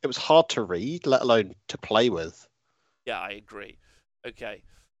was hard to read, let alone to play with. Yeah, I agree. Okay.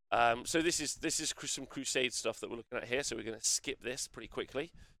 So this is some Crusade stuff that we're looking at here. So we're going to skip this pretty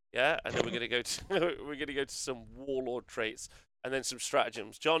quickly. Yeah, and then we're going to go to we're going to go to some Warlord traits and then some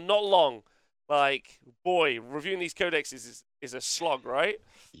stratagems. John, not long. Like, boy, reviewing these codexes is a slog, right?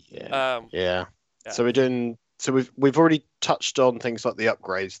 Yeah. Yeah. So we're doing. So we've already touched on things like the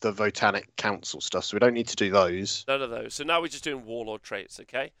upgrades, the Votanic Council stuff. So we don't need to do those. None of those. So now we're just doing Warlord traits.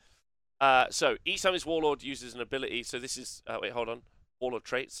 Okay. So each time this Warlord uses an ability. So this is wait, hold on. Warlord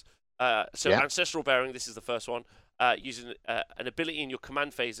traits. Ancestral Bearing. This is the first one. Using an ability in your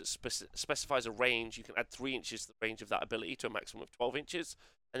command phase that specifies a range, you can add 3 inches to the range of that ability to a maximum of 12 inches,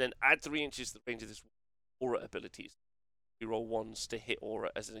 and then add 3 inches to the range of this aura abilities. You roll ones to hit aura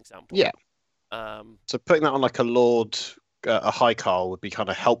as an example. Yeah. So putting that on like a Lord, a High Kahl would be kind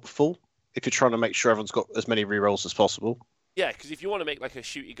of helpful if you're trying to make sure everyone's got as many rerolls as possible. Yeah, because if you want to make like a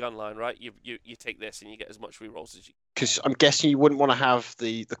shooty gun line, right, you take this and you get as much rerolls as you. Because I'm guessing you wouldn't want to have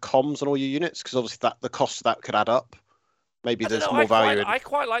the comms on all your units, because obviously the cost of that could add up. Maybe there's more value. I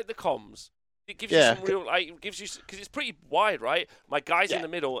quite like the comms. It gives you some real, like, it gives you, because it's pretty wide, right? My guy's in the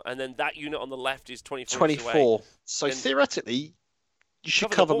middle, and then that unit on the left is 24 inches away. So then theoretically, you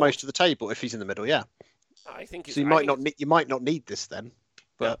should cover most of the table if he's in the middle. Yeah. I think it's, so you might not need this then,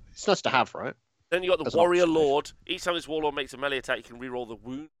 but it's nice to have, right? Then you got the Warrior Lord. Each time this Warlord makes a melee attack, you can reroll the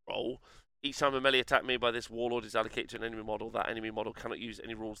wound roll. Each time a melee attack made by this Warlord is allocated to an enemy model, that enemy model cannot use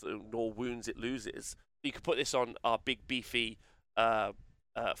any rules that ignore wounds it loses. You could put this on our big beefy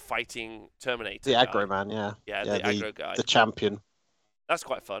fighting Terminator. The aggro man, yeah. Yeah, the aggro guy. The champion. That's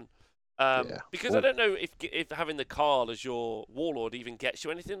quite fun. Because I don't know if having the Kahl as your Warlord even gets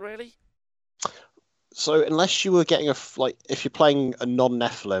you anything really. So unless you were getting if you're playing a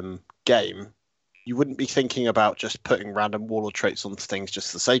non-Nephilim game, you wouldn't be thinking about just putting random Warlord traits on things just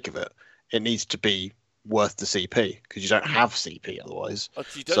for the sake of it. It needs to be worth the CP, because you don't have CP otherwise.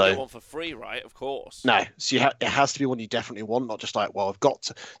 You don't get one for free, right? Of course. No, so it has to be one you definitely want, not just like, well, I've got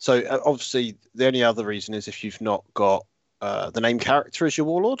to. So obviously, the only other reason is if you've not got the name character as your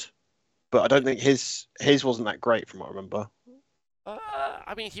Warlord. But I don't think his wasn't that great from what I remember.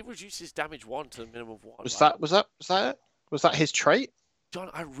 I mean, he reduces damage 1 to the minimum of 1. Was that it? Was that his trait? John,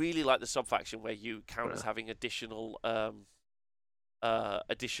 I really like the sub-faction where you count as having additional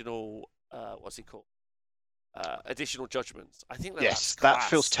what's it called? Additional judgments. I think that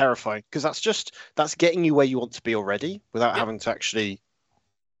feels terrifying, because that's getting you where you want to be already without having to actually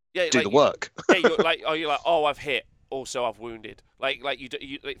do the work. You're like, I've hit. Also, I've wounded.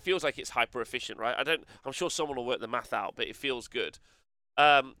 It feels like it's hyper efficient, right? I'm sure someone will work the math out, but it feels good.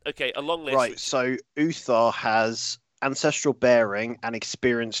 Okay, a long list. Right. So Uthar has Ancestral Bearing and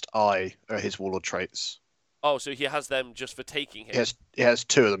Experienced Eye are his Warlord traits. Oh, so he has them just for taking him. He has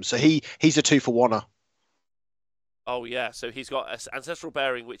 2 of them. So he's a 2-for-1er. Oh yeah. So he's got Ancestral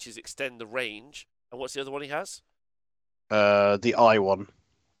Bearing, which is extend the range. And what's the other one he has? The Eye one.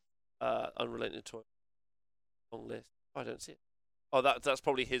 Unrelenting Toil. Long list. I don't see it. Oh, that's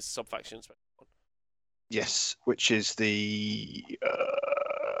probably his sub-faction. Yes, which is the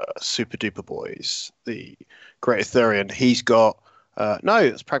Super Duper Boys, the Great Ithurian. He's got no,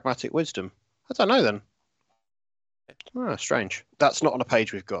 it's Pragmatic Wisdom. I don't know then. Oh, strange. That's not on a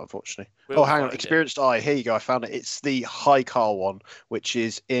page we've got, unfortunately. Hang on. Experienced Eye. Here you go. I found it. It's the High Kahl one, which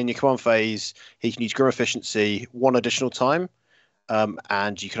is in your command phase. He can use Grim Efficiency 1 additional time.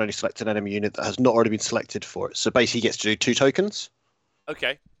 And you can only select an enemy unit that has not already been selected for it. So basically, he gets to do 2 tokens.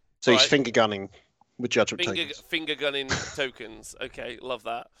 Okay. So he's finger gunning with Judgment tokens. Finger gunning tokens. Okay, love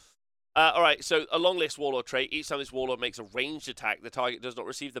that. All right, so a long list Warlord trait. Each time this Warlord makes a ranged attack, the target does not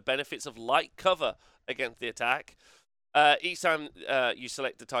receive the benefits of light cover against the attack. Each time you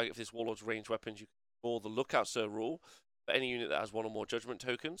select the target for this Warlord's ranged weapons, you can ignore the Lookout Sir rule for any unit that has 1 or more Judgment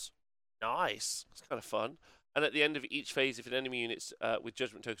tokens. Nice. It's kind of fun. And at the end of each phase, if an enemy unit with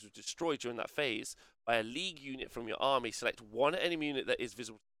Judgment tokens was destroyed during that phase by a League unit from your army, select 1 enemy unit that is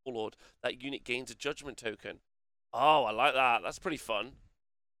visible to the Warlord. That unit gains a Judgment token. Oh, I like that. That's pretty fun.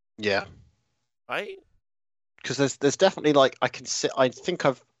 Yeah. Right? Because there's definitely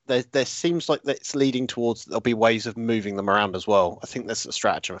there seems like it's leading towards there'll be ways of moving them around as well. I think there's a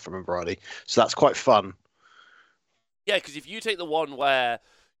stratagem, if I remember rightly. So that's quite fun. Yeah, because if you take the one where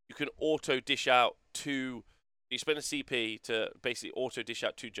you can auto dish out 2. You spend a CP to basically auto dish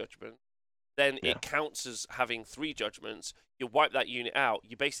out 2 judgments. Then it counts as having 3 judgments. You wipe that unit out.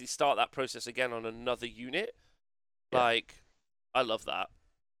 You basically start that process again on another unit. Yeah. I love that.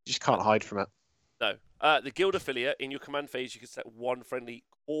 You just can't hide from it. No. The guild affiliate, in your command phase, you can set one friendly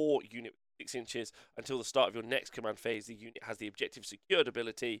core unit 6 inches until the start of your next command phase. The unit has the objective secured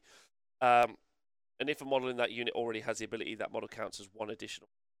ability. And if a model in that unit already has the ability, that model counts as one additional.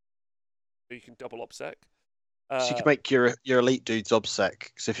 So you can double obsec. So you can make your elite dudes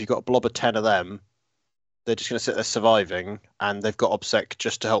obsec. So if you've got a blob of 10 of them, they're just going to sit there surviving, and they've got obsec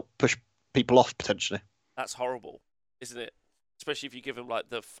just to help push people off potentially. That's horrible, isn't it? Especially if you give them like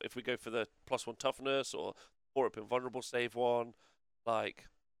if we go for the +1 toughness or up invulnerable save one, like.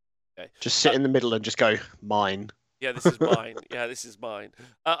 Okay. Just sit in the middle and just go mine. Yeah, this is mine. Yeah, this is mine.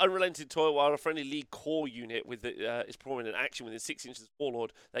 Unrelenting Toil, while a friendly league core unit with is performing an action within 6 inches of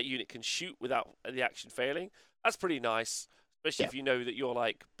Warlord, that unit can shoot without the action failing. That's pretty nice, especially if you know that you're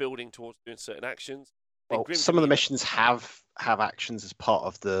like building towards doing certain actions. Well, some of the missions have actions as part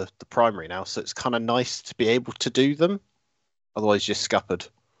of the primary now, so it's kind of nice to be able to do them. Otherwise, you're scuppered.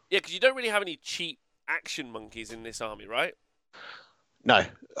 Yeah, because you don't really have any cheap action monkeys in this army, right? No,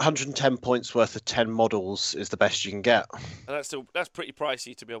 110 points worth of 10 models is the best you can get. And that's pretty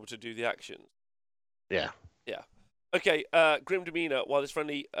pricey to be able to do the actions. Yeah. Yeah. Okay, Grim Demeanor, while this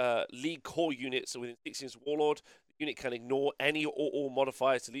friendly league core units are within 6 inches of Warlord, the unit can ignore any or all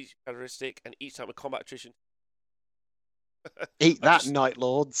modifiers to each characteristic, and each time a combat attrition. Eat that, Night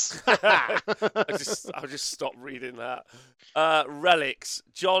Lords. I'll just stop reading that. Relics.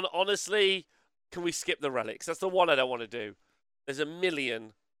 John, honestly, can we skip the relics? That's the one I don't want to do. There's a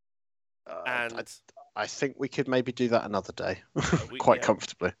million, and I think we could maybe do that another day, quite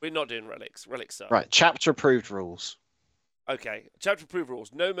comfortably. We're not doing relics. Relics are right. Chapter approved rules. Okay, chapter approved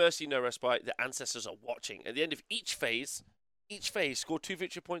rules. No mercy, no respite. The ancestors are watching. At the end of each phase score 2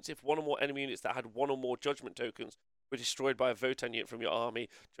 victory points if one or more enemy units that had one or more judgment tokens were destroyed by a Votann unit from your army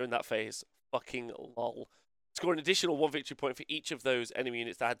during that phase. Fucking lol. Score an additional 1 victory point for each of those enemy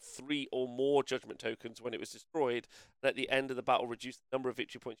units that had 3 or more judgment tokens when it was destroyed. And at the end of the battle, reduce the number of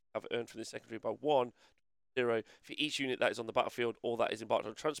victory points you have earned from the secondary by 1 0 for each unit that is on the battlefield or that is embarked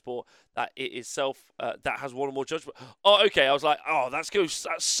on transport that it is that has 1 or more judgment. Oh, okay. I was like, oh, that's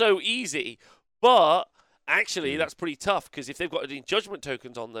so easy. But actually, that's pretty tough because if they've got any judgment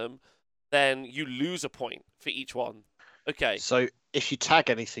tokens on them, then you lose a point for each one. Okay. So if you tag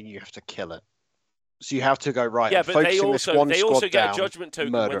anything, you have to kill it. So you have to go right. Yeah, but they also get a judgment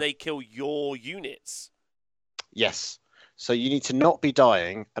token murder. when they kill your units. Yes. So you need to not be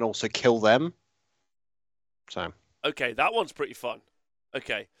dying and also kill them. So. Okay, that one's pretty fun.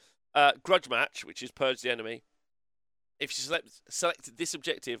 Okay. Grudge match, which is purge the enemy. If you select this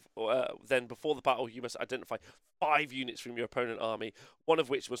objective, then before the battle, you must identify 5 units from your opponent army, one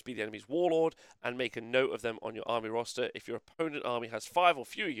of which must be the enemy's warlord, and make a note of them on your army roster. If your opponent army has 5 or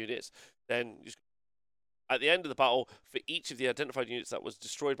fewer units, then at the end of the battle, for each of the identified units that was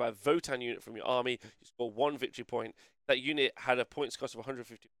destroyed by a Votann unit from your army, you score 1 victory point. That unit had a points cost of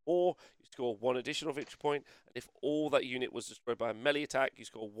 154, you score 1 additional victory point. And if all that unit was destroyed by a melee attack, you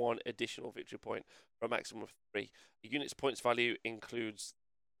score 1 additional victory point for a maximum of 3. The unit's points value includes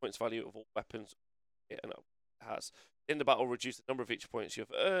points value of all weapons it has. In the battle, reduce the number of victory points you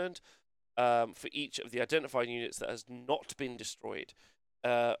have earned for each of the identified units that has not been destroyed.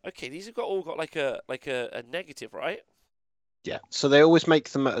 Okay, these have all got like a negative, right? Yeah. So they always make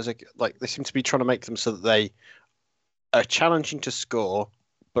them as they seem to be trying to make them so that they are challenging to score,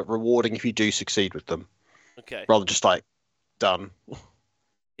 but rewarding if you do succeed with them. Okay. Rather just like done.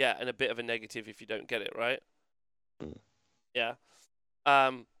 Yeah, and a bit of a negative if you don't get it right. Mm. Yeah.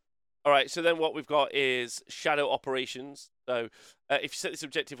 All right. So then what we've got is shadow operations. So if you set this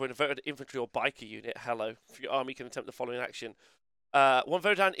objective when a voted infantry or biker unit, if your army can attempt the following action. 1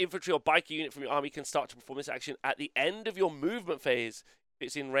 Votann infantry or biker unit from your army can start to perform this action at the end of your movement phase if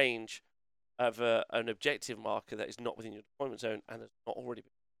it's in range of an objective marker that is not within your deployment zone and has not already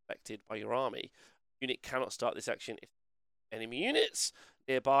been affected by your army. Unit cannot start this action if enemy units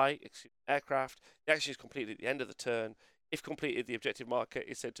nearby, excluding aircraft. The action is completed at the end of the turn. If completed, the objective marker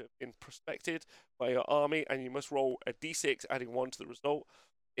is said to have been prospected by your army, and you must roll a d6, adding 1 to the result.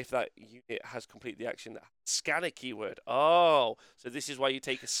 If that unit has completed the action, that scanner keyword. Oh, so this is why you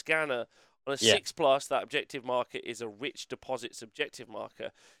take a scanner. On a 6+, that objective marker is a rich deposits objective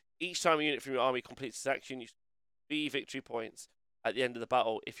marker. Each time a unit from your army completes this action, you score 3 victory points at the end of the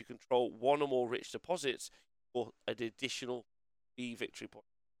battle. If you control 1 or more rich deposits, you score an additional 3 victory points.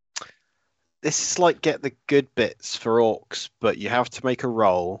 This is like get the good bits for orcs, but you have to make a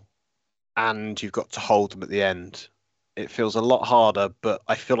roll, and you've got to hold them at the end. It feels a lot harder, but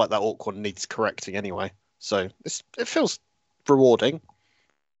I feel like that orc one needs correcting anyway. So it feels rewarding.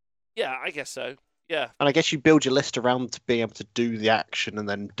 Yeah, I guess so. Yeah. And I guess you build your list around being able to do the action and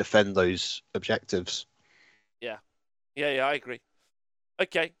then defend those objectives. Yeah, I agree.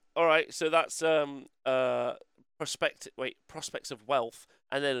 Okay, all right. So that's prospects of wealth,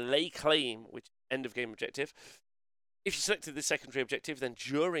 and then lay claim, which is end of game objective. If you selected this secondary objective, then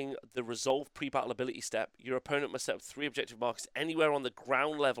during the resolve pre-battle ability step, your opponent must set up 3 objective markers anywhere on the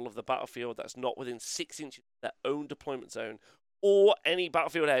ground level of the battlefield that's not within 6 inches of their own deployment zone, or any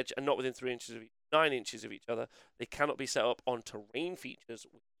battlefield edge and not within 9 inches of each other. They cannot be set up on terrain features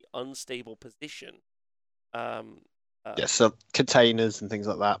with the unstable position. So containers and things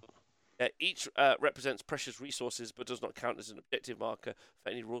like that. Each represents precious resources, but does not count as an objective marker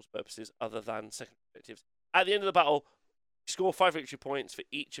for any rules purposes other than secondary objectives. At the end of the battle, you score 5 victory points for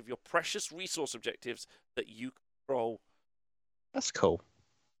each of your precious resource objectives that you control. That's cool.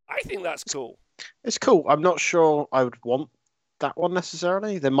 I think that's cool. It's cool. I'm not sure I would want that one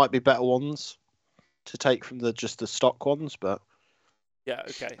necessarily. There might be better ones to take from just the stock ones, but yeah,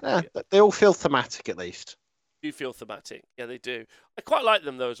 okay. They all feel thematic at least. Do feel thematic. Yeah, they do. I quite like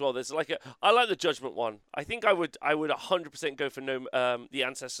them though as well. There's I like the Judgment one. I think I would 100% go for the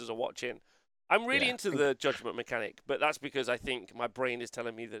Ancestors Are Watching. I'm really into the Judgment mechanic, but that's because I think my brain is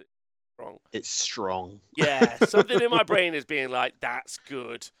telling me that it's strong. It's strong. Yeah, something in my brain is being like, that's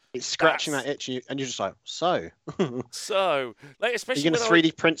good. It's scratching that itch, and you're just like, so. Like, especially you're going to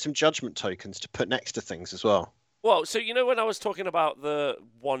 3D print some Judgment tokens to put next to things as well. Well, so you know when I was talking about the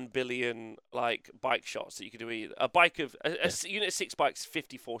 1 billion bike shots that you could do, a bike of a unit 6 bikes,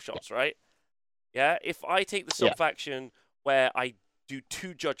 54 shots, right? Yeah. If I take the sub-faction where I do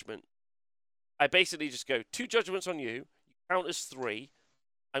 2 judgment, I basically just go 2 judgments on you. You count as 3.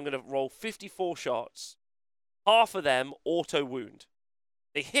 I'm going to roll 54 shots. Half of them auto wound.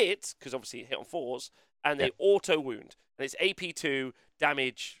 They hit because obviously it hit on 4s, and they auto wound. And it's AP2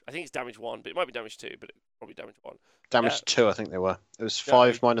 damage. I think it's damage 1, but it might be damage 2, but probably damage 1. Damage 2, I think they were. It was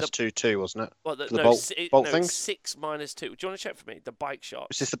 5 minus 2, 2, wasn't it? Well, bolt things? 6 minus 2. Do you want to check for me? The bike shot.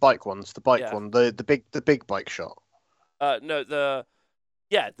 It's just the bike ones. The bike one. The big bike shot. No, the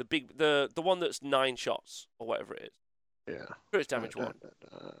one that's 9 shots or whatever it is. Yeah. Sure, it's damage 1.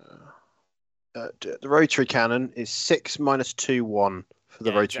 The rotary cannon is 6 minus 2, 1 for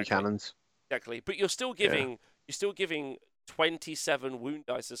the rotary cannons. Exactly, but you're still giving 27 wound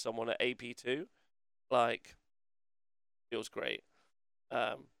dice to someone at AP2. Like, feels great.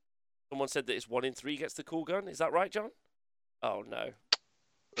 Someone said that it's 1 in 3 gets the cool gun. Is that right, John? Oh no.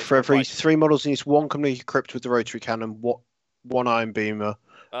 For every 3 models needs 1 company equipped with the rotary cannon, 1 iron beamer.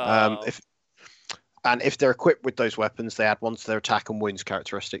 If they're equipped with those weapons, they add 1 to their attack and wounds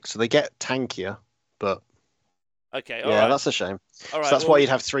characteristics. So they get tankier, but okay, that's a shame. All right, so that's why you'd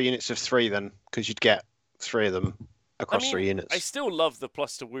have 3 units of 3 then, because you'd get 3 of them across 3 units. I still love the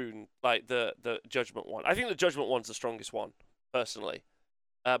plus to wound, like the Judgment one. I think the Judgment one's the strongest one, personally.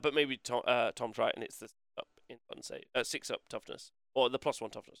 But maybe Tom's right, and it's the 6 up toughness, or the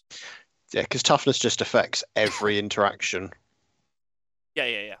 +1 toughness. Yeah, because toughness just affects every interaction.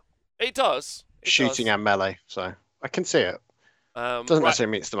 Yeah. It does. Shooting and melee, so I can see it. Doesn't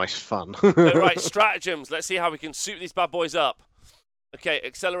necessarily mean it's the most fun. Right, stratagems. Let's see how we can suit these bad boys up. Okay,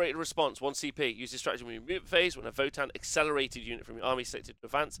 accelerated response, 1 CP. Use this stratagem in your movement phase when a Votann accelerated unit from your army selected to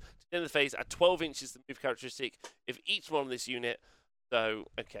advance to the end of the phase at 12 inches the move characteristic of each one on this unit. So,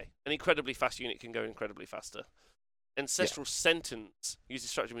 okay. An incredibly fast unit can go incredibly faster. Ancestral Sentence. Use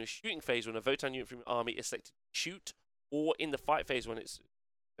this stratagem in a shooting phase when a Votann unit from your army is selected to shoot, or in the fight phase when it's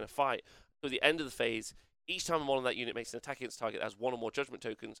going to fight. So at the end of the phase, each time one on that unit makes an attack against target that has 1 or more judgment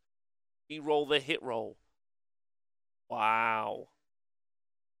tokens, re-roll the hit roll. Wow.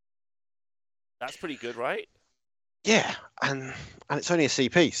 That's pretty good, right? Yeah, and it's only a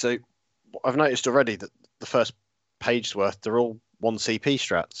CP, so I've noticed already that the first page's worth, they're all 1 CP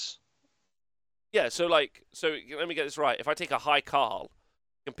strats. Yeah, so let me get this right. If I take a high Kahl,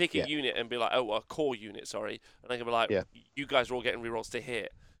 I can pick a unit and be like, a core unit, sorry, and I can be like, you guys are all getting rerolls to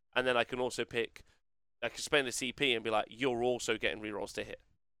hit. And then I can also I can spend a CP and be like, you're also getting rerolls to hit.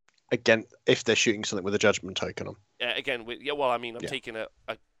 Again, if they're shooting something with a judgment token on. Yeah, again, I'm taking a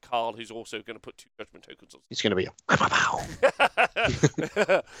Kahl who's also going to put 2 judgment tokens on. He's going to be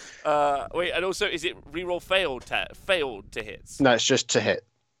wait, and also, is it reroll failed to hits? No, it's just to hit.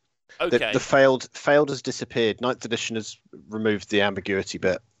 Okay. The failed has disappeared. 9th edition has removed the ambiguity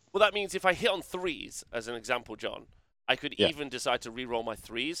bit. Well, that means if I hit on 3s, as an example, John, I could even decide to reroll my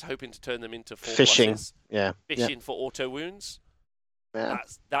 3s, hoping to turn them into 4 fishing. Pluses. Yeah. Fishing for auto wounds. Yeah.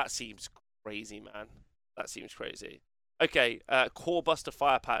 That seems crazy, man. That seems crazy. Okay, Core Buster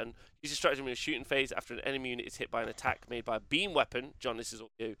Fire Pattern. Use a stratagem in a shooting phase after an enemy unit is hit by an attack made by a beam weapon. John, this is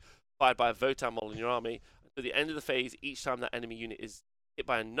all you. Fired by a Votann model in your army. Until the end of the phase, each time that enemy unit is hit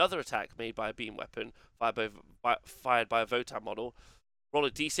by another attack made by a beam weapon fired by a Votann model. Roll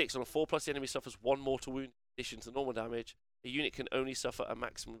a d6 on a 4+. The enemy suffers 1 mortal wound in addition to normal damage. A unit can only suffer a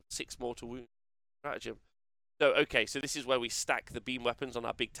maximum of 6 mortal wounds. Stratagem. So, okay, so this is where we stack the beam weapons on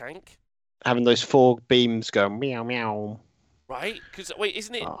our big tank. Having those 4 beams go meow meow. Right? Because, wait,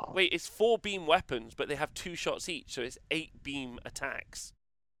 isn't it... Oh. Wait, it's 4 beam weapons, but they have 2 shots each, so it's 8 beam attacks.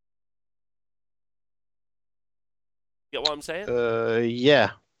 Get what I'm saying?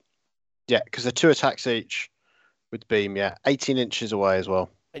 Yeah. Yeah, because they're 2 attacks each with beam, yeah. 18 inches away as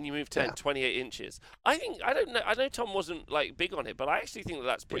well. And you move 28 inches. I don't know. I know Tom wasn't like big on it, but I actually think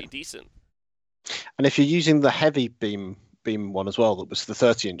that's pretty decent. And if you're using the heavy beam one as well, that was the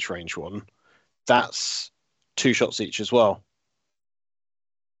 30-inch range one, that's 2 shots each as well.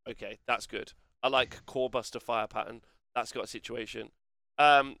 Okay, that's good. I like Core Buster Fire pattern. That's got a situation.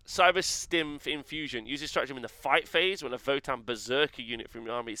 Cyber Stim Infusion. Use this stratagem in the fight phase when a Votann Beserker unit from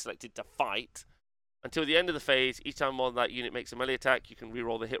your army is selected to fight. Until the end of the phase, each time one of that unit makes a melee attack, you can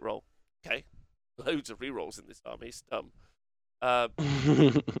reroll the hit roll. Okay. Loads of rerolls in this army. It's dumb.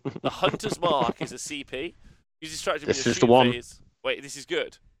 The Hunter's Mark is a CP. Use this stratagem in your shooting phase. Wait, this is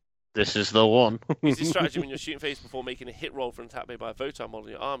good. This is the one. Use this stratagem in your shooting phase before making a hit roll for an attack made by a Votann model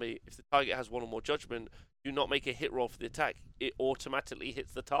in your army. If the target has 1 or more judgment, do not make a hit roll for the attack. It automatically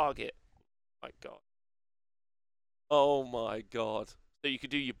hits the target. Oh my god. Oh my god. So you could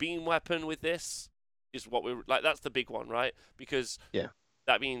do your beam weapon with this. Is what we're like. That's the big one, right? Because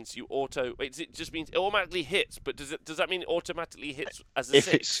that means you auto. Wait, it just means it automatically hits. But does that mean it automatically hits as a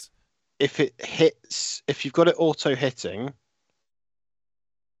 6? If it hits, if you've got it auto hitting,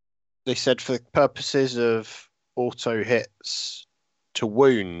 they said for the purposes of auto hits to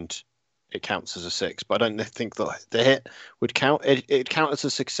wound, it counts as a 6. But I don't think that the hit would count. It'd count as a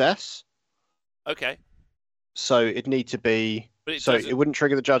success. Okay. So it'd need to be. So it wouldn't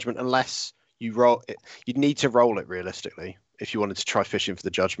trigger the judgment unless you roll it. You'd need to roll it realistically if you wanted to try fishing for the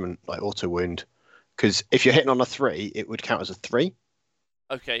judgment, like auto wound. Because if you're hitting on a 3, it would count as a 3.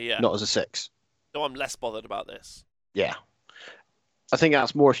 Okay, yeah. Not as a 6. So I'm less bothered about this. Yeah. I think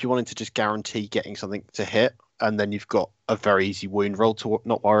that's more if you wanted to just guarantee getting something to hit, and then you've got a very easy wound roll to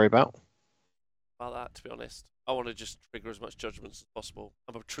not worry about. About that, to be honest. I want to just trigger as much judgments as possible.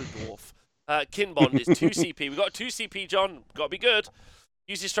 I'm a true dwarf. Kin Bond is 2 CP. We've got 2 CP, John. Got to be good.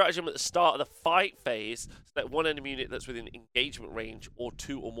 Use this stratagem at the start of the fight phase. Select 1 enemy unit that's within engagement range or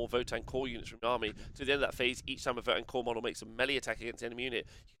 2 or more Votann core units from the army. To the end of that phase, each time a Votann core model makes a melee attack against an enemy unit,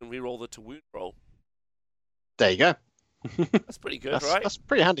 you can reroll the to wound roll. There you go. That's pretty good, right? That's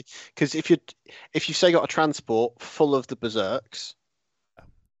pretty handy. Because if you say got a transport full of the Beserks,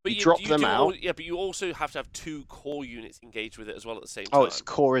 but you drop them out. But you also have to have 2 core units engaged with it as well at the same time. Oh, it's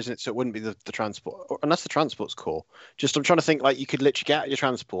core, isn't it? So it wouldn't be the transport. Unless the transport's core. I'm trying to think, like, you could literally get out your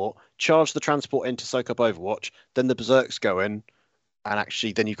transport, charge the transport in to soak up Overwatch, then the Beserks go in, and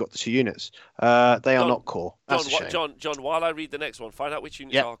actually then you've got the 2 units. They are not core. That's a shame. John, while I read the next one, find out which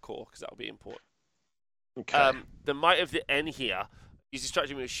units are core, because that'll be important. Okay. The Might of the Einhyr. Use the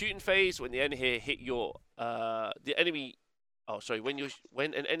stratagem in a shooting phase. When the Einhyr hit your... the enemy... Oh, sorry. When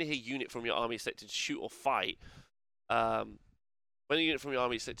an Einhyr unit from your army is selected to shoot or fight, when a unit from your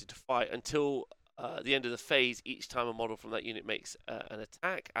army is selected to fight until the end of the phase, each time a model from that unit makes an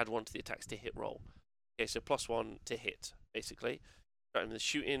attack, add 1 to the attacks to hit roll. Okay, so +1 to hit, basically. In the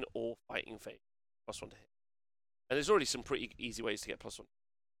shooting or fighting phase, +1 to hit. And there's already some pretty easy ways to get +1.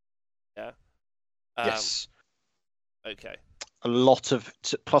 Yeah. Yes. Okay. A lot of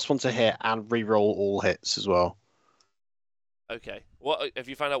 +1 to hit and reroll all hits as well. Okay. What have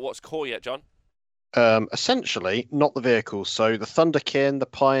you found out what's core yet, John? Essentially, not the vehicles. So the Thunderkyn, the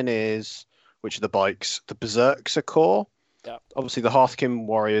Pioneers, which are the bikes, the Beserks are core. Yeah. Obviously, the Hearthkyn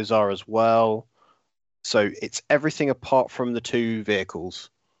Warriors are as well. So it's everything apart from the 2 vehicles.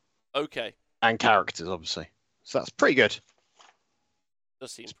 Okay. And characters, obviously. So that's pretty good.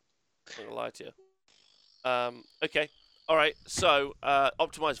 Does seem. I'm not gonna lie to you. Okay. All right, so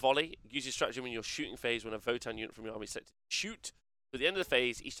optimize volley. Use your stratagem in your shooting phase when a Votann unit from your army is selected to shoot. At the end of the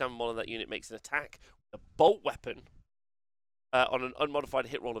phase, each time a model in that unit makes an attack with a bolt weapon on an unmodified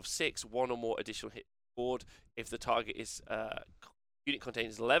hit roll of 6, 1 or more additional hits scored. If the target is unit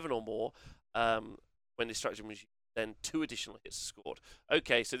contains 11 or more, when this stratagem is used, then 2 additional hits are scored.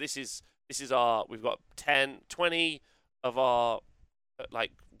 Okay, so this is our. We've got 10, 20 of our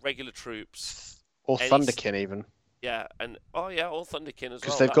like regular troops. Or Thunderkyn even. Yeah, and all Thunderkyn as well.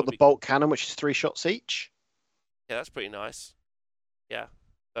 Because they've got the bolt cannon, which is 3 shots each. Yeah, that's pretty nice. Yeah.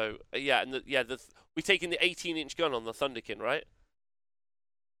 So we're taking the 18-inch gun on the Thunderkyn, right?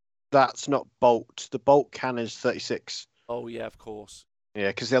 That's not bolt. The bolt cannon is 36. Oh yeah, of course. Yeah,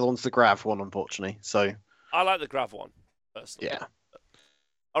 because the other one's the Grav one, unfortunately. So I like the Grav one, personally. yeah.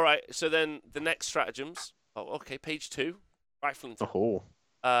 All right, so then the next stratagems. Oh, okay, page 2. Rifling Oh.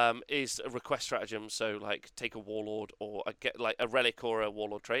 is a request stratagem. So like take a warlord or get like a relic or a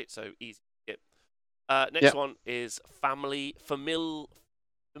warlord trait. So easy to get. Next one is familial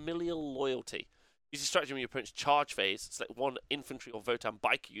loyalty. Use a stratagem in your opponent's charge phase. Select one infantry or Votann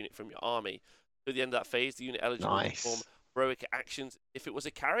biker unit from your army. At the end of that phase, the unit eligible to perform heroic actions if it was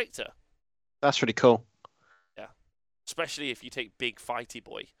a character. That's really cool. Yeah, especially if you take big fighty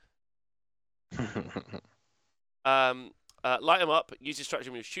boy. Light them up. Use your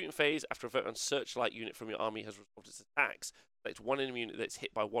stratagem in your shooting phase. After a Votann searchlight unit from your army has resolved its attacks, select one enemy unit that's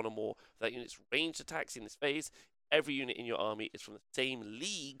hit by one or more of that unit's ranged attacks in this phase. Every unit in your army is from the same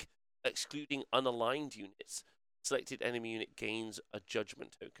league, excluding unaligned units. Selected enemy unit gains a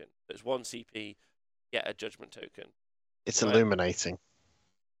judgment token. So it's 1 CP, get a judgment token. It's illuminating.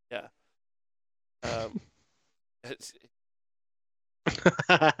 Yeah.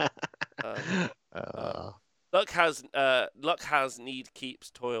 Luck has need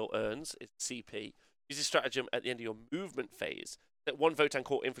keeps toil earns. It's CP. Use this stratagem at the end of your movement phase. Set one Votann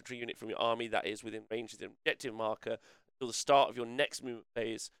core infantry unit from your army that is within range of the objective marker until the start of your next movement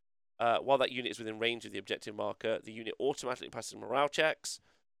phase. While that unit is within range of the objective marker, the unit automatically passes morale checks.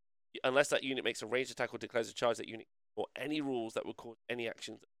 Unless that unit makes a ranged attack or declares a charge, that unit or any rules that would cause any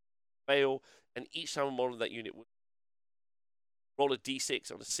actions that fail. And each time a model of that unit would roll a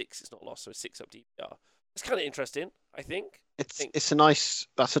d6 on a 6, it's not lost, so a 6 up DPR. It's kind of interesting, I think. It's a nice.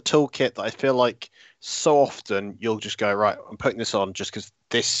 That's a toolkit that I feel like so often you'll just go, right, I'm putting this on just because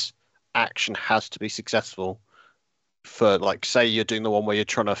this action has to be successful. For like, say you're doing the one where you're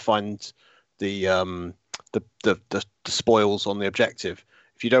trying to find the spoils on the objective.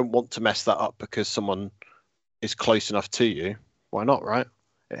 If you don't want to mess that up because someone is close enough to you, why not, right?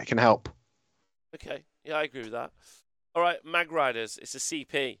 It can help. Okay, yeah, I agree with that. All right, Mag Riders. It's a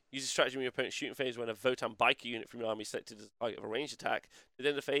CP. Use a stratagem in your opponent's shooting phase when a Votann biker unit from your army is selected as a target of a ranged attack. At the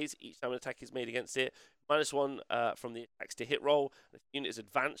end of the phase, each time an attack is made against it, -1 from the attacks to hit roll. If the unit is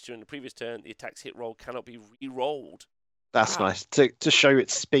advanced during the previous turn, the attack's hit roll cannot be re-rolled. That's nice to show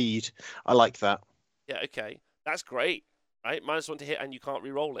its speed. I like that. Yeah, okay, that's great. Right, -1 to hit, and you can't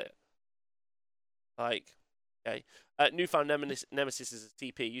re-roll it. Like, okay. Newfound Nemesis is a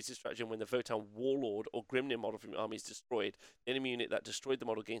TP. Use this stratagem when the Votann Warlord or Grimnyr model from your army is destroyed. The enemy unit that destroyed the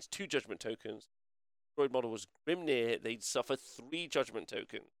model gains 2 judgment tokens. The destroyed model was Grimnyr. They'd suffer 3 judgment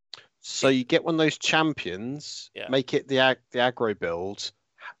tokens. So you get one of those champions, make it the aggro build,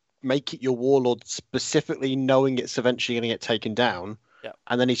 make it your Warlord specifically knowing it's eventually going to get taken down,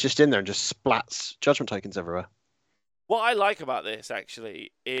 and then he's just in there and just splats judgment tokens everywhere. What I like about this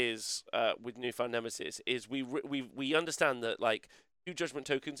actually is with Newfound Nemesis is we understand that like 2 judgment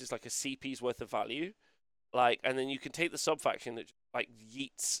tokens is like a CP's worth of value, like, and then you can take the sub faction that like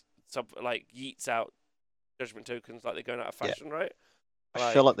yeets out judgment tokens like they're going out of fashion, right?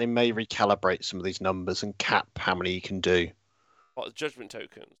 I feel like they may recalibrate some of these numbers and cap how many you can do. What, the judgment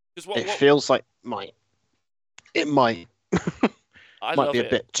tokens? It feels like it might might be a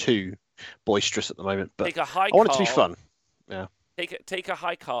bit too boisterous at the moment, but I want it to be fun. Yeah. Take a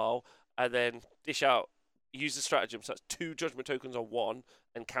high Kahl and then dish out. Use the stratagem, so that's 2 judgment tokens on 1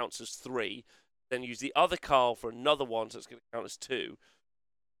 and counts as 3. Then use the other Kahl for another 1, so it's going to count as 2.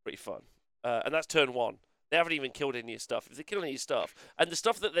 Pretty fun. And that's turn 1. They haven't even killed any of your stuff. If they kill any of your stuff, and the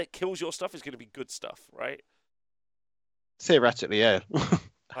stuff that kills your stuff is going to be good stuff, right? Theoretically, yeah.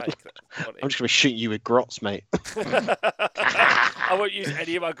 I'm just going to shoot you with grots, mate. I won't use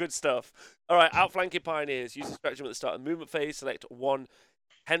any of my good stuff. All right, outflanking Pioneers. Use the stratagem at the start of the movement phase. Select one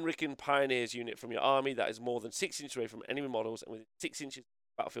Hernkyn Pioneers unit from your army that is more than 6 inches away from enemy models and within 6 inches of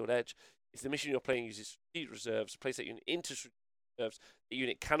the battlefield edge. If the mission you're playing uses strategic reserves, place that unit into strategic reserves. The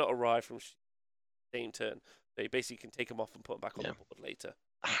unit cannot arrive from the same turn. So you basically can take them off and put them back on the board later.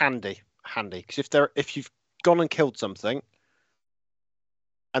 Handy. Because if you've gone and killed something,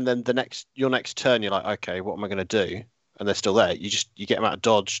 and then your next turn, you're like, okay, what am I going to do? And they're still there. You get them out of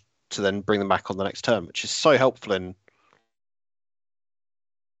dodge to then bring them back on the next turn, which is so helpful in.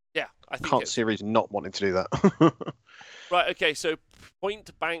 Yeah, I can't see a reason not wanting to do that. Right. Okay. So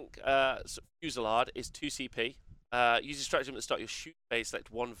point bank Fusillade is 2 CP. Use your stratagem at the start of your shoot phase.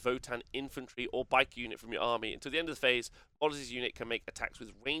 Select one Votann infantry or biker unit from your army. Until the end of the phase, models' unit can make attacks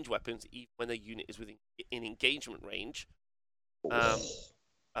with ranged weapons even when their unit is within engagement range.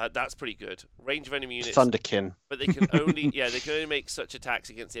 That's pretty good. Range of enemy units. Thunderkyn. But they can only make such attacks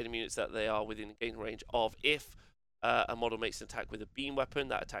against the enemy units that they are within engagement range of. If a model makes an attack with a beam weapon,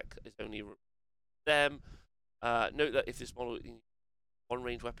 that attack is only them. Note that if this model one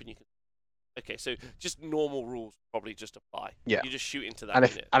ranged weapon you can. Okay, so just normal rules probably just apply. Yeah. You just shoot into that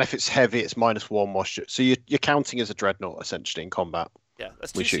unit. And if it's heavy, it's -1 moisture. So you're counting as a dreadnought essentially in combat. Yeah,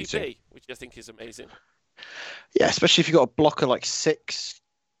 that's 2 CP, which I think is amazing. Yeah, especially if you've got a blocker like 6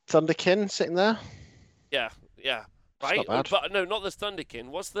 Thunderkyn sitting there. Yeah, right. But no, not the Thunderkyn.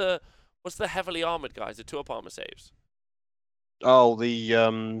 What's the heavily armored guys? The 2-up armor saves. Oh, the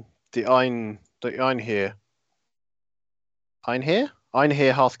Einhyr.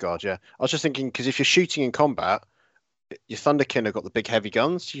 Einhyr Hearthguard, yeah. I was just thinking, because if you're shooting in combat, your Thunderkyn have got the big heavy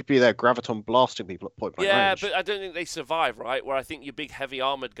guns. You'd be there graviton blasting people at point blank range. Yeah, but I don't think they survive, right? Where I think your big heavy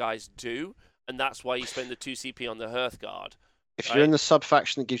armored guys do, and that's why you spend the 2 CP on the Hearthguard. If you're in the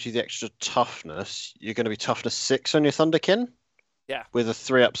sub-faction that gives you the extra toughness, you're going to be toughness 6 on your Thunderkyn. Yeah. With a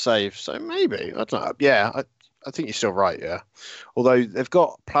 3-up save. So maybe. I don't know. Yeah, I think you're still right, yeah. Although they've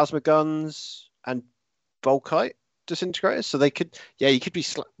got plasma guns and Volkite disintegrators, so they could, you could be,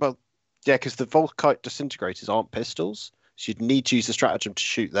 because the Volkite disintegrators aren't pistols, so you'd need to use the stratagem to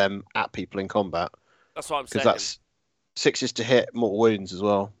shoot them at people in combat. That's what I'm saying. Because that's 6s to hit, mortal wounds as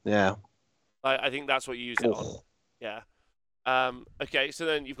well. Yeah. I think that's what you use it on. Yeah. Okay, so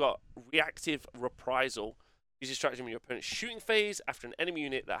then you've got reactive reprisal. Use your stratagem in your opponent's shooting phase after an enemy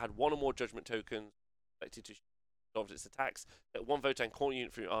unit that had 1 or more judgment tokens selected to resolve its attacks. That 1 Votann core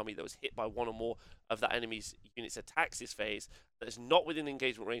unit from your army that was hit by 1 or more of that enemy's unit's attacks this phase that is not within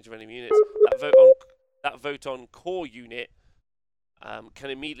engagement range of enemy units. That Votann core unit can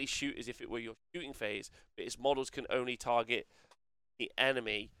immediately shoot as if it were your shooting phase, but its models can only target the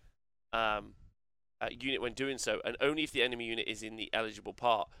enemy unit when doing so, and only if the enemy unit is in the eligible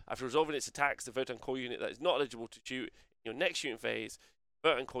part. After resolving its attacks, the Votann core unit that is not eligible to shoot in your next shooting phase,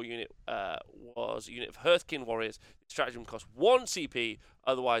 Votann core unit was a unit of Hearthkyn Warriors. The stratagem costs 1 CP,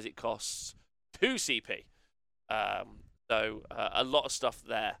 otherwise it costs 2 CP. So a lot of stuff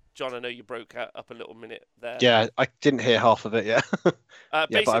there. John, I know you broke up a little minute there. Yeah, I didn't hear half of it, yeah. Yeah,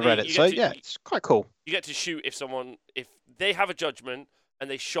 but I read it. So yeah, it's quite cool. You get to shoot if they have a judgment and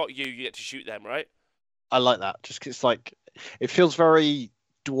they shot you, you get to shoot them, right? I like that. Just 'cause it's like, it feels very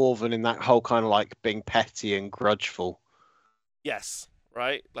dwarven in that whole kind of like being petty and grudgeful. Yes,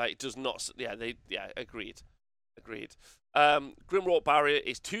 right. Like it does not. Yeah, agreed. Grimnyr Barrier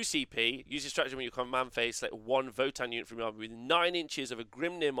is 2 CP. Use your stratagem when you command phase. Select 1 Votann unit from your army with 9 inches of a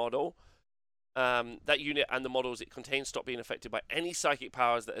Grimnyr model. That unit and the models it contains stop being affected by any psychic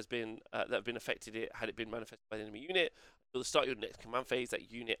powers that have been affected had it been manifested by the enemy unit. Until the start of your next command phase,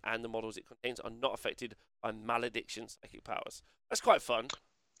 that unit and the models it contains are not affected by malediction psychic powers. That's quite fun.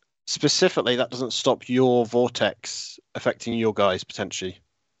 Specifically, that doesn't stop your vortex affecting your guys potentially.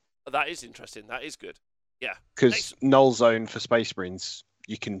 That is interesting. That is good. Yeah. Because null zone for Space Marines,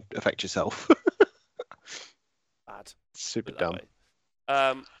 you can affect yourself. Bad. Super dumb.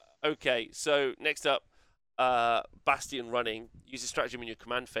 Okay, so next up, Bastion running. Use a stratagem in your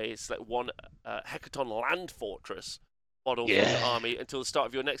command phase. Select 1 Hekaton Land Fortress model from your army. Until the start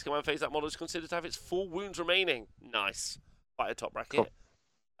of your next command phase, that model is considered to have its full wounds remaining. Nice. Fight a top bracket.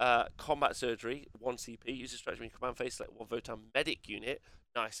 Cool. Combat Surgery, 1 CP. Use a stratagem in your command phase. Select 1 Votann Medic unit.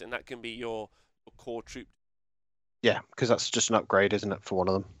 Nice, and that can be your core troop. Yeah, because that's just an upgrade, isn't it, for one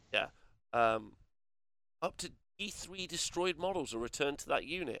of them? Yeah. Up to D3 destroyed models are returned to that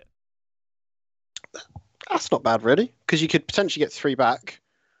unit. That's not bad, really, because you could potentially get 3 back.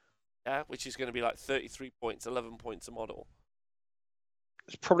 Yeah, which is going to be like 33 points, 11 points a model.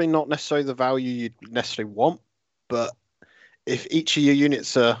 It's probably not necessarily the value you'd necessarily want, but if each of your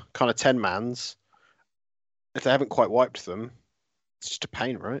units are kind of 10-mans, if they haven't quite wiped them, it's just a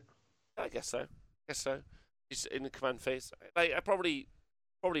pain, right? I guess so. It's in the command phase. I probably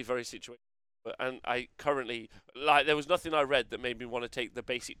very situated. And I currently, there was nothing I read that made me want to take the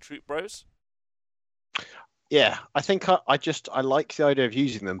basic troop bros. Yeah, I think I like the idea of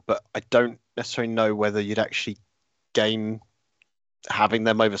using them, but I don't necessarily know whether you'd actually gain having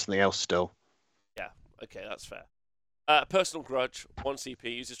them over something else still. Yeah, okay, that's fair. Personal Grudge, 1 CP.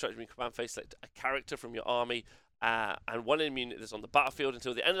 Use a stratagem in command phase. Select a character from your army and 1 enemy unit that's on the battlefield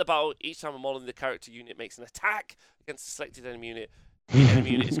until the end of the battle. Each time a model in the character unit makes an attack against a selected enemy unit, the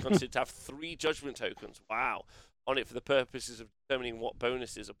enemy unit is considered to have 3 judgment tokens. Wow. On it for the purposes of determining what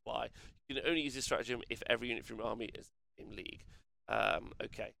bonuses apply. You can only use this stratagem if every unit from your army is in league.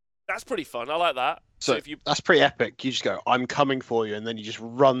 Okay. That's pretty fun. I like that. So if that's pretty epic. You just go, I'm coming for you, and then he just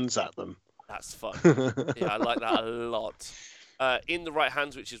runs at them. That's fun. Yeah, I like that a lot. In the right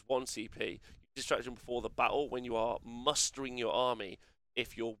hands, which is 1 CP, use this stratagem before the battle when you are mustering your army.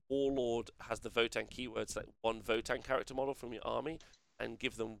 If your warlord has the Votann keyword, select 1 Votann character model from your army and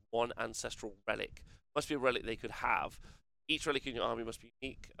give them 1 ancestral relic. Must be a relic they could have. Each relic in your army must be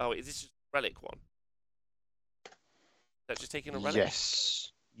unique. Oh, is this just a relic one? Is that just taking a relic?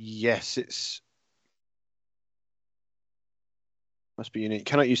 Yes. Yes, it's must be unique.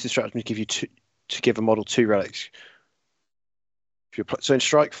 Cannot use this stratagem to give you to give a model 2 relics. If you're so in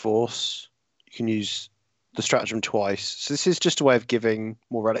Strike Force, you can use the stratagem twice. So this is just a way of giving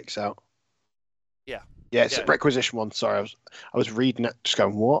more relics out. Yeah. Yeah, it's a requisition one. Sorry, I was reading it, just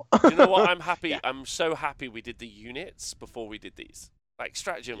going, what? Do you know what? I'm happy. Yeah. I'm so happy we did the units before we did these. Like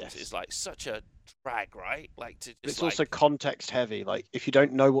stratagems is like such a drag, right? Like to. It's also context heavy. Like if you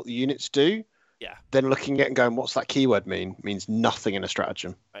don't know what the units do, then looking at it and going, what's that keyword mean? Means nothing in a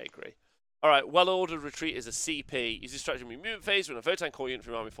stratagem. I agree. All right, well-ordered retreat is a CP. Use this stratagem in movement phase. When a Votann core unit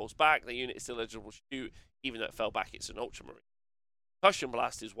from your army falls back, the unit is still eligible to shoot, even though it fell back. It's an ultramarine. Concussion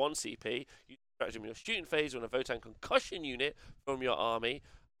blast is 1 CP. Use this stratagem in your shooting phase. When a Votann concussion unit from your army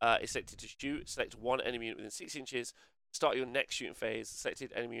is selected to shoot, select 1 enemy unit within 6 inches. Start your next shooting phase.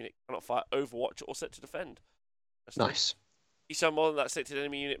 Selected enemy unit cannot fire Overwatch or set to defend. Nice. Each time more than that selected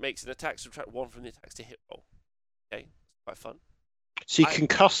enemy unit makes an attack, subtract 1 from the attacks to hit roll. Okay, quite fun. So you can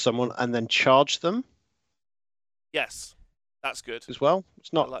concuss someone and then charge them? Yes, that's good. As well?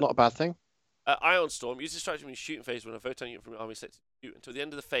 It's not a bad thing. Ion Storm. Use this stratagem in shooting phase when a Votann unit from your army is selected to shoot. Until the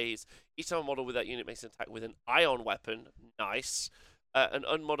end of the phase, each time a model with that unit makes an attack with an ion weapon, nice, an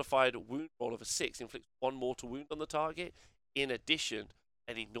unmodified wound roll of a 6 inflicts 1 mortal wound on the target. In addition,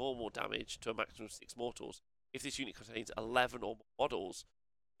 any normal damage to a maximum of 6 mortals. If this unit contains 11 or more models,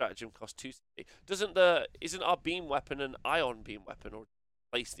 stratagem costs 2 CP. Isn't our beam weapon an ion beam weapon, or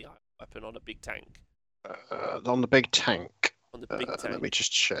place the ion weapon on a big tank? On the big tank. On the big tank. Let me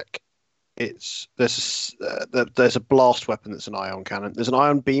just check. There's a blast weapon that's an ion cannon. There's an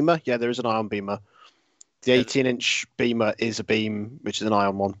ion beamer. Yeah, there is an ion beamer. The 18-inch beamer is a beam, which is an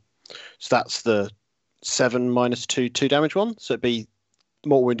ion one. So that's the 7 minus 2 damage one. So it'd be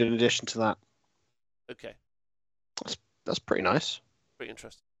more wound in addition to that. Okay. That's pretty nice. Pretty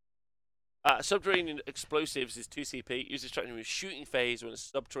interesting. Subterranean explosives is 2 CP. Use this stratagem in shooting phase when a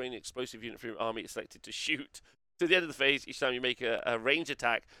subterranean explosive unit from your army is selected to shoot. To the end of the phase, each time you make a range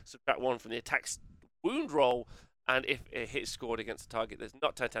attack, subtract 1 from the attack's wound roll, and if a hit is scored against the target that's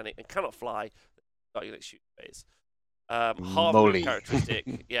not Titanic and cannot fly, start your next shooting phase. Half move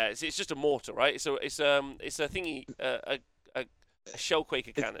characteristic. Yeah, it's just a mortar, right? So it's a thingy, a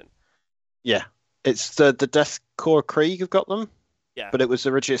Shellquaker cannon. Yeah. It's the Death Core Krieg have got them. Yeah. But it was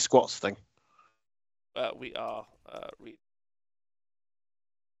originally a squats thing. We are reading.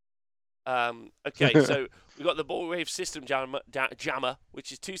 Okay, so we've got the Ball Wave System Jammer,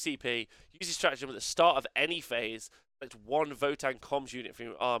 which is 2 CP. Use this stratagem at the start of any phase. Select 1 Votann comms unit from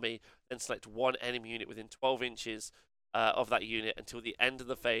your army, then select 1 enemy unit within 12 inches of that unit until the end of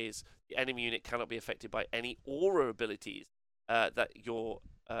the phase. The enemy unit cannot be affected by any aura abilities that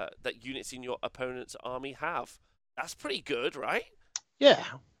units in your opponent's army have. That's pretty good, right? Yeah.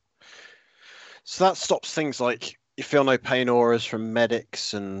 So that stops things like you feel no pain auras from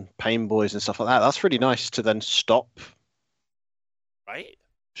medics and pain boys and stuff like that. That's really nice to then stop. Right?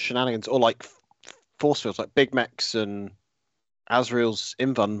 Shenanigans or like force fields like Big Mechs and Azrael's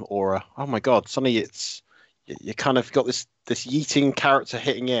Invuln aura. Oh my god! Suddenly you kind of got this yeeting character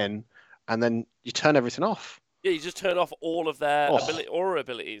hitting in, and then you turn everything off. Yeah, you just turn off all of their aura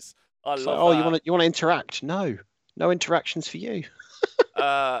abilities. I love that. Oh, you want to interact? No interactions for you.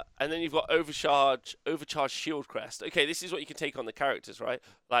 And then you've got overcharged shield crest. Okay, this is what you can take on the characters, right?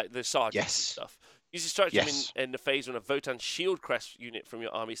 Like the sergeants and stuff. Use this stratagem in the phase when a Votann shield crest unit from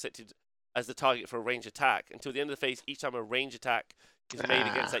your army is selected as the target for a range attack. Until the end of the phase, each time a range attack is made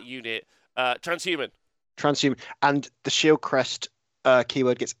against that unit. Transhuman. And the shield crest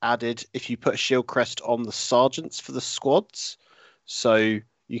keyword gets added if you put a shield crest on the sergeants for the squads. So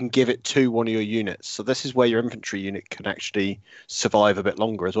you can give it to one of your units. So this is where your infantry unit can actually survive a bit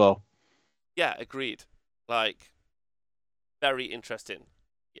longer as well. Yeah, agreed. Like, very interesting,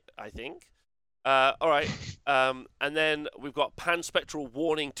 I think. All right. And then we've got Pan-Spectral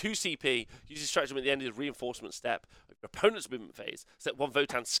Warning 2 CP. Use this stratagem at the end of the reinforcement step. Your opponent's movement phase. Select 1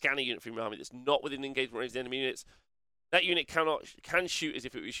 Votann scanner unit from your army that's not within engagement range of the enemy units. That unit can shoot as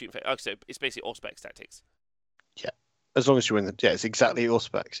if it was shooting phase. Oh, so it's basically all specs tactics. Yeah. As long as you're in the... Yeah, it's exactly all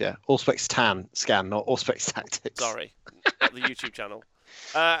specs, yeah. All specs scan, not all specs tactics. Sorry, not the YouTube channel.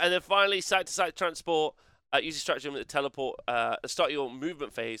 And then finally, site-to-site transport. Use a stratagem at the teleport. Start your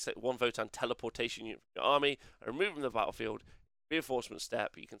movement phase, select 1 Votann teleportation unit from your army, and remove from the battlefield. Reinforcement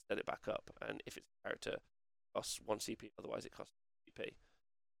step, you can set it back up. And if it's a character, it costs 1 CP, otherwise it costs 2 CP.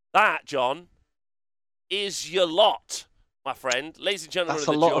 That, John, is your lot, my friend. Ladies and gentlemen of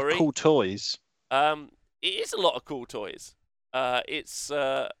the jury. That's a lot of cool toys. It is a lot of cool toys. It's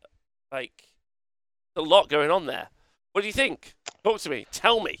like a lot going on there. What do you think? Talk to me.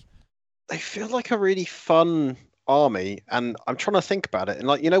 Tell me. They feel like a really fun army, and I'm trying to think about it. And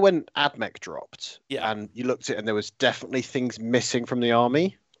like, you know, when AdMech dropped, and you looked at it, and there was definitely things missing from the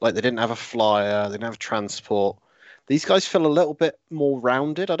army. Like they didn't have a flyer, they didn't have transport. These guys feel a little bit more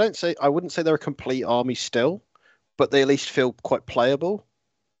rounded. I wouldn't say they're a complete army still, but they at least feel quite playable.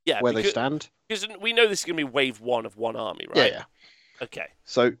 Yeah, where they stand. Because we know this is going to be wave 1 of one army, right? Yeah. Okay.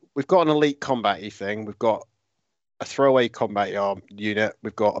 So we've got an elite combat-y thing. We've got a throwaway combat unit.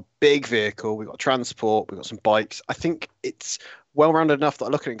 We've got a big vehicle. We've got transport. We've got some bikes. I think it's well-rounded enough that I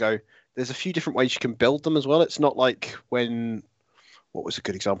look at it and go, there's a few different ways you can build them as well. It's not like when, what was a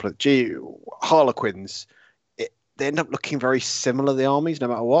good example? Harlequins. They end up looking very similar, the armies, no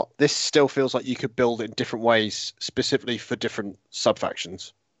matter what. This still feels like you could build it in different ways, specifically for different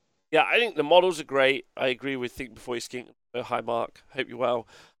sub-factions. Yeah, I think the models are great. I agree with Think Before You Skink. Hi, Mark. Hope you're well.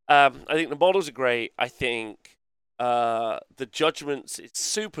 I think the models are great. I think the Judgements, it's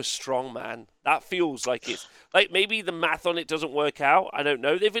super strong, man. That feels like it's... Like, maybe the math on it doesn't work out. I don't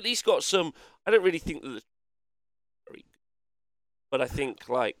know. They've at least got some... I don't really think that the... But I think,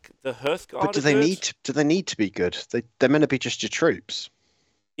 like, the Hearthguard But do they need to be good? They're meant to be just your troops.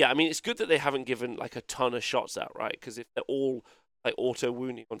 Yeah, I mean, it's good that they haven't given, like, a ton of shots out, right? Because if they're all... like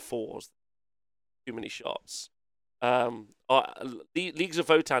auto-wounding on 4s, too many shots. The Leagues of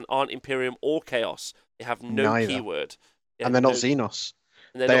Votann aren't Imperium or Chaos. They have no keyword. And they're not Xenos.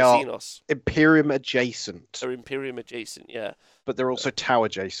 They are Xenos. Imperium adjacent. They're Imperium adjacent, yeah. But they're also Tau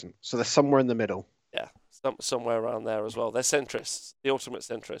adjacent. So they're somewhere in the middle. Yeah, somewhere around there as well. They're centrists. The ultimate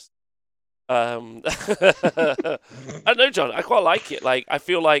centrist. I don't know, John. I quite like it. Like, I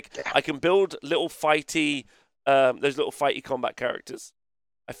feel like I can build little fighty... those little fighty combat characters.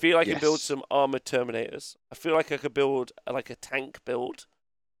 I feel I can build some armored Terminators. I feel like I could build like a tank build.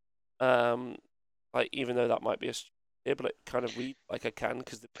 Like, even though that might be but it kind of read like I can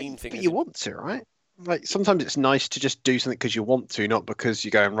because the beam thing. But you want to, right? Like sometimes it's nice to just do something because you want to, not because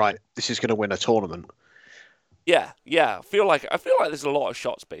you're going right. This is going to win a tournament. Yeah. I feel like there's a lot of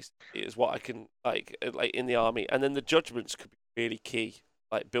shots basically is what I can like in the army, and then the Judgements could be really key,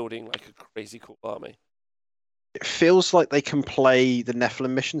 like building like a crazy cool army. It feels like they can play the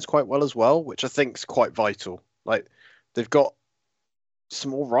Nephilim missions quite well as well, which I think is quite vital. Like they've got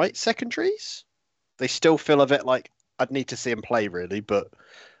some all right secondaries. They still feel a bit like I'd need to see them play really, but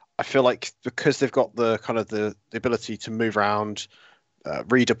I feel like because they've got the kind of the ability to move around,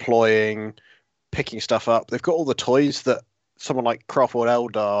 redeploying, picking stuff up. They've got all the toys that someone like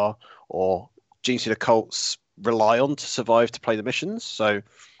Craftworld Eldar or Gene Seed Occults rely on to survive to play the missions. So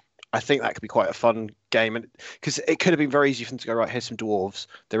I think that could be quite a fun game, and because it could have been very easy for them to go, right, here's some dwarves.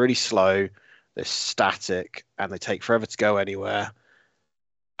 They're really slow, they're static, and they take forever to go anywhere.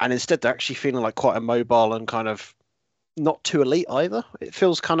 And instead, they're actually feeling like quite a mobile and kind of not too elite either. It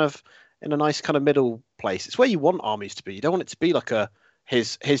feels kind of in a nice kind of middle place. It's where you want armies to be. You don't want it to be like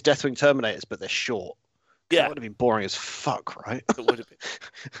his Deathwing Terminators, but they're short. Yeah, that would have been boring as fuck, right? It would have been.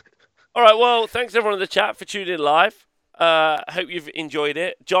 All right, well, thanks everyone in the chat for tuning in live. Hope you've enjoyed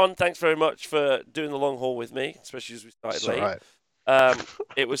it. John, thanks very much for doing the long haul with me, especially as we started late. Right.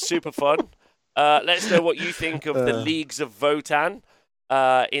 It was super fun. Let us know what you think of the Leagues of Votann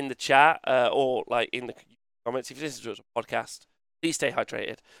in the chat or like in the comments. If you listen to a podcast, please stay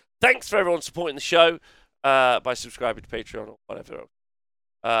hydrated. Thanks for everyone supporting the show by subscribing to Patreon or whatever.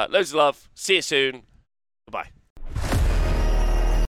 Loads of love. See you soon. Goodbye.